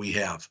here, what do we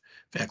have?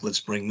 In fact, let's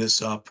bring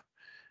this up.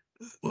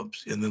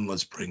 Whoops, and then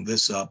let's bring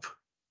this up.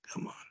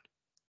 Come on.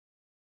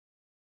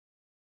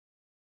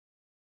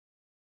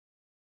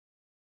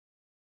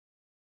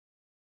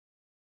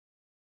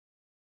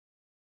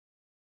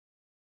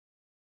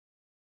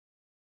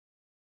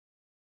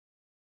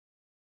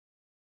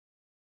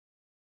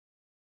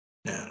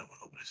 And I want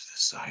to open this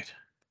side.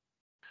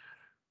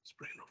 Let's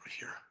bring it over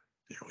here.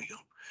 There we go.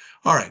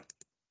 All right.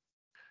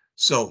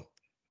 So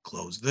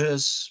close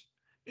this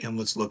and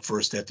let's look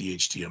first at the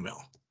HTML.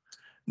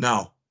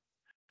 Now,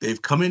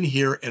 they've come in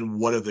here and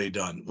what have they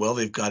done? Well,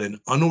 they've got an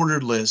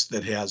unordered list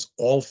that has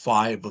all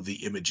 5 of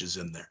the images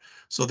in there.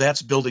 So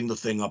that's building the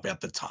thing up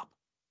at the top.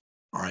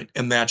 All right,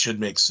 and that should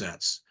make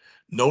sense.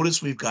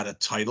 Notice we've got a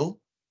title.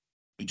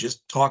 We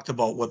just talked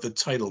about what the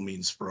title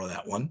means for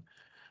that one.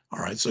 All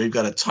right, so you've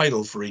got a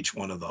title for each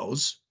one of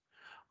those.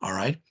 All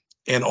right,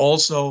 and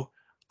also,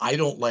 I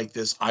don't like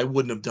this. I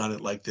wouldn't have done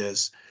it like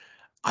this.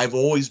 I've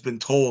always been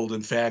told,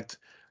 in fact,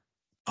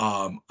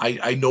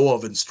 I know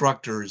of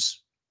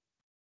instructors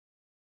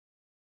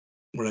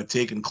when I've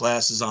taken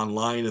classes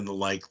online and the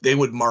like, they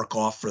would mark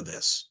off for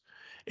this.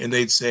 And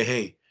they'd say,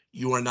 hey,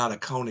 you are not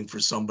accounting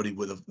for somebody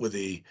with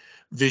a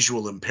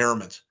visual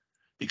impairment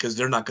because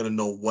they're not going to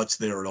know what's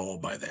there at all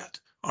by that.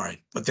 All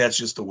right, but that's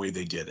just the way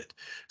they did it.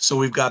 So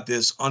we've got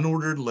this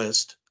unordered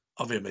list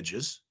of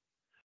images.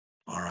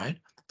 All right,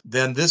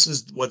 then this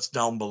is what's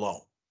down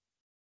below.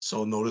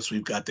 So notice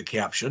we've got the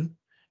caption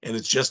and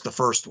it's just the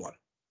first one.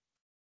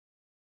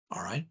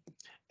 All right.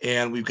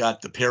 And we've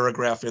got the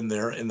paragraph in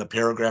there and the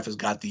paragraph has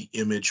got the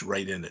image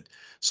right in it.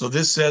 So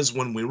this says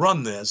when we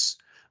run this,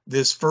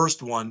 this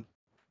first one,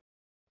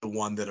 the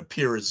one that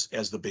appears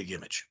as the big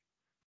image.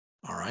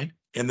 All right.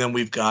 And then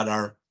we've got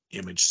our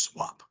image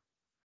swap.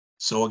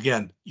 So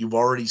again, you've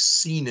already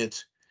seen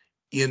it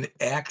in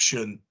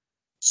action,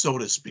 so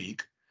to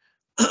speak.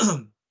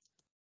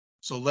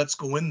 So let's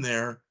go in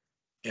there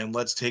and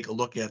let's take a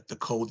look at the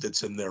code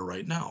that's in there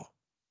right now.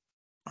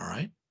 All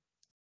right.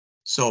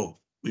 So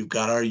we've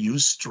got our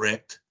use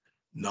strict,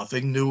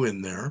 nothing new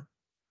in there.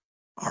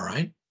 All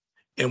right.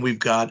 And we've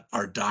got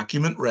our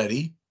document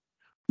ready.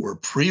 We're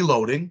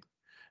preloading.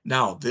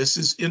 Now, this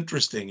is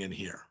interesting in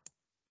here.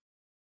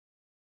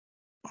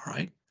 All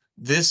right.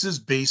 This is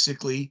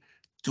basically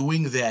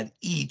doing that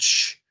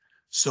each.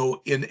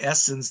 So in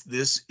essence,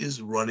 this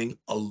is running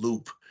a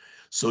loop.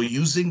 So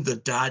using the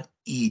dot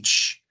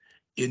each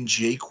in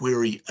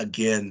jQuery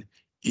again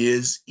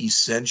is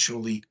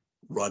essentially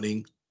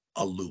running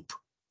a loop.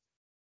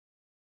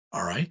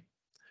 All right.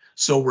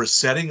 So we're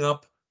setting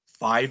up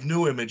 5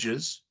 new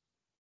images.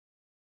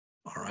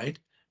 All right.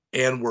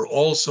 And we're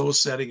also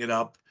setting it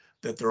up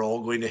that they're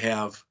all going to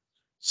have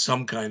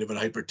some kind of an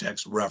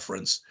hypertext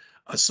reference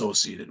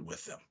associated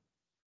with them.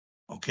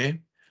 Okay.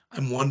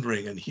 I'm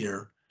wondering in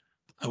here,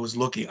 I was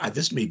looking,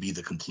 this may be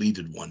the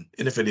completed one.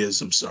 And if it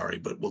is, I'm sorry,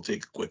 but we'll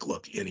take a quick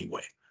look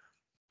anyway.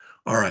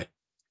 All right.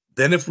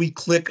 Then if we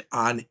click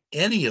on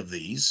any of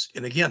these,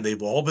 and again,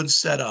 they've all been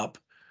set up,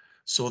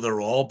 so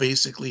they're all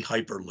basically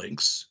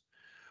hyperlinks.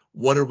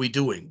 What are we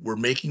doing? We're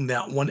making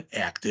that one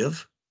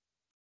active.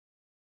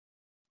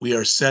 We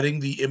are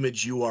setting the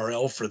image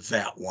URL for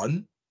that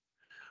one.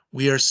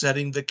 We are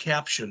setting the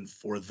caption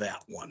for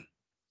that one.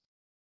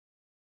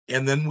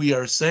 And then we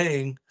are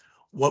saying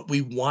what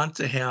we want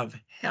to have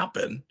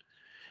happen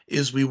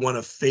is we want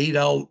to fade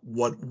out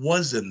what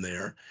was in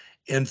there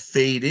and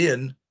fade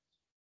in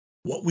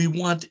what we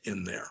want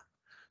in there.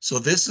 So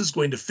this is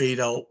going to fade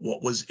out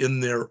what was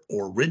in there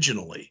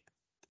originally.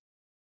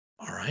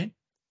 All right.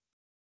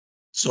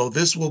 So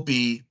this will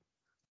be,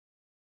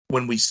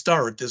 when we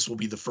start, this will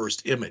be the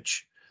first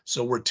image.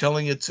 So we're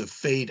telling it to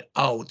fade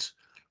out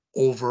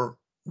over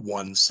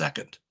 1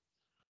 second.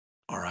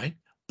 All right.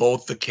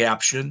 both the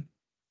caption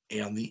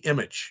and the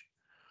image.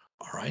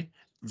 All right.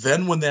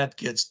 Then when that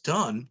gets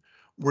done,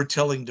 we're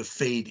telling to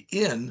fade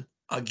in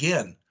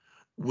again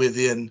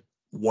within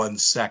 1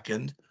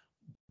 second,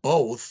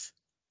 both,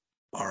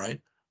 all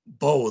right,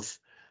 both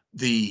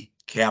the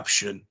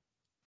caption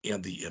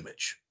and the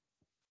image.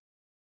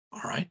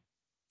 All right.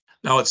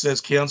 Now it says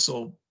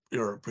cancel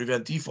or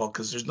prevent default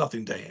because there's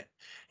nothing to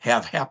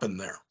have happen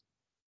there.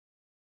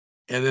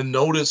 And then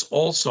notice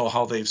also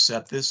how they've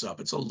set this up.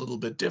 It's a little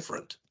bit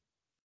different.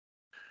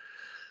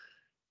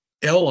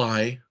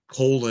 LI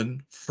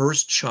colon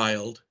first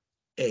child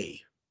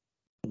A.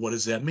 What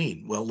does that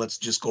mean? Well, let's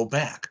just go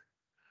back.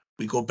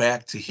 We go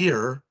back to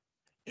here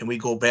and we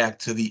go back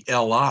to the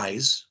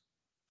LIs.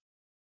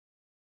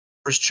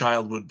 First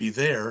child would be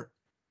there,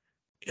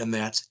 and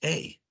that's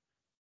A.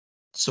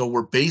 So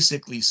we're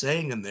basically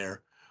saying in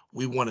there,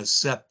 we want to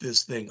set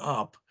this thing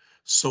up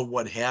so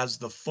what has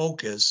the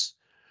focus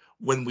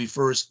when we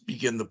first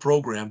begin the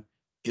program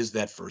is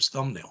that first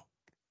thumbnail.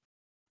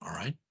 All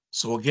right.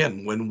 So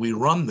again, when we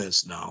run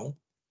this now,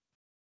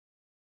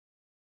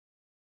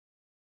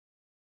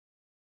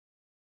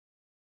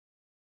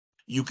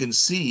 you can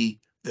see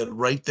that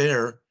right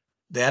there,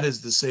 that is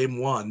the same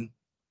one.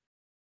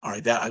 All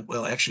right, that,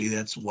 well, actually,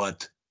 that's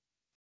what,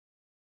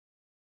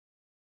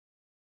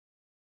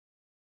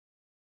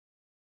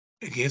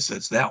 I guess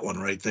that's that one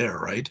right there,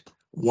 right?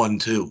 1,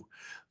 2.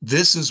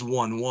 This is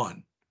 1,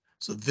 1.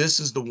 So this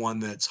is the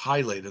one that's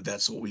highlighted.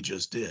 That's what we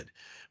just did.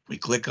 If we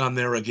click on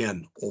there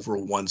again, over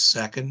 1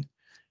 second,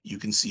 you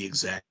can see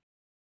exactly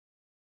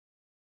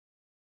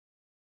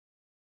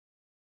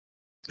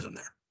in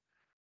there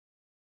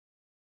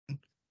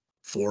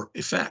for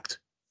effect.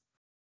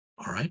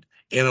 All right.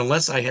 And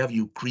unless I have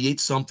you create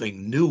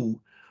something new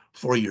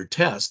for your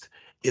test,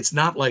 it's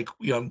not like,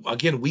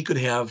 again, we could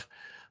have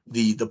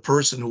the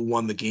person who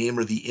won the game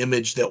or the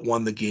image that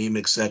won the game,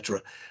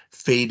 etc.,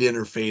 fade in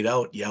or fade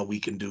out. Yeah, we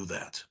can do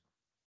that.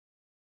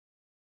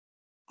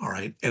 All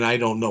right. And I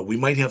don't know. We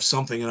might have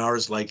something in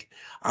ours like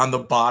on the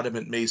bottom,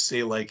 it may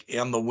say like,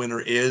 and the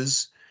winner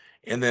is,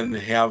 and then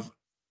have,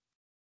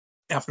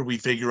 after we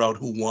figure out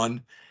who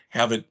won,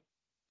 have it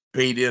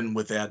fade in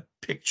with that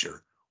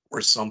picture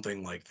or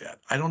something like that.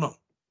 I don't know.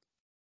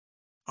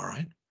 All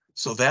right.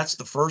 So that's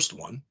the first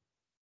one.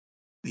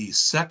 The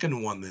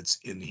second one that's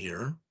in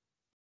here,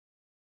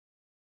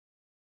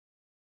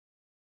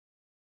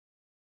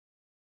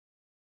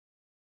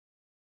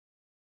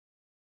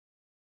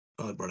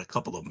 I brought a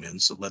couple of them in,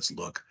 so let's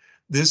look.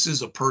 This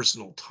is a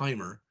personal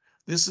timer.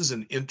 This is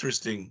an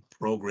interesting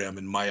program,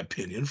 in my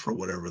opinion, for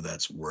whatever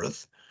that's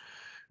worth.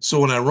 So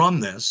when I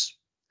run this,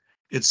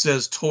 it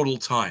says total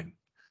time.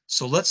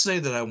 So let's say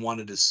that I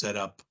wanted to set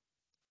up,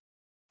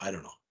 I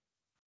don't know,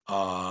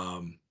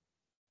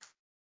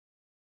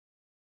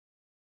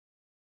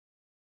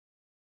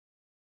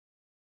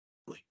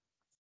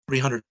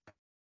 300.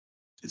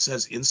 It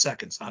says in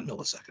seconds, not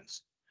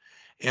milliseconds.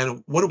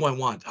 And what do I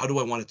want? How do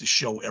I want it to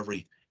show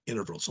every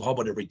interval? So how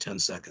about every 10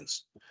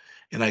 seconds?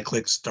 And I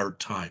click start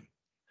time.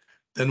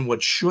 Then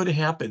what should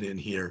happen in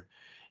here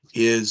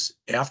is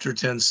after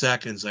 10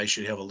 seconds, I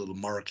should have a little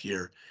mark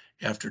here.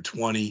 After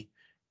 20,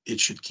 it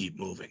should keep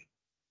moving.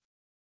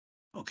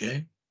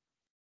 Okay.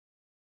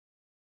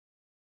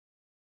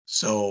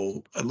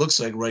 So it looks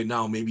like right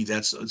now, maybe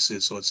that's, let's see,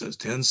 so it says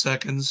 10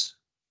 seconds,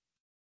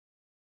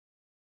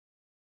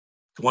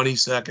 20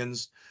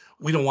 seconds.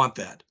 We don't want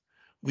that.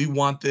 We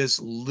want this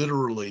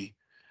literally.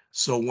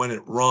 So when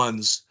it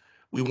runs,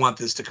 we want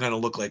this to kind of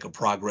look like a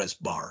progress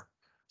bar.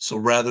 So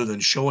rather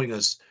than showing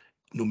us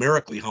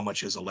numerically how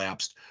much has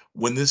elapsed,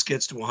 when this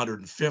gets to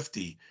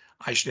 150,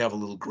 I should have a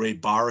little gray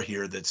bar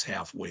here that's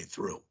halfway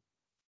through.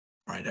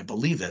 All right, I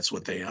believe that's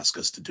what they ask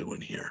us to do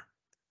in here.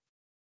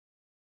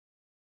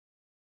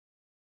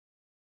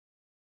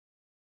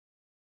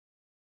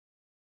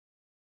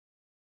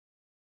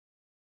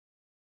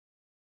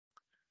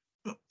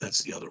 Oh,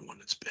 that's the other one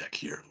that's back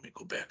here. Let me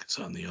go back. It's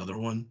on the other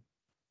one.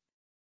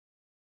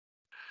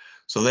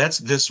 So that's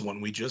this one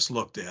we just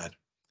looked at.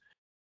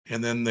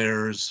 And then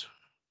there's,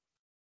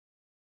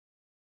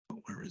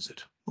 where is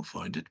it? We'll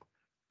find it.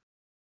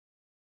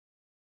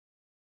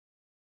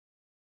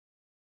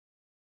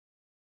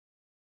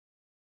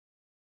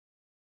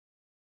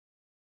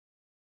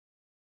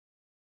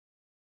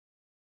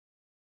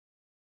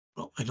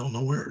 Well, I don't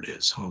know where it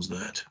is. How's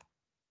that?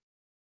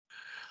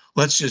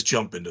 Let's just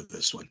jump into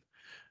this one.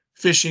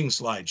 Phishing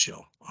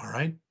slideshow. All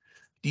right.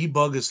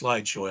 Debug a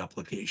slideshow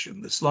application.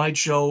 The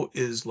slideshow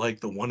is like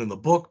the one in the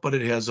book, but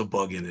it has a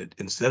bug in it.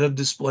 Instead of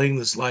displaying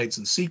the slides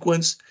in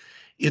sequence,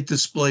 it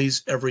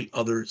displays every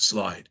other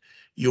slide.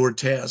 Your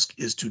task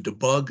is to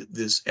debug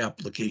this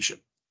application.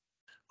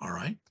 All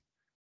right.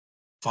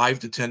 5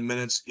 to 10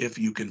 minutes if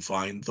you can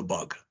find the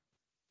bug.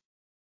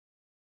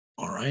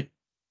 All right.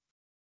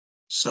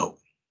 So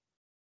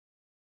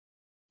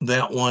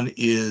that one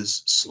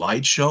is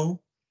slideshow.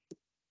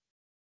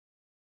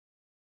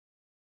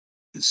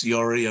 See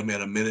already I'm at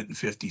 1 minute and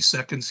 50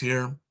 seconds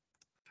here. All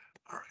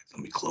right,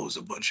 let me close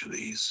a bunch of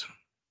these.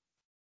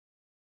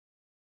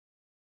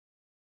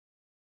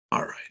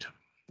 All right.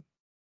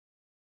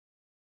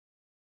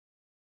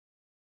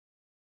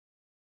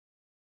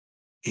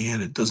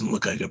 And it doesn't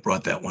look like I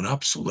brought that one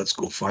up, so let's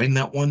go find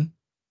that one.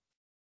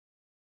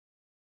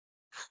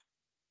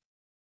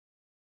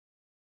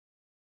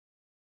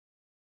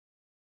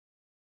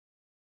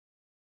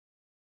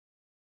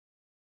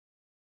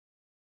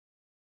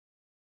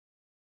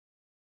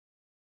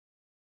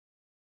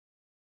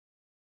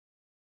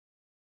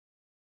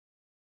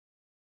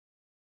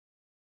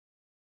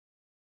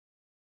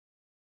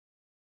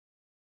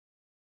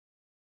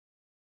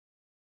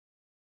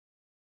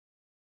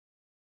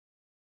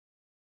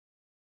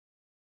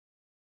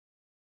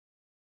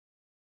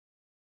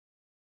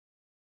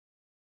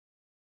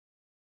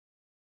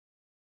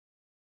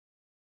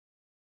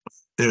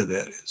 There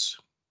that is.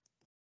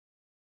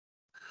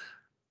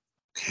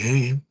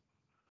 Okay.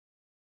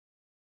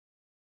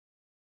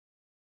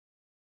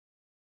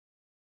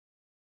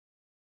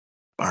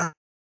 All right.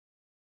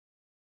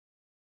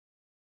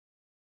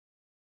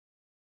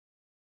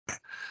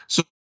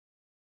 So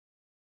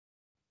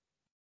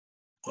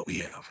what we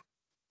have.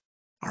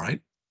 All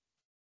right.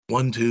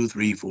 One, two,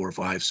 three, four,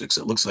 five, six.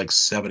 It looks like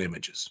 7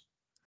 images.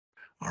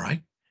 All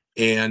right.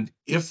 And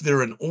if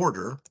they're in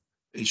order,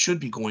 it should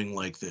be going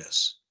like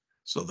this.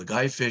 So the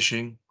guy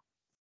fishing,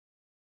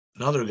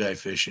 another guy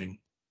fishing,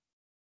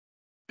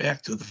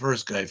 back to the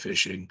first guy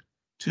fishing,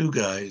 2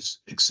 guys,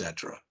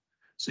 etc.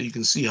 So you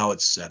can see how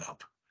it's set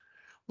up.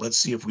 Let's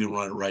see if we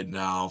run it right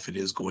now, if it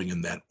is going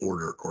in that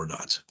order or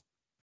not.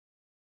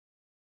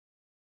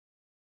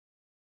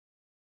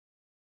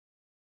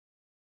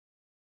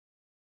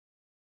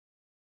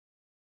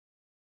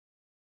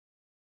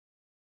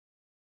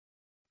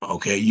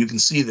 Okay, you can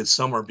see that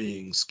some are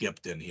being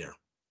skipped in here.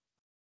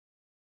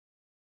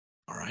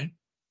 All right.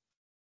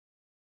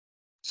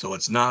 So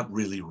it's not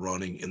really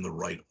running in the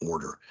right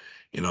order,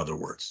 in other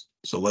words.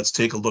 So let's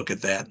take a look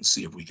at that and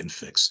see if we can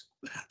fix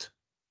that.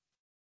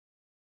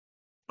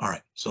 All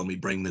right, so let me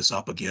bring this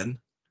up again.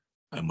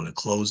 I'm going to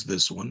close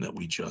this one that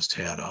we just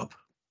had up.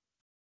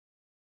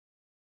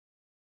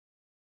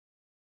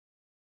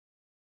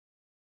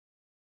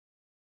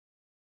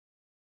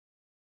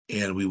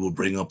 And we will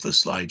bring up the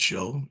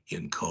slideshow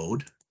in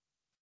code.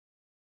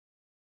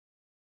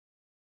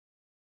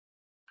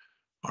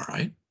 All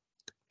right.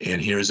 And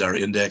here's our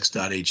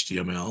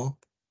index.html.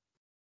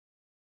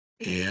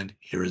 And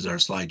here is our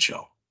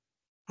slideshow.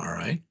 All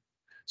right.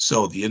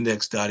 So the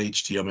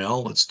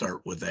index.html, let's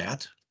start with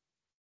that.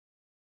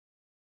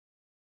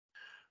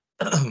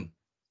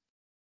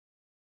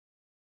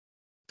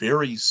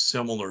 Very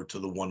similar to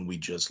the one we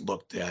just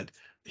looked at.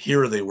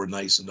 Here they were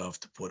nice enough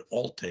to put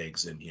alt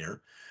tags in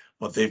here,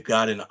 but they've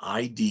got an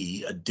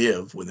ID, a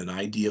div with an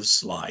ID of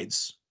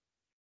slides.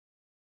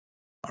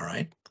 All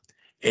right.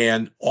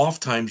 And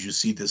oftentimes you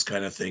see this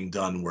kind of thing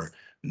done where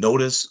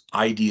notice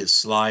ID is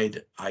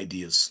slide,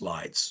 ID is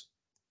slides.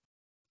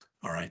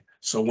 All right.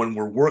 So when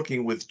we're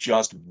working with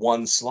just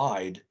one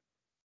slide,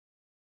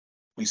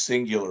 we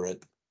singular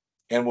it.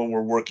 And when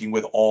we're working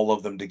with all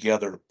of them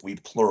together, we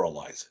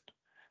pluralize it.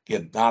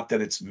 Again, not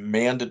that it's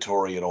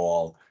mandatory at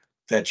all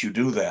that you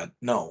do that.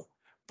 No,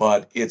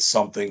 but it's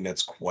something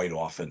that's quite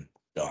often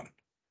done.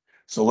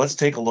 So let's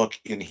take a look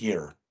in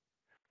here.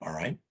 All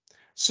right.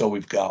 So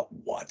we've got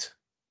what?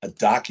 A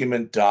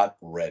document dot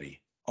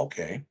ready.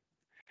 Okay.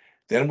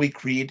 Then we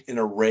create an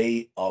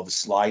array of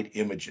slide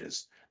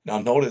images. Now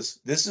notice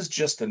this is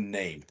just a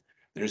name.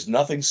 There's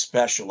nothing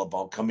special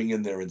about coming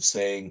in there and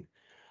saying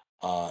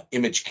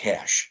image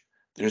cache.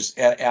 There's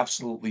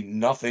absolutely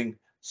nothing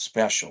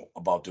special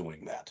about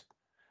doing that.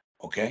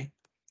 Okay.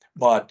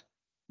 But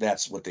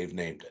that's what they've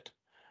named it.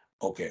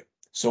 Okay.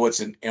 So it's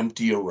an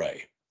empty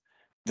array.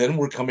 Then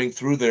we're coming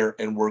through there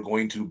and we're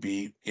going to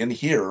be in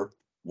here.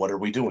 What are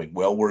we doing?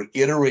 Well, we're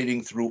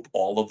iterating through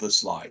all of the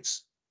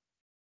slides.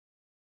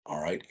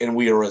 All right. And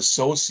we are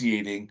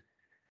associating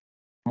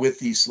with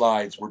these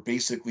slides. We're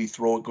basically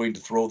going to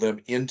throw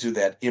them into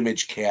that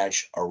image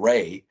cache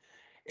array.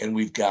 And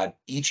we've got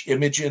each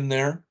image in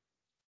there,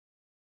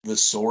 the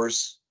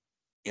source,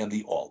 and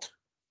the alt.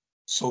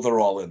 So they're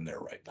all in there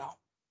right now.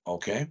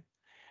 Okay.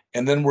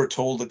 And then we're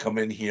told to come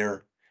in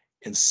here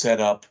and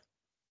set up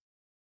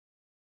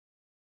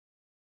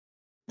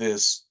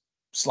this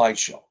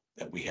slideshow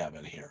that we have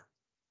in here.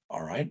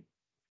 All right.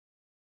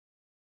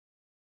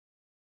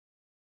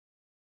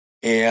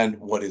 And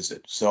what is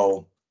it?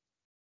 So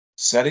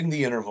setting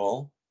the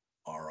interval.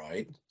 All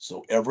right.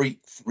 So every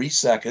 3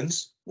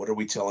 seconds, what are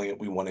we telling it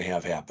we want to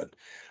have happen?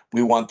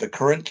 We want the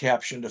current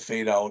caption to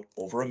fade out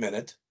over a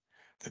minute,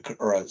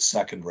 or a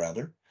second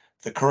rather,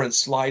 the current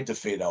slide to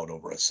fade out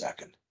over a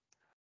second.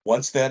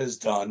 Once that is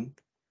done,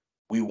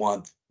 we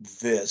want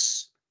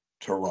this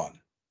to run.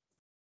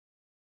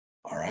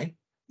 All right.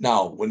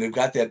 Now, when they've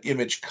got that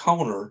image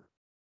counter,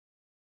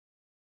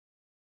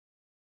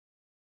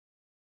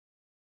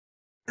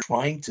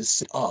 trying to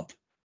set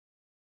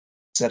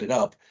it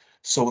up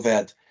so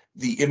that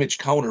the image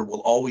counter will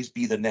always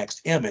be the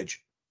next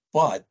image.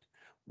 But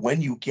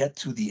when you get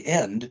to the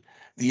end,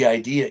 the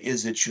idea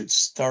is it should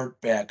start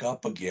back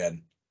up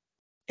again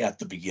at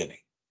the beginning.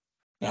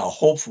 Now,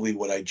 hopefully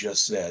what I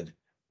just said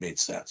made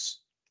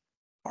sense.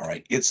 All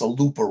right. It's a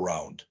loop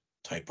around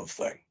type of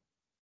thing.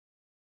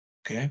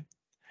 Okay.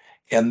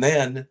 And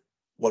then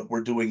what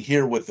we're doing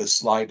here with the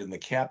slide and the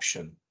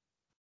caption,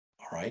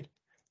 all right,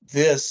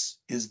 this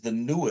is the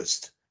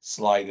newest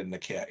slide in the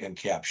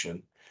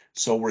caption.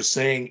 So we're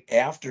saying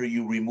after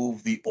you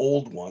remove the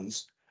old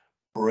ones,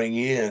 bring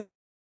in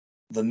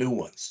the new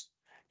ones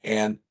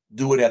and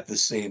do it at the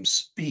same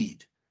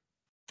speed,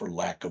 for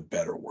lack of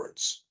better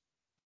words.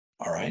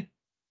 All right.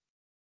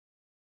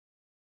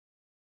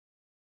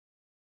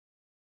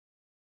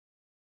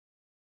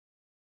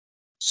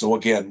 So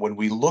again, when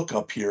we look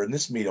up here, and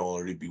this may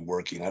already be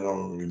working, I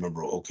don't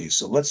remember. Okay,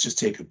 so let's just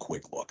take a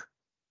quick look.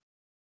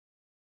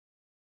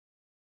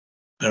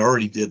 I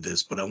already did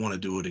this, but I want to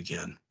do it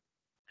again.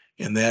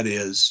 And that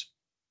is,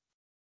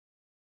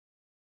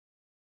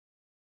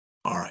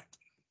 all right.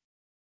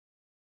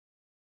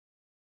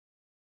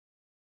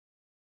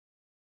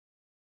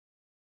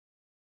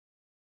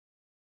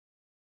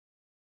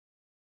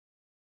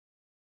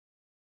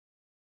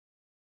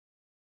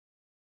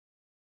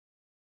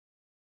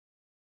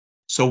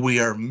 So we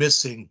are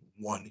missing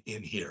one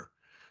in here.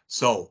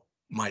 So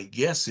my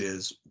guess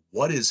is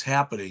what is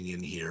happening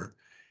in here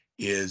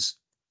is,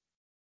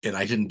 and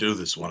I didn't do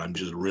this one, I'm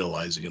just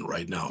realizing it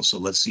right now. So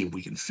let's see if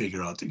we can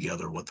figure out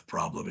together what the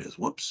problem is.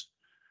 Whoops,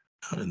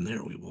 not in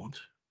there, we won't.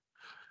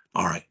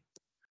 All right.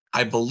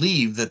 I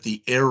believe that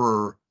the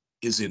error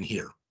is in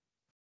here.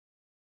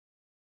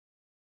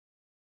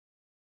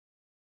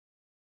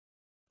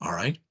 All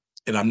right.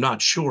 And I'm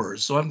not sure.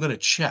 So I'm going to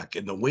check.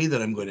 And the way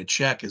that I'm going to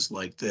check is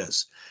like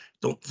this.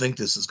 Don't think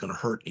this is going to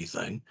hurt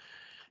anything.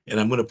 And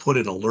I'm going to put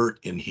an alert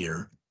in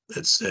here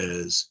that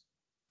says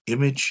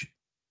image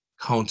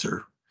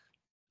counter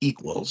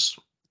equals,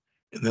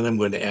 and then I'm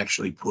going to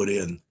actually put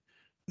in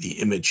the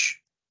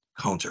image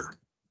counter.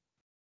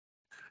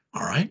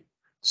 All right.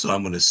 So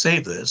I'm going to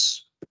save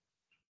this.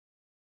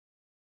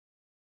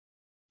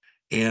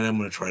 And I'm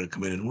going to try to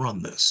come in and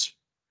run this.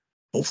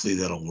 Hopefully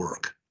that'll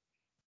work.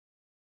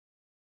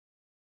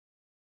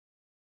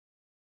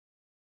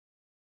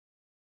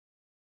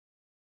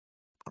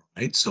 All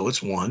right. So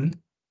it's 1.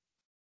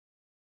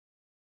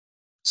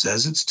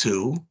 Says it's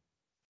 2.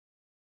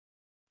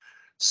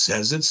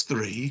 Says it's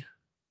 3.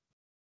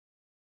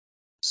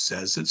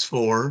 Says it's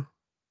 4.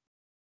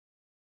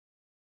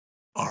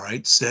 All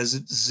right. Says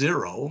it's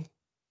 0.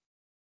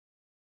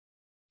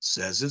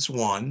 Says it's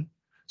 1.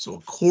 So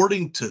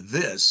according to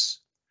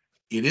this,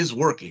 it is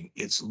working.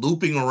 It's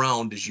looping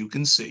around, as you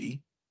can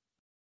see.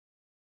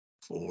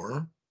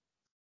 4.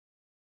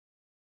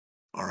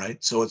 All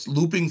right. So it's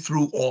looping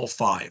through all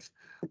 5.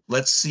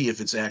 Let's see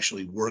if it's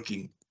actually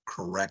working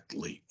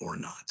correctly or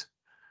not.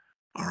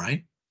 All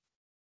right.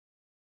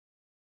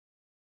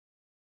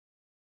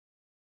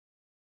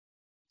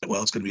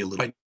 Well, it's going to be a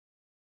little.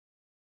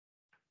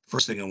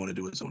 First thing I want to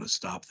do is I want to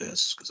stop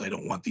this because I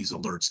don't want these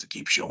alerts to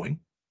keep showing.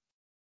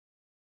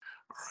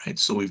 All right.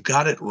 So we've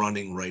got it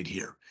running right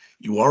here.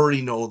 You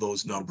already know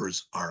those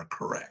numbers are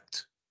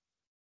correct.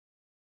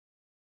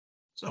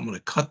 So I'm going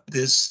to cut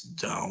this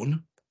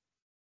down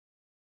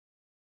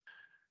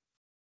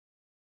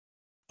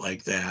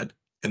like that.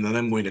 And then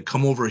I'm going to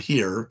come over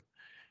here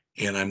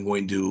and I'm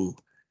going to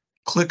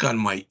click on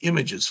my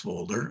images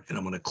folder and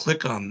I'm going to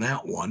click on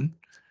that one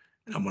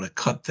and I'm going to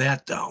cut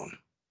that down.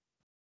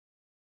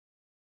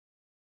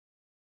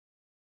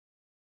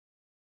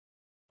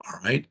 All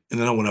right. And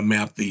then I want to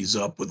map these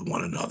up with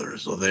one another.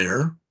 So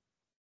there.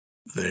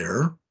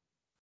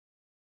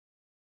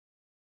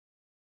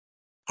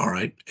 All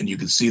right. And you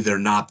can see they're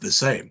not the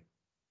same.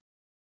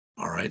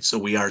 All right. So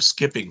we are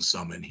skipping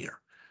some in here.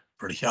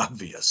 Pretty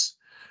obvious.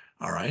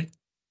 All right.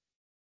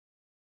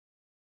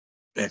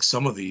 In fact,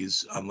 some of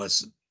these,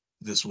 unless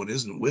this one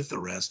isn't with the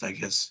rest, I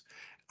guess,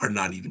 are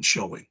not even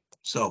showing.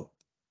 So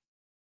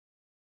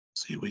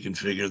see if we can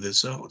figure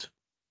this out.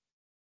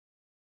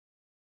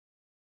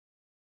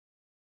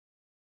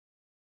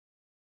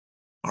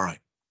 All right.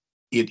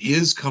 It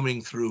is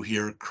coming through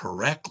here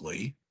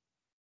correctly.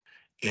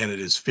 And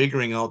it is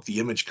figuring out the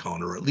image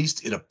counter, or at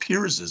least it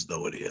appears as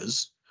though it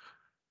is.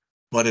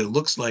 But it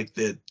looks like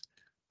that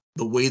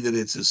the way that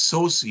it's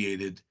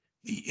associated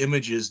the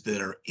images that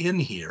are in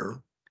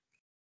here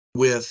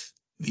with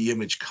the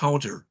image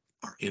counter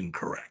are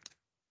incorrect.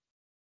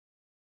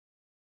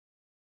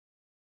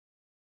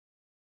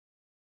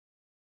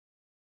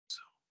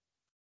 So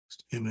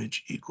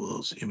image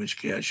equals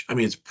image cache. I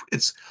mean,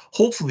 it's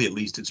hopefully at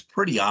least it's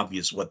pretty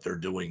obvious what they're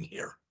doing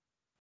here.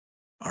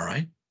 All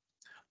right.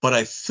 But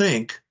I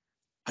think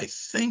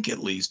at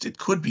least it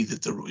could be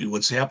that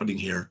what's happening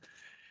here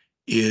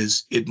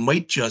is it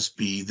might just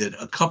be that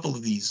a couple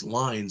of these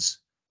lines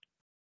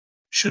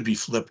should be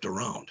flipped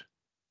around.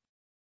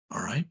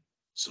 All right.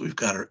 So we've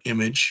got our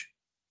image,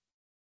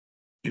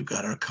 we've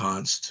got our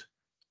const,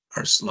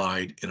 our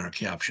slide, and our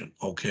caption.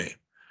 Okay.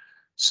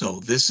 So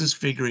this is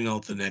figuring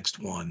out the next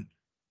one.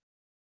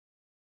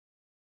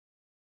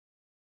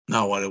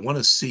 Now, what I want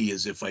to see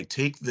is if I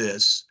take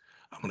this,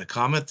 I'm going to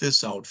comment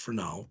this out for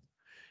now.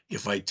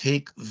 If I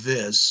take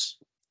this,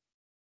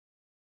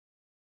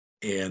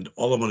 and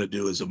all I'm going to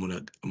do is I'm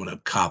going to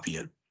copy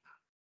it.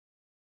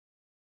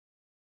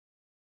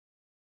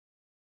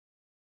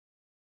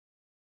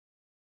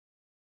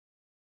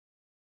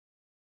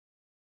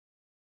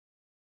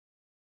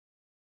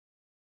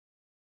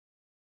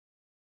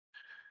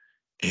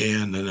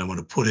 And then I'm going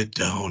to put it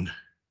down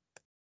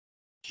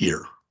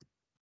here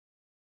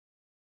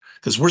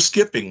because we're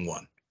skipping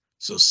one.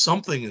 So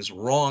something is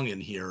wrong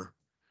in here.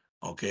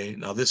 Okay,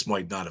 now this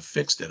might not have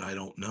fixed it. I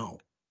don't know.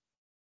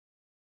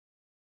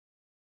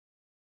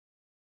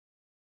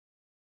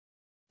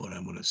 But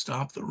I'm going to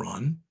stop the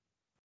run.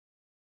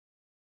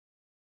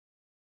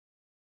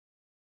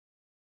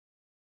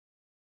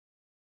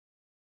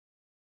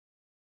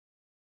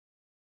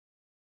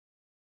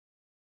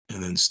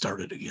 And then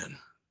start it again.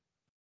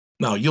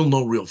 Now you'll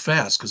know real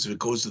fast because if it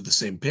goes to the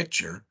same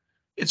picture,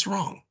 it's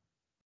wrong.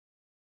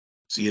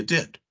 See, it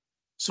did.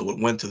 So it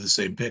went to the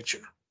same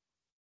picture.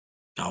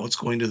 Now it's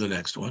going to the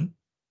next one.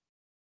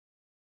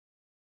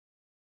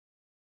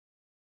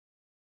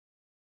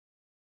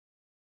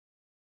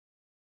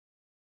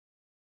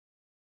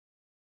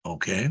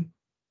 Okay.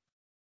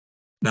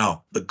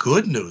 Now, the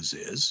good news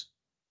is,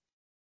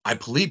 I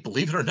believe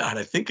it or not,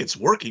 I think it's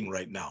working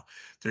right now.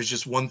 There's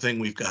just one thing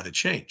we've got to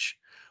change.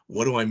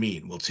 What do I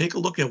mean? We'll take a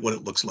look at what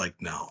it looks like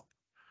now.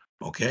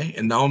 Okay.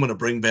 And now I'm going to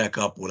bring back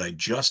up what I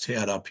just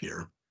had up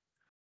here.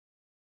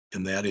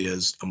 And that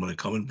is, I'm going to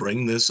come and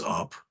bring this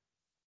up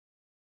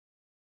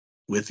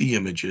with the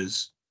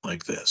images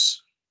like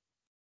this.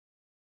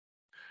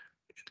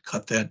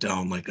 Cut that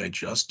down like I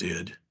just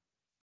did,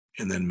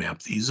 and then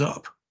map these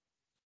up.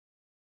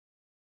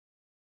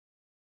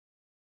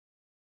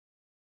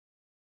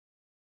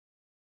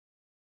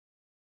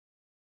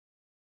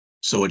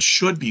 So it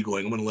should be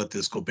going, I'm going to let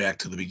this go back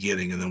to the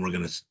beginning, and then we're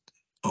going to,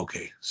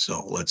 okay,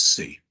 so let's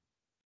see.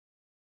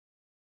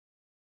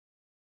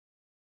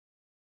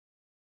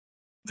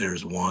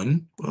 There's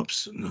one.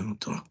 Whoops, no,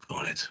 talk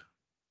on it.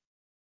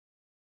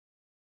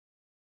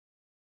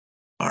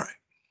 All right.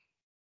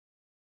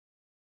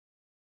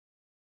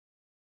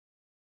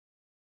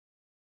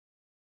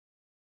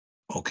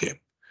 Okay,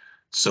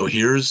 so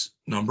here's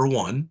number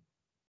one.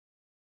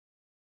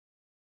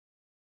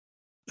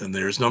 Then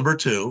there's number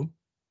two.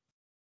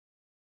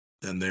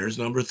 Then there's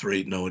number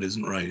three. No, it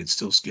isn't right. It's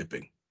still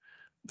skipping.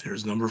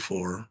 There's number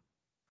four.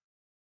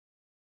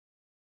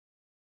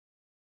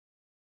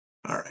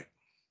 All right.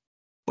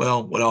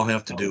 Well, what I'll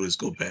have to do is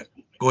go back.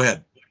 Go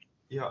ahead.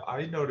 Yeah,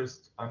 I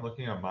noticed I'm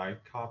looking at my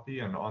copy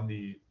and on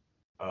the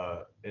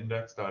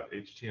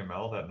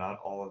index.html that not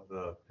all of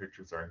the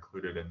pictures are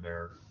included in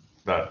there,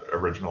 that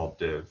original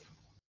div.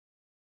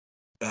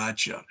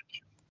 Gotcha.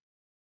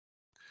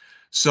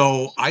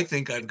 So I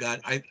think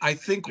I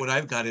think what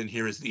I've got in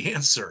here is the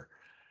answer.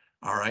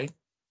 All right.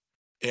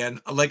 And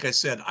like I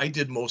said, I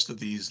did most of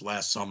these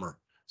last summer.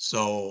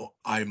 So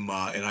and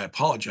I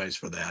apologize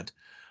for that,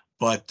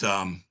 but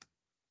let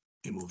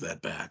me move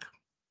that back.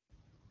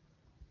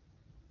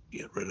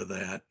 Get rid of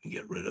that and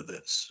get rid of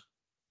this.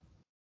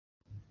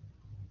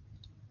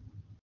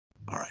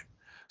 All right.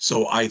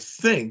 So I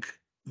think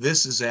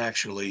this is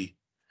actually,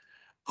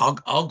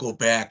 I'll go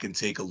back and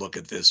take a look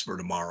at this for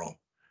tomorrow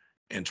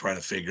and try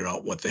to figure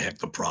out what the heck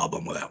the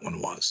problem with that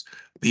one was.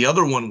 The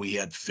other one we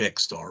had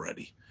fixed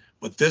already,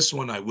 but this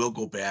one I will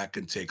go back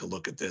and take a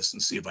look at this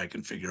and see if I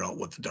can figure out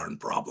what the darn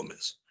problem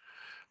is.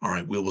 All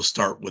right, we will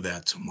start with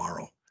that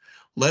tomorrow.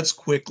 Let's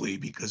quickly,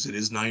 because it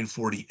is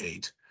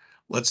 9:48,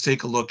 let's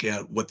take a look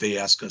at what they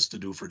ask us to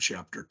do for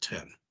chapter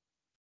 10.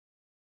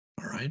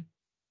 All right.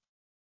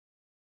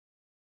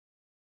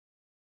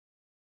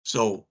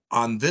 So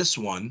on this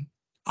one,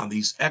 on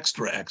these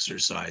extra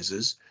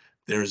exercises,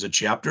 there is a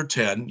chapter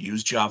 10,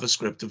 use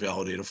JavaScript to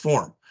validate a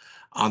form.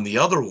 On the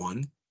other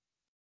one,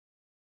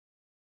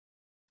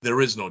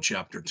 there is no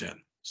chapter 10.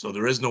 So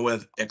there is no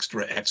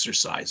extra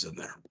exercise in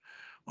there.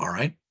 All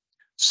right.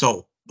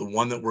 So the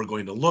one that we're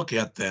going to look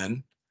at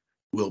then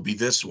will be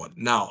this one.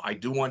 Now, I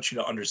do want you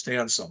to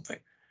understand something,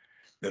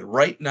 that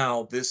right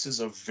now, this is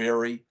a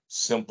very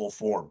simple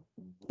form.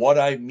 What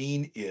I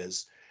mean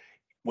is,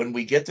 when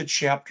we get to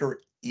chapter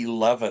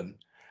 11,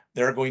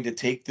 they're going to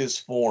take this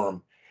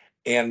form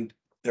and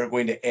they're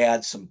going to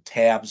add some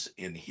tabs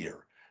in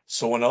here.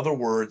 So in other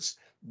words,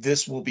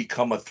 this will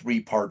become a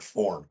three-part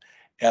form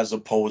as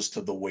opposed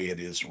to the way it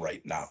is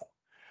right now.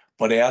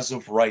 But as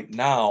of right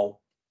now,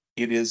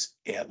 it is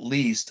at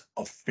least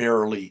a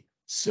fairly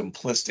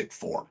simplistic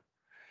form.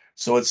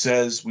 So it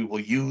says we will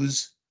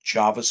use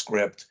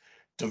JavaScript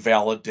to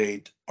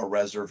validate a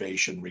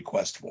reservation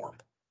request form.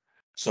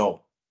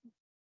 So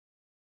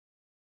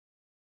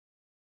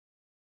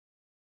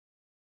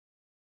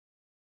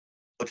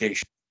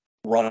application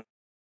run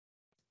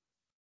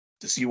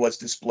to see what's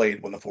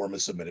displayed when the form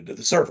is submitted to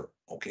the server.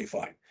 Okay,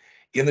 fine.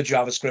 In the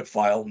JavaScript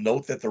file,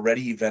 note that the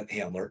ready event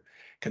handler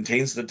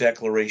contains the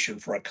declaration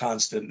for a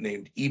constant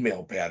named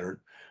email pattern,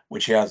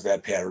 which has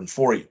that pattern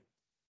for you.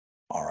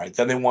 All right,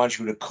 then they want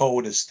you to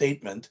code a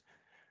statement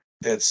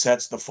that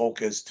sets the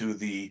focus to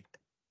the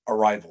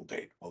arrival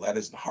date. Well, that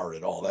isn't hard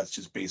at all. That's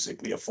just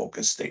basically a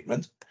focus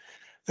statement.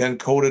 Then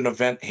code an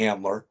event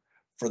handler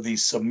for the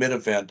submit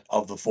event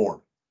of the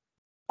form.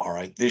 All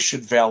right, this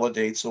should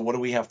validate. So what do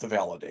we have to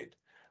validate?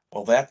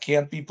 Well, that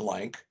can't be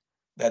blank.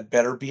 That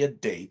better be a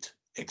date,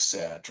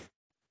 etc.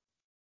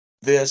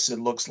 This, it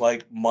looks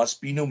like,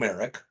 must be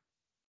numeric.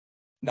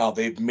 Now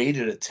they've made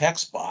it a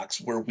text box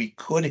where we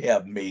could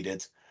have made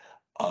it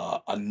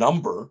a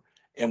number,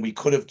 and we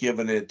could have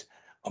given it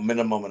a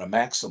minimum and a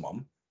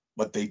maximum,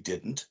 but they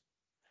didn't.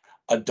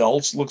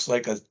 Adults looks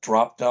like a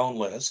drop-down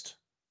list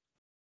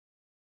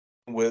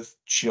with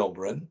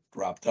children,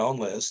 drop-down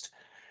list.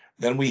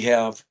 Then we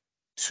have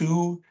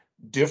two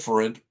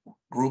different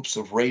groups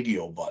of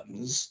radio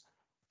buttons,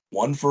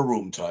 one for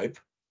room type,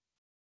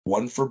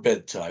 one for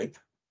bed type.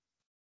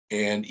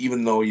 And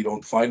even though you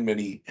don't find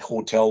many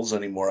hotels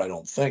anymore, I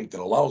don't think,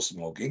 that allow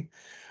smoking,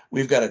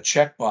 we've got a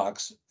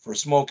checkbox for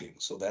smoking.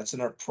 So that's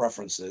in our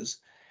preferences.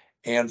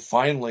 And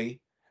finally,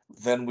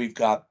 then we've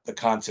got the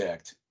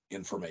contact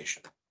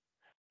information.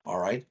 All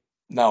right.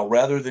 Now,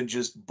 rather than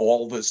just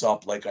ball this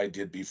up like I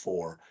did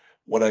before,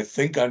 what I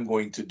think I'm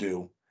going to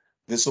do,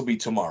 this will be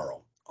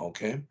tomorrow.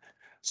 Okay.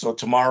 So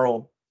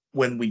tomorrow,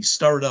 when we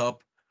start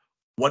up,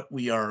 what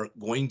we are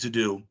going to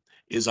do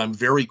is I'm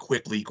very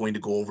quickly going to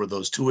go over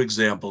those two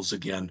examples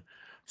again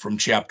from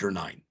chapter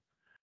 9.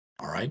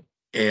 All right.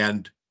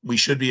 And we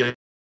should be able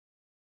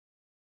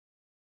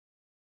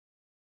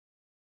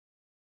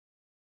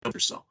to,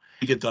 so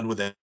we get done with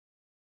that,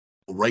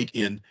 right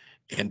in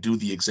and do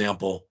the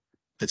example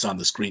that's on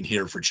the screen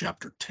here for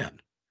chapter 10.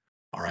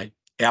 All right.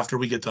 After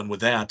we get done with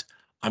that,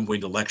 I'm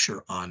going to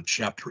lecture on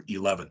chapter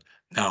 11.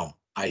 Now,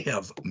 I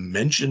have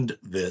mentioned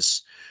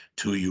this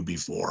to you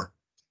before,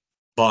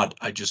 but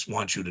I just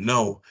want you to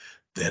know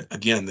that,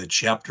 again, that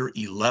chapter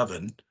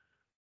 11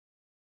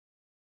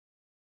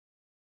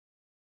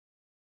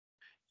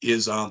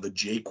 is on the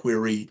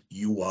jQuery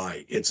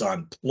UI. It's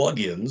on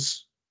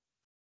plugins.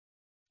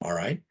 All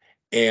right.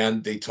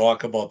 And they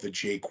talk about the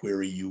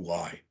jQuery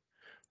UI.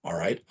 All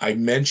right. I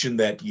mentioned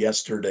that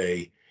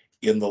yesterday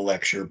in the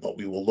lecture, but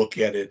we will look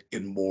at it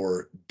in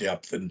more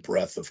depth and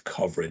breadth of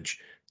coverage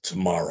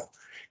tomorrow.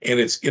 And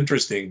it's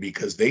interesting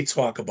because they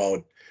talk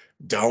about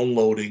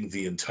downloading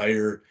the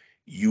entire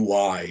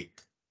UI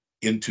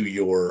into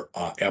your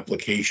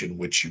application,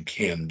 which you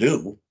can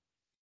do.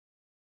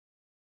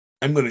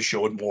 I'm going to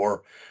show it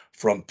more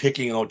from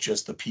picking out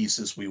just the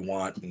pieces we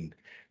want and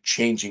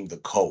changing the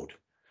code.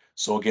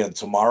 So again,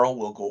 tomorrow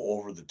we'll go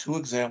over the two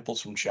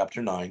examples from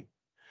chapter 9,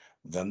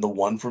 then the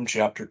one from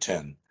chapter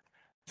 10.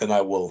 Then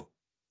I will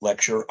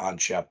lecture on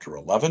chapter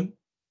 11.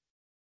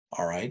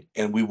 All right.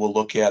 And we will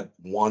look at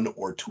one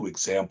or two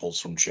examples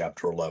from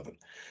chapter 11.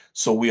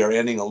 So we are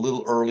ending a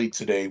little early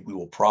today. We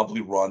will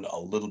probably run a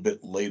little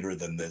bit later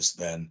than this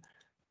then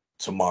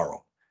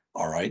tomorrow.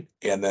 All right.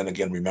 And then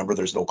again, remember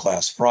there's no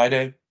class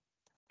Friday.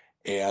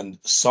 And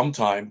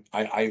sometime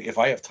if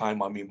I have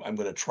time, I'm going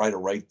to try to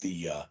write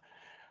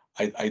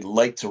I'd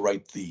like to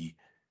write the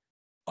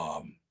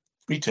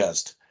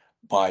pretest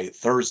by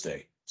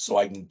Thursday so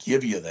I can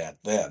give you that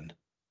then.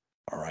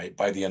 All right,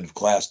 by the end of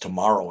class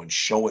tomorrow and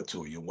show it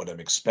to you what I'm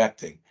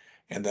expecting.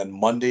 And then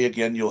Monday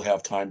again, you'll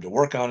have time to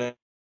work on it.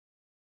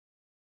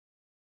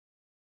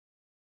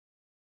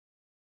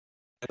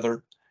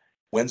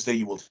 Wednesday,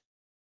 you will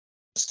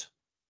test.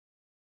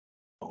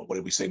 Oh, what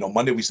did we say? No,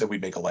 Monday we said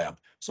we'd make a lab.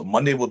 So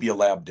Monday will be a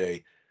lab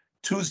day.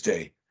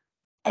 Tuesday,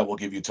 I will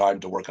give you time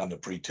to work on the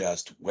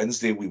pretest.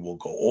 Wednesday, we will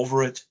go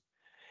over it.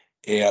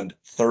 And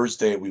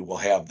Thursday, we will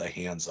have the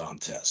hands-on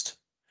test.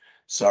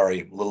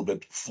 Sorry, a little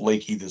bit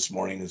flaky this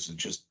morning. This is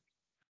just,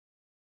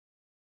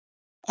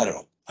 I don't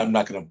know. I'm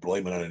not going to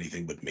blame it on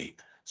anything but me.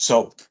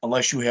 So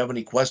unless you have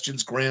any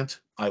questions,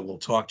 Grant, I will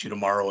talk to you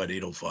tomorrow at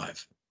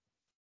 8:05.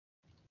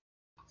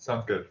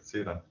 Sounds good. See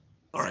you then.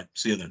 All right.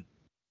 See you then.